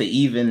to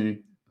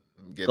even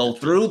go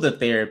through the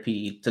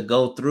therapy, to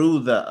go through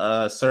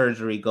the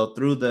surgery, go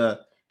through the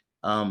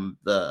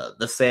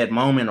said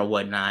moment or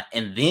whatnot,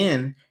 and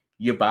then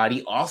your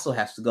body also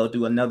has to go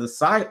do another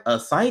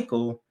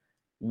cycle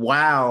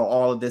while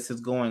all of this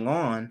is going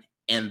on,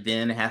 and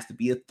then it has to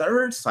be a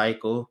third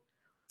cycle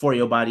for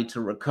your body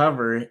to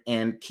recover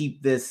and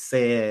keep this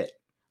said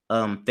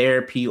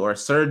therapy or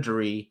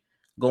surgery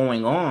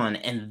going on.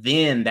 And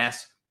then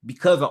that's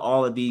because of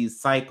all of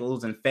these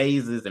cycles and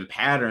phases and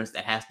patterns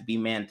that has to be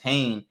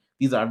maintained.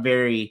 These are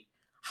very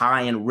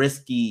high and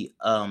risky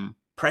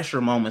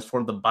pressure moments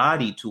for the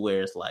body, to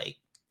where it's like,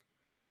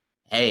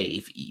 hey,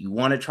 if you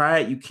want to try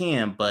it, you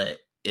can, but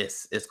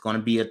it's going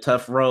to be a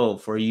tough road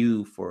for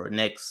you for the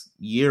next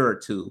year or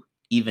two,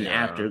 even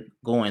after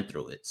going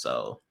through it.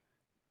 So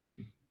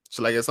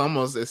like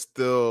it's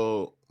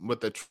still with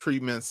the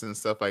treatments and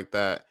stuff like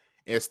that,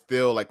 it's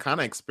still like kind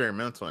of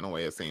experimental in a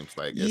way, it seems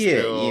like.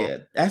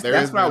 That's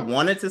what I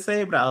wanted to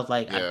say, but I was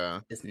like,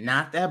 it's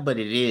not that, but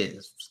it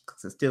is,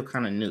 because it's still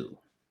kind of new.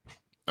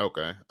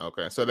 Okay.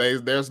 So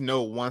there's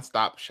no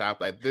one-stop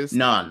shop like this.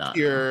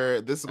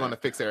 Cure. This is going to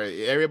fix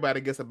it. Everybody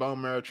gets a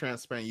bone marrow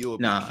transplant, you will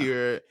be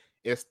cured.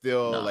 It's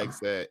still like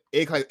said.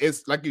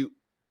 It's like you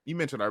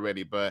mentioned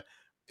already, but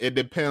it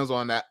depends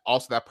on that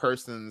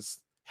person's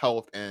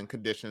health and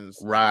conditions,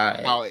 right?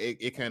 How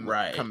it can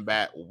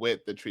combat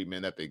with the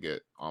treatment that they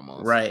get,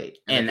 almost, right.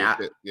 And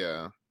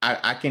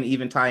I can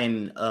even tie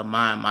in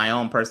my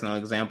own personal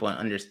example and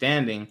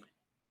understanding.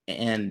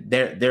 And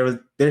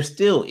there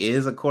still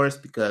is, of course,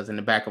 because in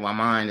the back of my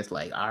mind, it's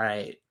like, all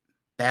right,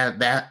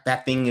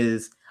 that thing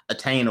is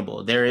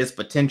attainable. There is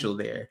potential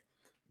there.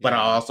 But I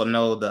also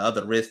know the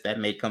other risks that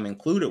may come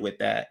included with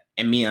that.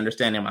 And me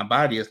understanding my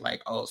body is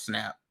like, oh,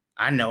 snap.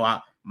 I know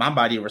my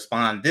body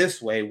responds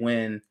this way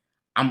when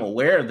I'm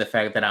aware of the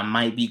fact that I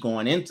might be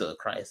going into a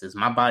crisis.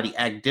 My body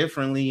act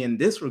differently in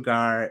this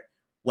regard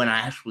when I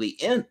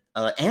actually am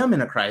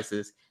in a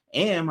crisis.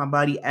 And my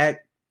body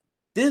act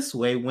this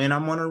way when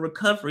I'm on a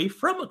recovery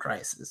from a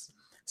crisis.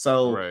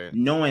 So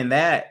knowing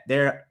that,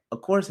 there,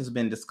 of course, has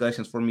been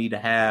discussions for me to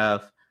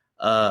have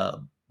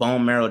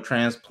bone marrow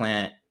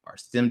transplant or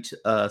stem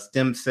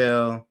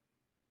cell.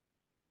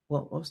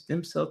 What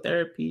stem cell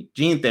therapy?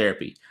 Gene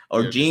therapy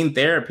or gene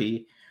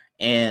therapy.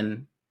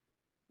 And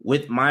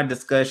with my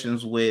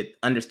discussions with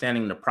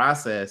understanding the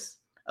process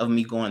of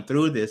me going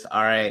through this,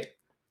 all right,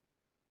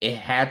 it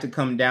had to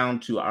come down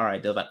to, all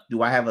right,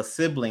 do I have a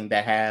sibling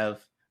that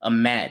have a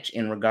match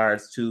in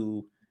regards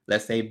to,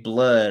 let's say,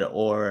 blood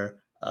or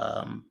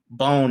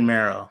bone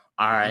marrow?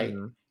 All right.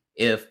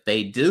 If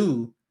they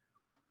do,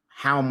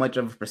 how much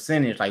of a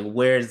percentage, like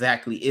where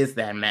exactly is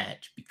that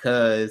match?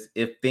 Because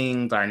if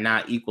things are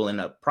not equaling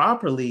up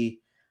properly,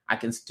 I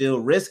can still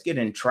risk it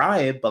and try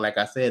it. But like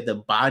I said, the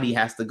body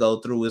has to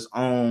go through its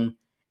own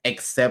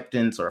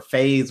acceptance or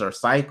phase or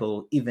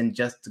cycle, even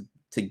just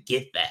to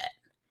get that.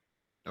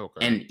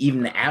 Okay. And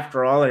even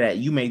after all of that,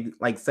 you may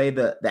like say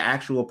the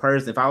actual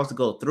person, if I was to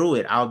go through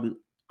it, I'm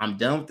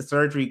done with the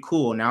surgery.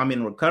 Cool. Now I'm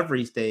in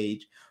recovery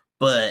stage,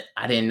 but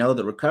I didn't know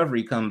the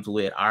recovery comes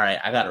with, all right,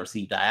 I got to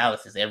receive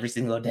dialysis every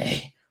single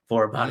day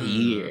for about a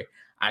year.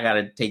 I got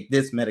to take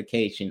this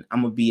medication.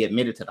 I'm going to be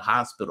admitted to the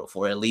hospital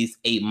for at least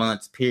 8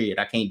 months period.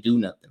 I can't do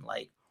nothing.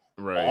 Like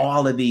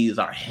all of these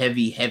are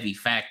heavy, heavy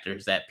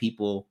factors that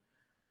people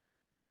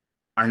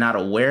are not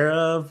aware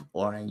of,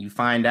 or you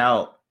find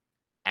out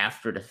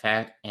after the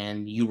fact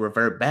and you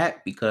revert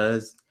back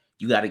because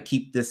you got to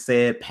keep this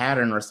said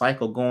pattern or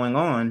cycle going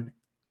on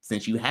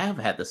since you have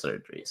had the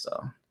surgery.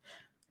 So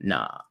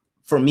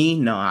for me,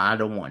 no, I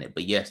don't want it.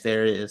 But yes,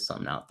 there is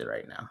something out there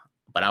right now,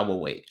 but I will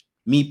wait.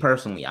 Me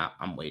personally,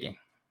 I'm waiting.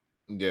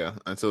 Yeah,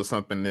 until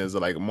something is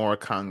like more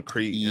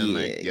concrete and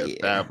like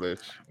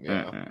established.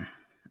 Yeah.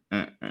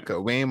 Cause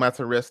we ain't about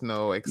to risk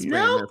no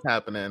experiments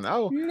happening.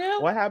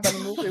 What happened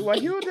to Luffy? Well,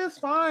 he was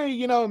just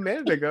fine, a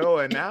minute ago,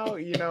 and now,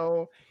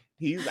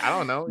 he's, I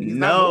don't know. He's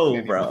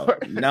no, bro.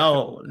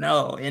 No.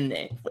 And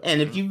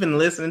if you've been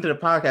listening to the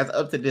podcast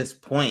up to this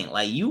point,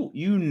 like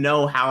you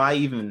know how I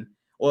even,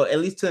 or at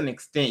least to an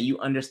extent, you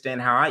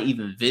understand how I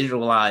even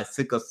visualize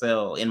sickle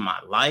cell in my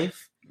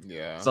life.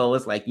 Yeah. So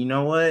it's like, you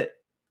know what?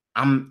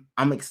 I'm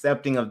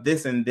accepting of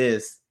this and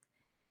this,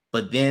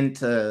 but then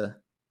to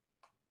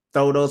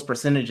throw those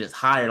percentages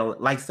higher,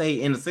 like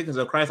say in the sickle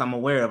cell crisis, I'm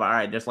aware of, all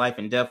right, there's life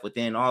and death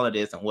within all of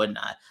this and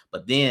whatnot.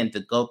 But then to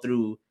go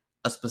through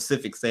a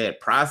specific said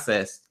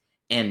process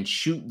and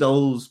shoot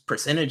those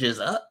percentages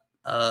up,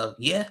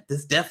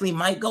 this definitely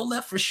might go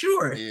left for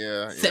sure.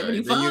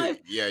 75.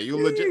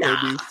 You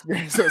legitimately be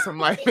experiencing some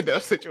life and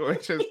death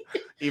situations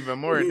even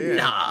more.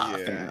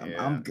 Fam,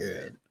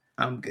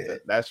 I'm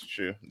good. That's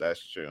true.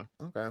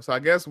 Okay, so I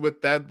guess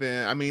with that,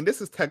 then, I mean,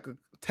 this is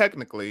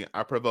technically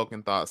our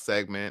provoking thought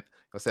segment.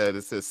 I said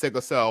this is Sickle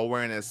Cell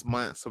Awareness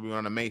Month, so we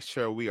want to make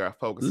sure we are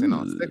focusing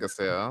on sickle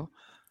cell.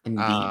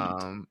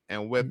 Indeed.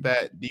 And with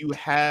that, do you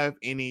have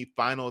any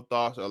final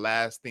thoughts or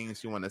last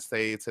things you want to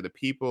say to the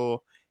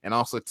people? And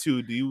also,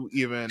 too, do you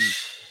even,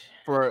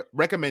 for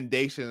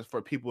recommendations for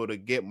people to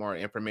get more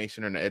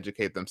information and to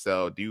educate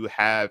themselves, do you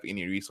have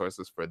any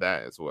resources for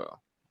that as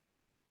well?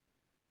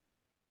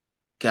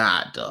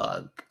 God,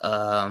 dog.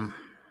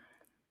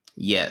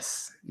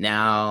 Yes.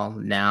 Now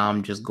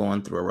I'm just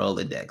going through a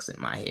Rolodex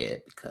in my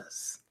head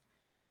because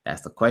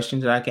that's the question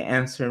that I can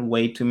answer in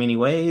way too many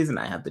ways, and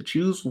I have to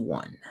choose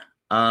one.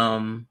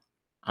 I'm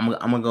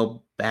gonna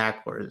go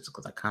backwards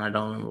because I kind of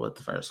don't remember what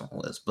the first one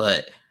was,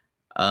 but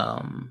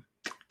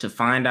to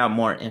find out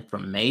more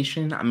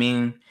information, I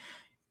mean,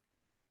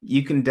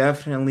 you can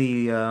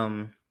definitely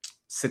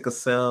sickle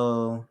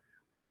cell.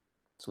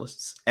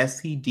 What's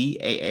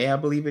SCDAA? I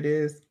believe it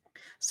is.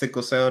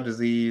 Sickle Cell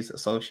Disease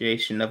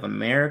Association of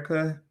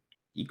America.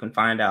 You can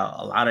find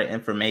out a lot of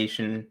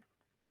information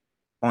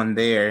on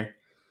there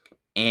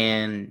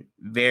and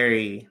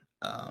very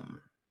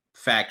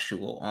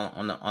factual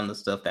on the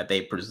stuff that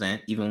they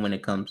present, even when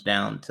it comes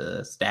down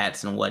to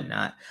stats and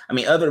whatnot. I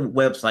mean, other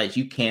websites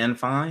you can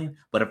find,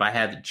 but if I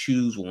had to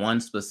choose one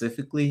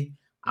specifically,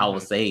 I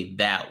would say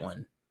that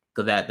one,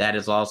 because that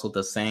is also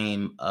the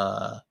same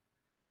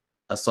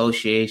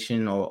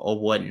association or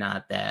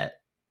whatnot that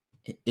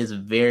is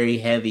very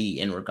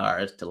heavy in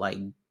regards to like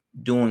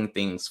doing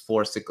things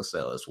for sickle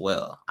cell as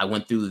well. I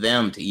went through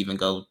them to even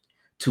go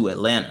to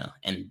Atlanta,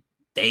 and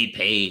they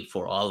paid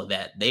for all of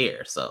that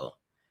there. So,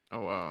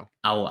 oh wow,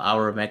 I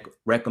would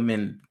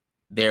recommend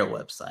their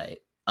website.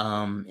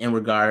 In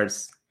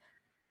regards,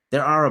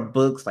 there are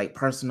books like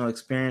personal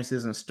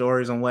experiences and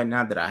stories and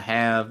whatnot that I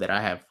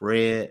have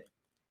read.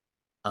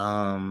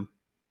 But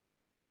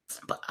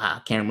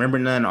I can't remember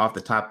none off the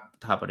top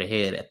of the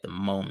head at the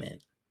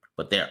moment.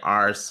 But there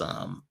are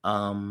some.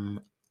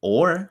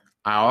 Or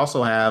I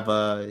also have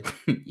a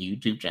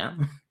YouTube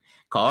channel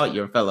called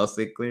Your Fellow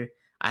Sickler.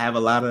 I have a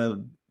lot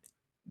of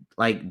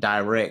like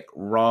direct,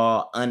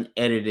 raw,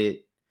 unedited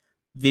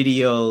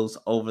videos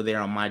over there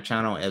on my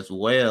channel as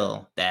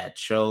well that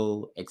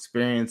show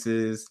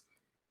experiences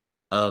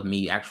of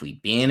me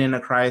actually being in a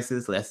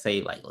crisis. Let's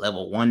say like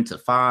level 1 to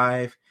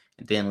 5,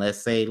 and then let's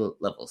say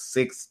level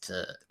 6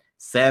 to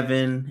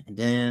 7, and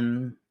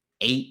then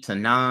 8 to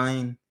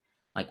 9.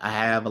 Like I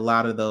have a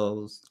lot of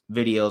those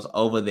videos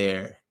over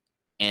there,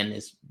 and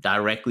it's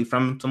directly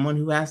from someone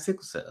who has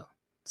sickle cell.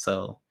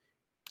 So,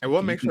 and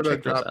we'll make sure to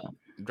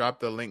drop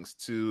the links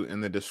to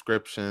in the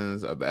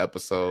descriptions of the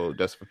episode,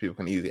 just for people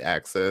can easily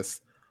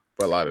access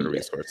for a lot of the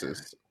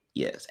resources.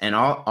 Yes, and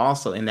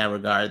also in that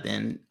regard,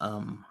 then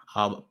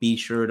I'll be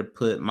sure to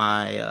put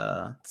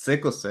my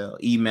sickle cell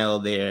email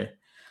there.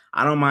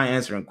 I don't mind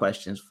answering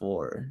questions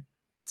for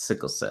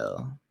sickle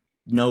cell.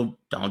 No,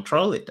 don't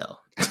troll it though.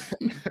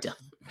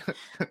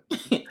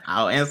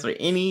 I'll answer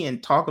any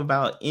and talk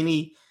about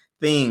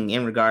anything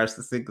in regards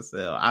to sickle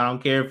cell. I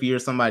don't care if you're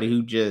somebody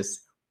who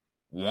just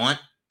want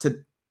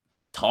to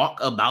talk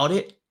about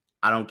it.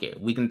 I don't care.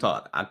 We can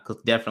talk. I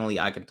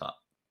can talk.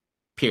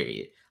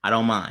 Period. I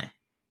don't mind.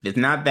 If it's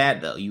not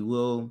that though, you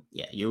will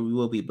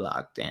be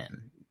blocked,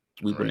 and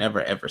we will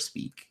never ever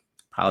speak.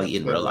 Probably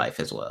in real life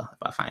as well if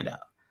I find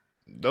out.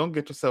 Don't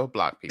get yourself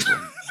blocked, people.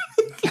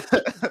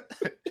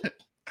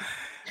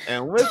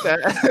 And with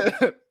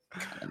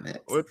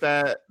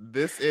that,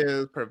 this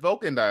is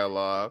Provoking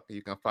Dialogue.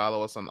 You can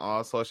follow us on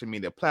all social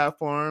media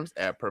platforms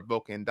at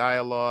Provoking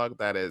Dialogue.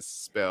 That is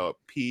spelled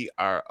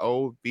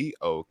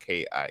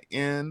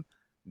PROVOKIN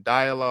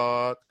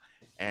Dialogue.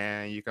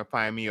 And you can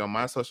find me on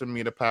my social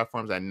media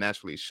platforms at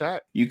Naturally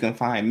Shot. You can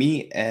find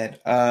me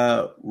at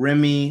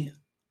Remy_YFS.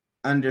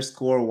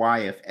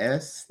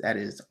 That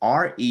is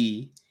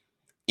REME_YFS.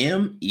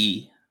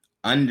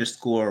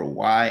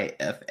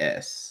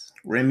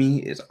 Remy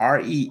is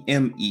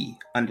REME_YFS.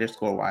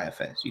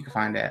 You can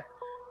find that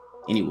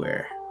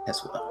anywhere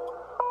as well.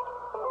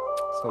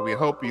 So we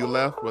hope you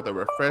left with a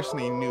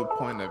refreshingly new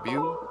point of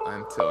view.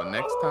 Until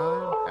next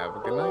time, have a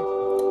good night.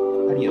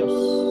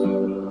 Adios.